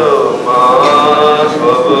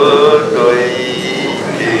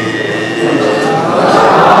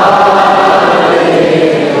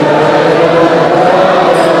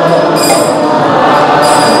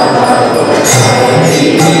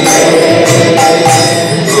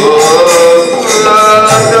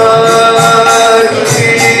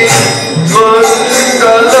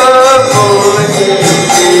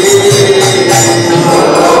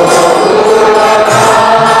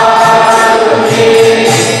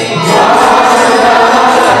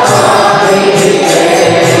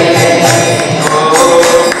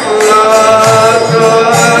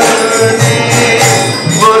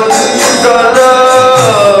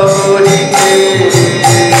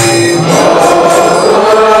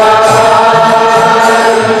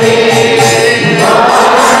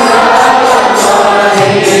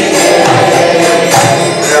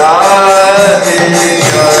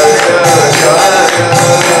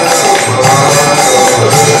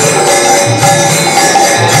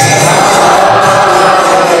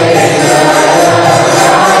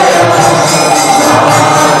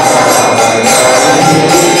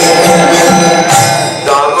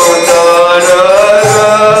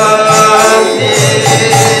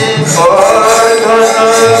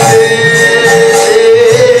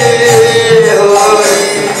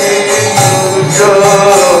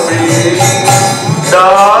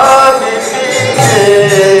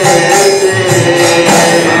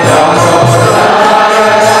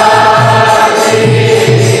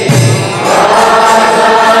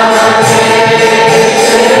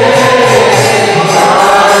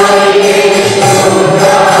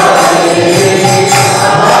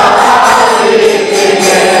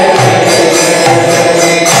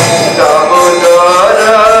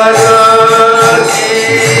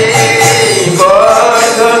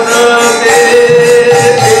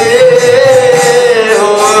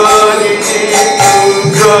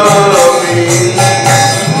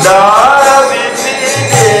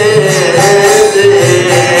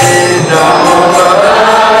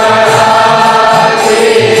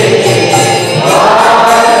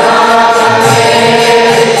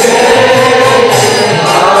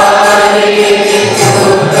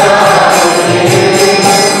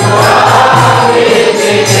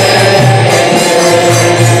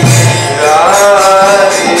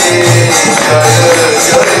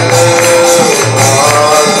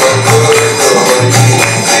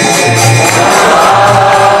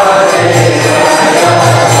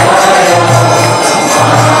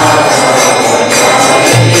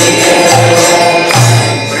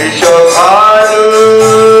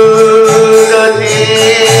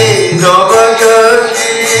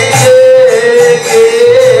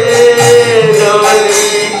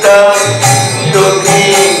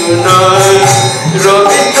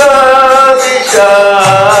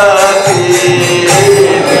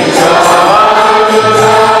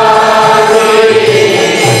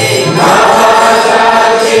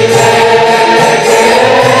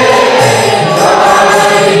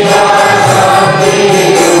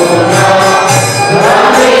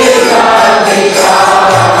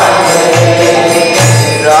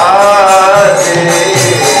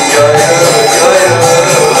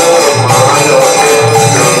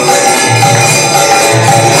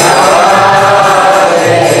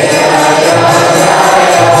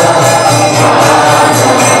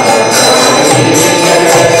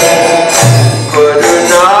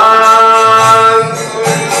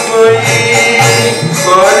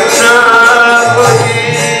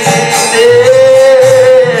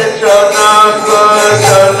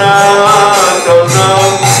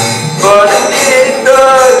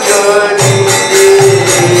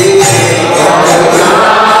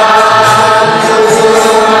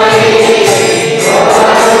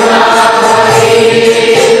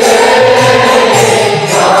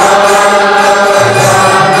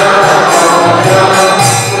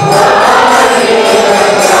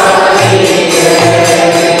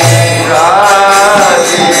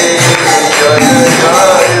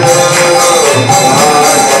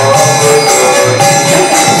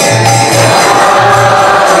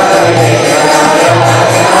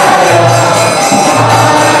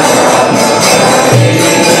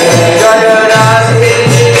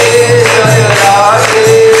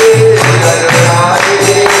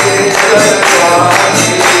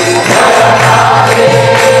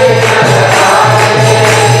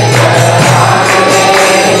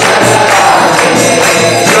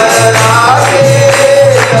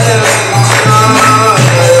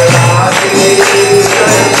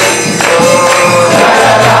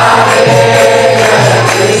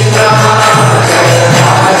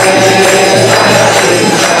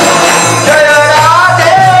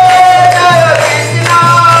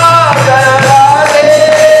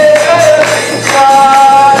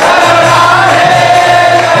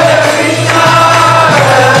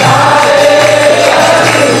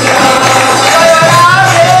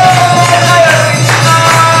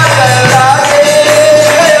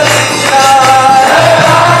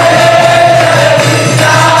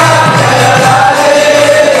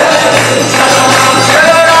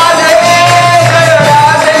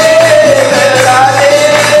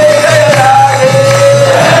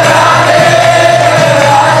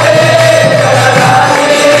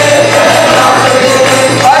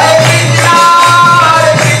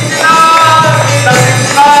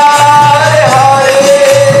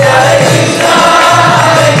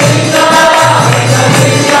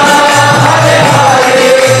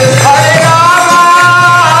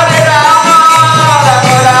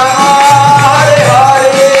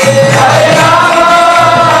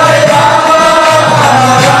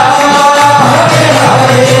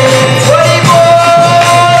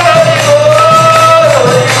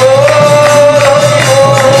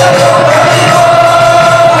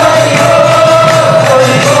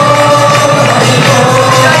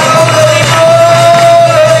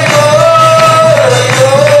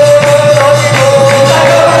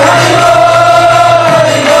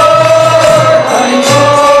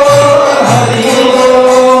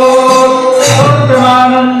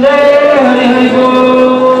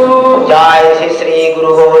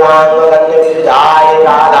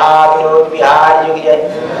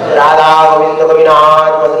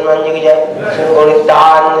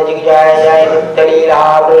जय नित्य लीला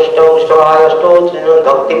पृष्ठो स्वादष्टो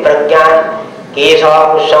भक्ति प्रज्ञान केशव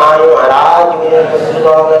गोस्वामी महाराज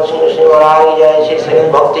श्री महाराज जय श्री श्री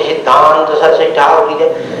भक्ति सिद्धांत सरस्वती ठाकुर की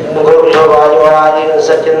जय गुरु महाराज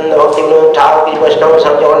सच्चिदानंद भक्ति विनोद ठाकुर की वैष्णव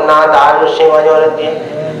सब जगन्नाथ आर्य श्री महाराज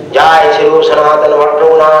जय श्री रूप सनातन भट्ट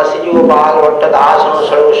रघुनाथ श्री गोपाल भट्ट दास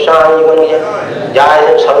सरस्वती गोस्वामी जीवन की जय जय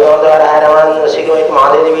श्री सर्वोदय रामानंद श्री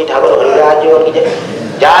महादेव देवी ठाकुर हरिराज जीवन की जय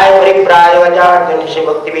जय परिप्राजकाचार्य श्री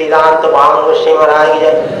भक्ति वेदांत वामन श्री महाराज की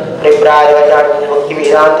जय परिप्राजकाचार्य भक्ति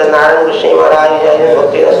वेदांत नारायण श्री महाराज की जय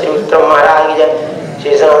भक्ति त्रिविक्रम महाराज की जय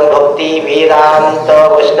श्री सनातन भक्ति वेदांत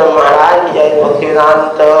वैष्णव महाराज की जय भक्ति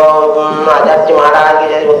वेदांत आचार्य महाराज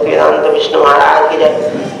की जय भक्ति वेदांत विष्णु महाराज की जय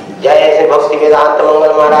जय श्री भक्ति वेदांत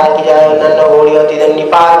मंगल महाराज की जय नन्ना गौड़ीवती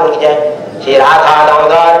दंडीपाल की जय श्री राधा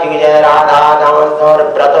दामोदर की जय राधा दामोदर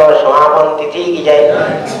व्रत समापन तिथि की जय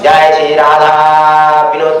जय श्री राधा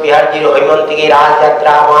विनोद बिहार जी हेमंत की राज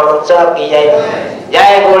यात्रा महामहोत्सव की जय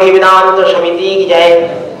जय गौड़ी वेदांत समिति की जय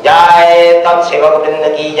जय तत्सेवक वृंद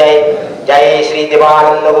की जय जय श्री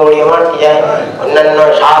देवानंद गौड़ी मठ की जय अन्य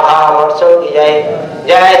शाखा महोत्सव की जय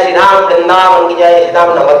जय श्री राम वृंदावन की जय श्री राम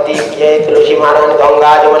नवद्वीप की जय तुलसी महारानी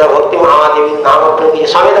गंगा जमुना भक्ति महादेवी नाम की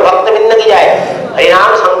जय समेत भक्त वृंद की जय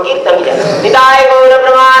हरिनाम संकीर्तन की जय निताय गौर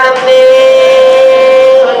प्रमानंदे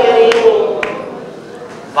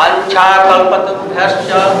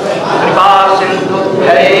वाञ्छाकल्पतरुभ्यश्च कृपा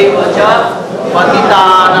सिन्धुभ्यैव च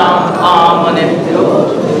पतितानां पावनेभ्यो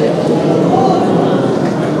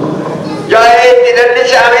जय तिरंडी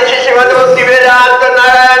स्वामी श्रीमद भक्ति वेदांत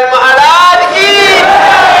नारायण महाराज की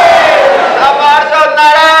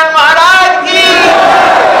नारायण महाराज की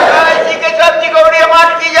जय श्री केशव जी गौड़ी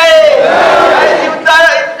मठ की जय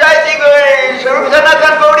जय श्री स्वरूप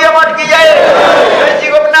सनातन गौड़ी मठ की जय जय श्री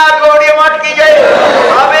गोपनाथ गौड़ी मठ की जय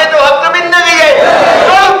हमें तो भक्तबिंद की जय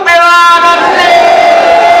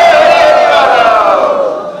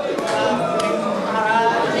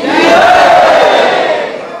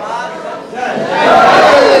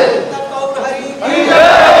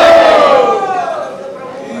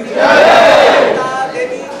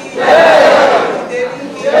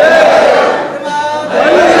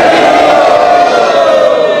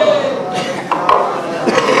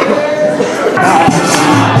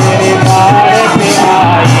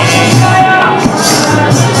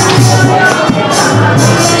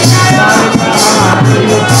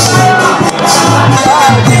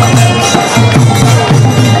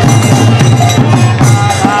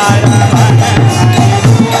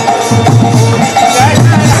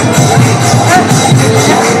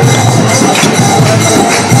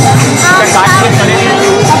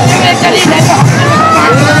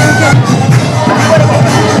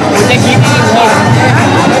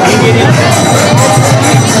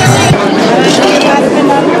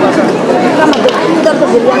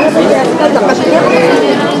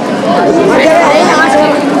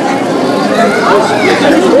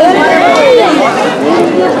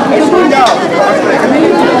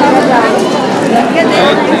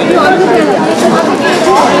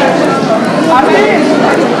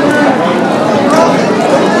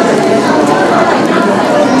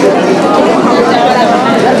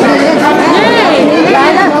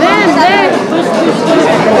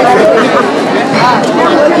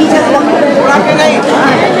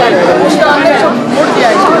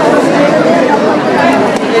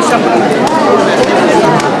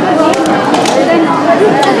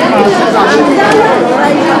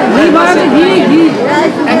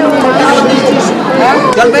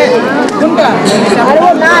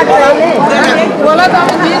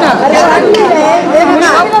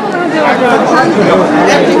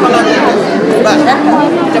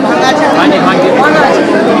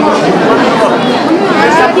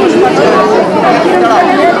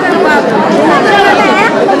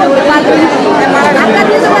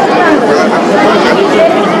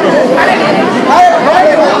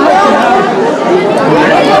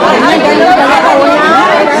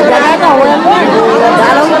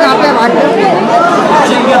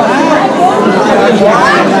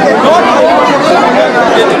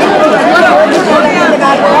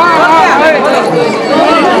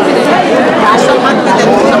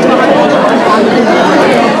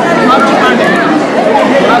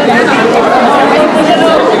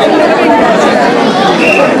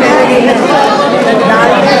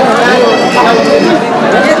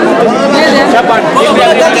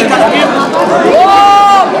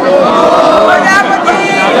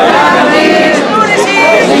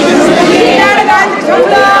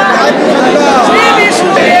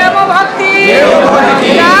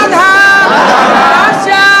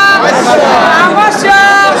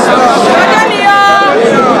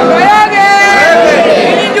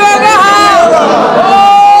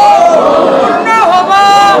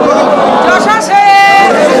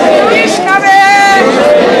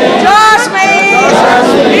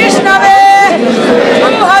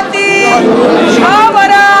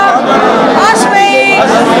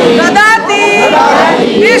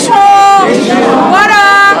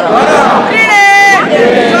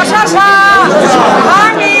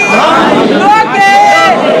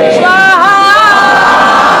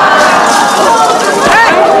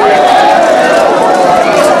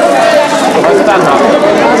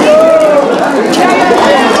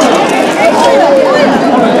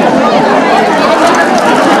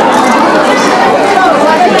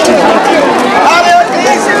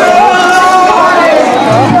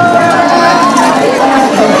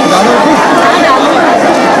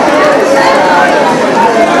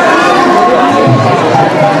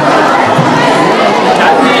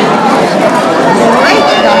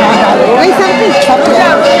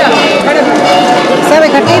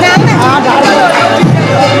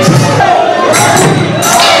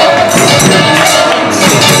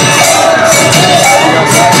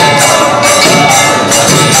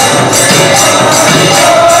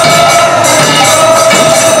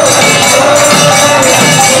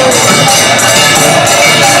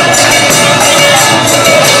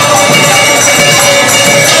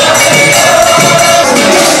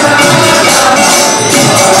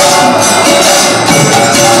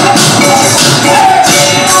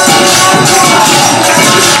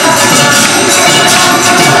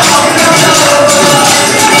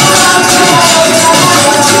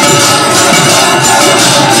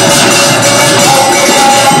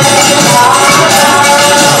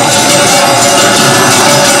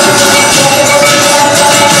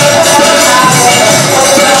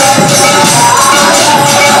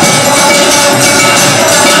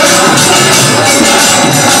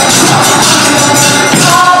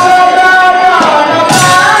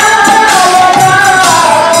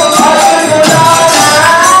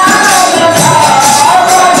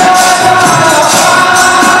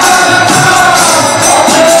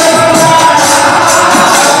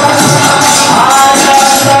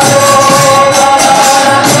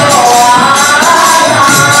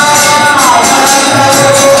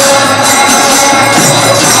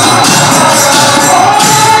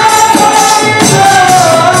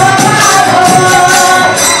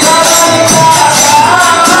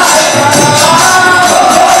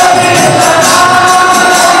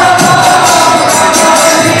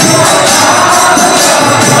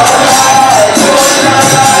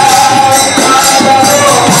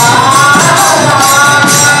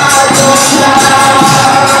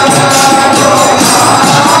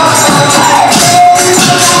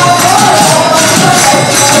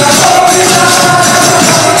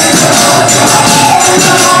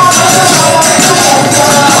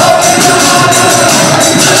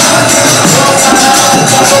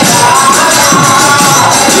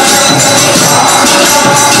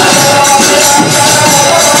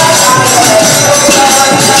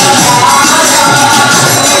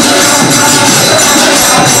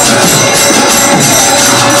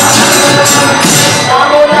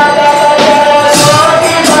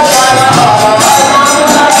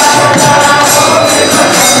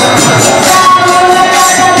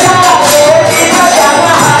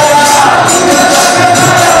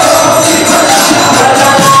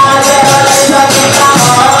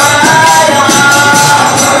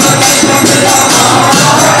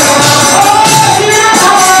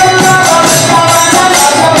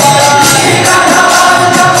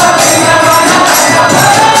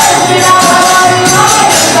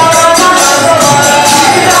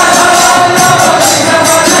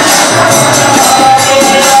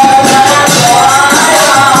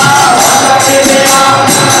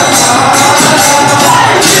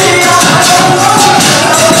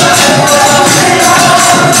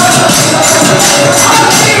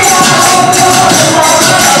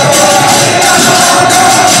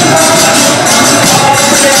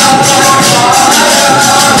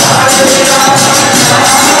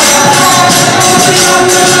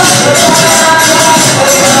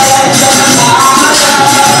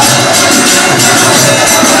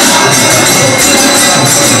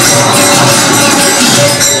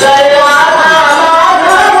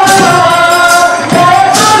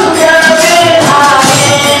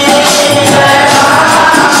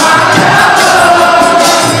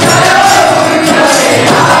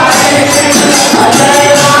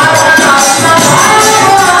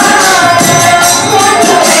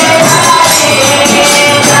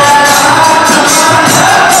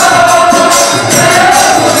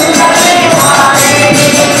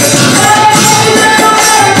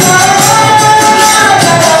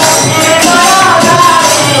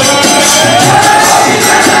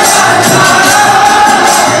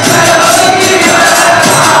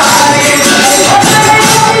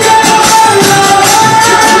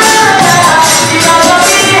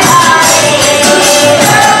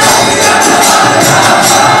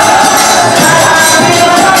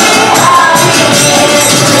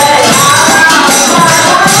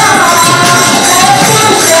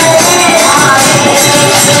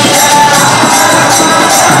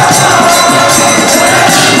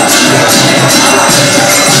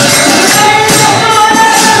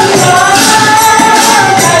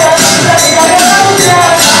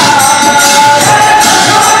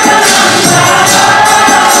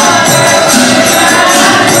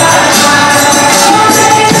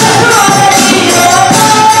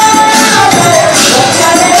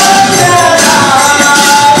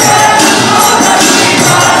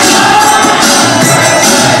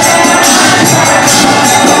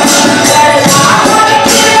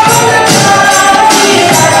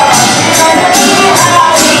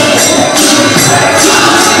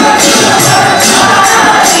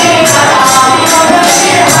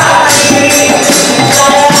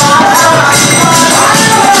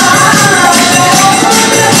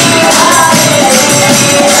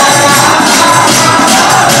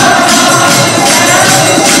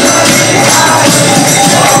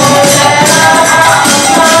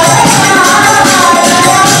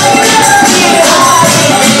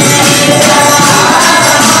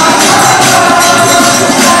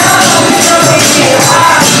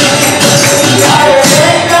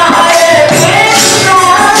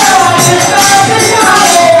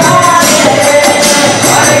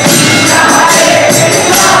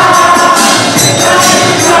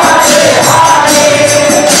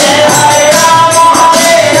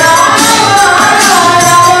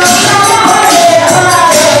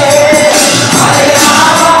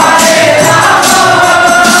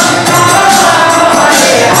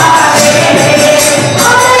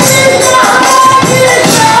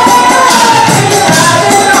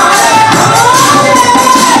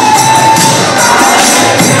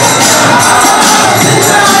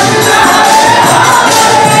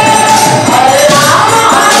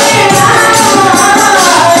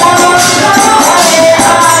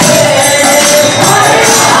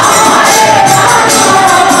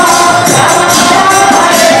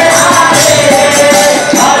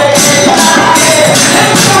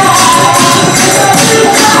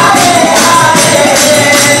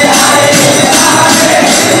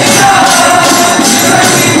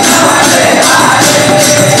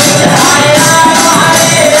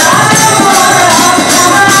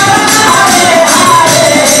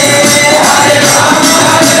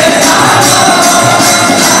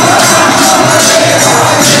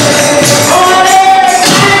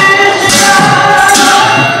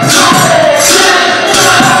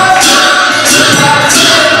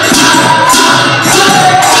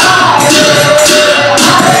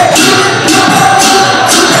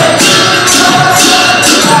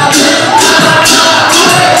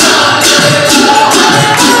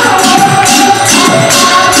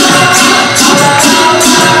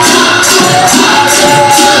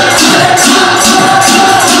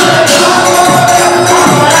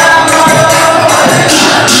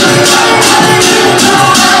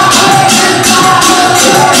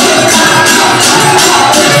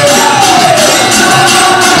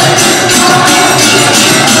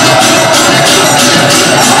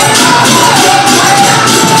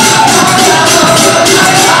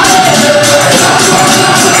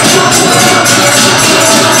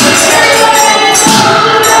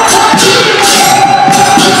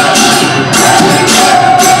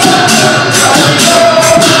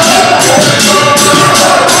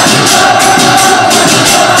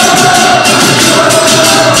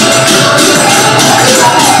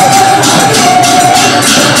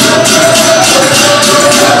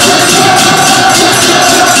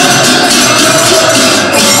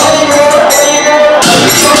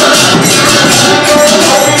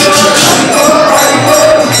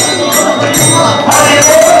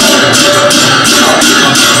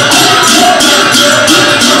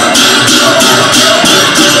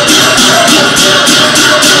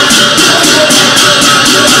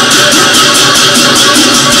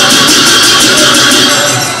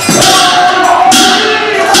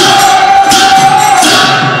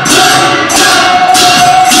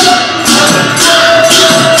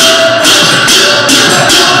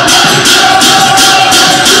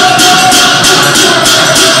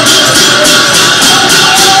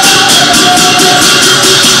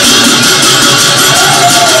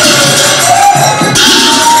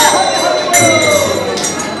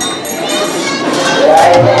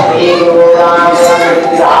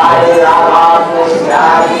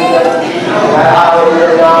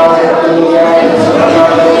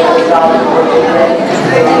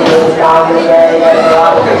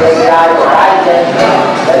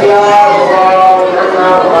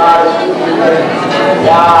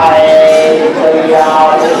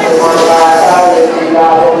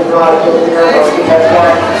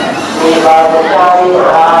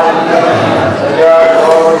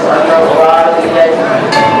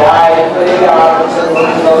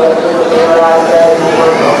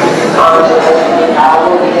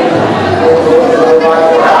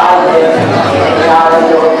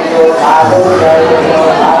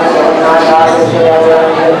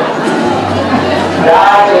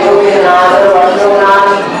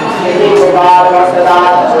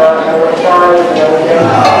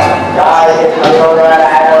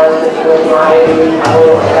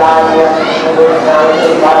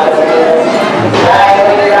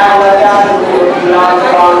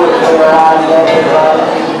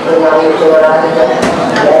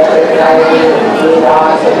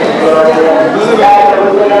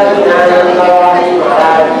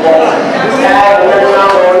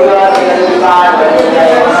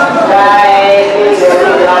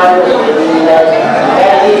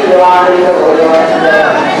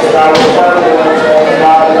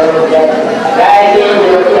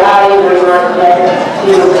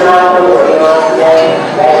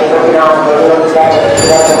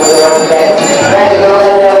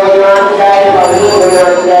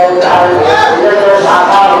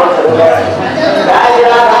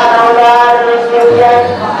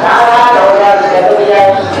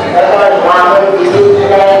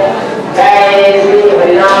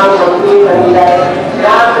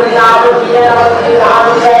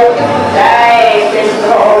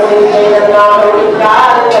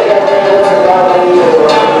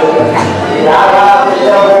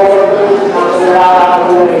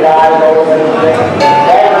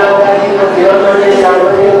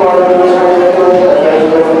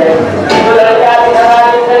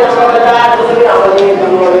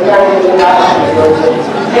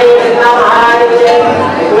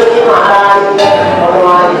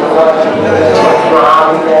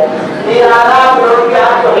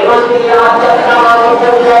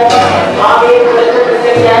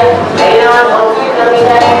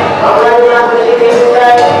Hare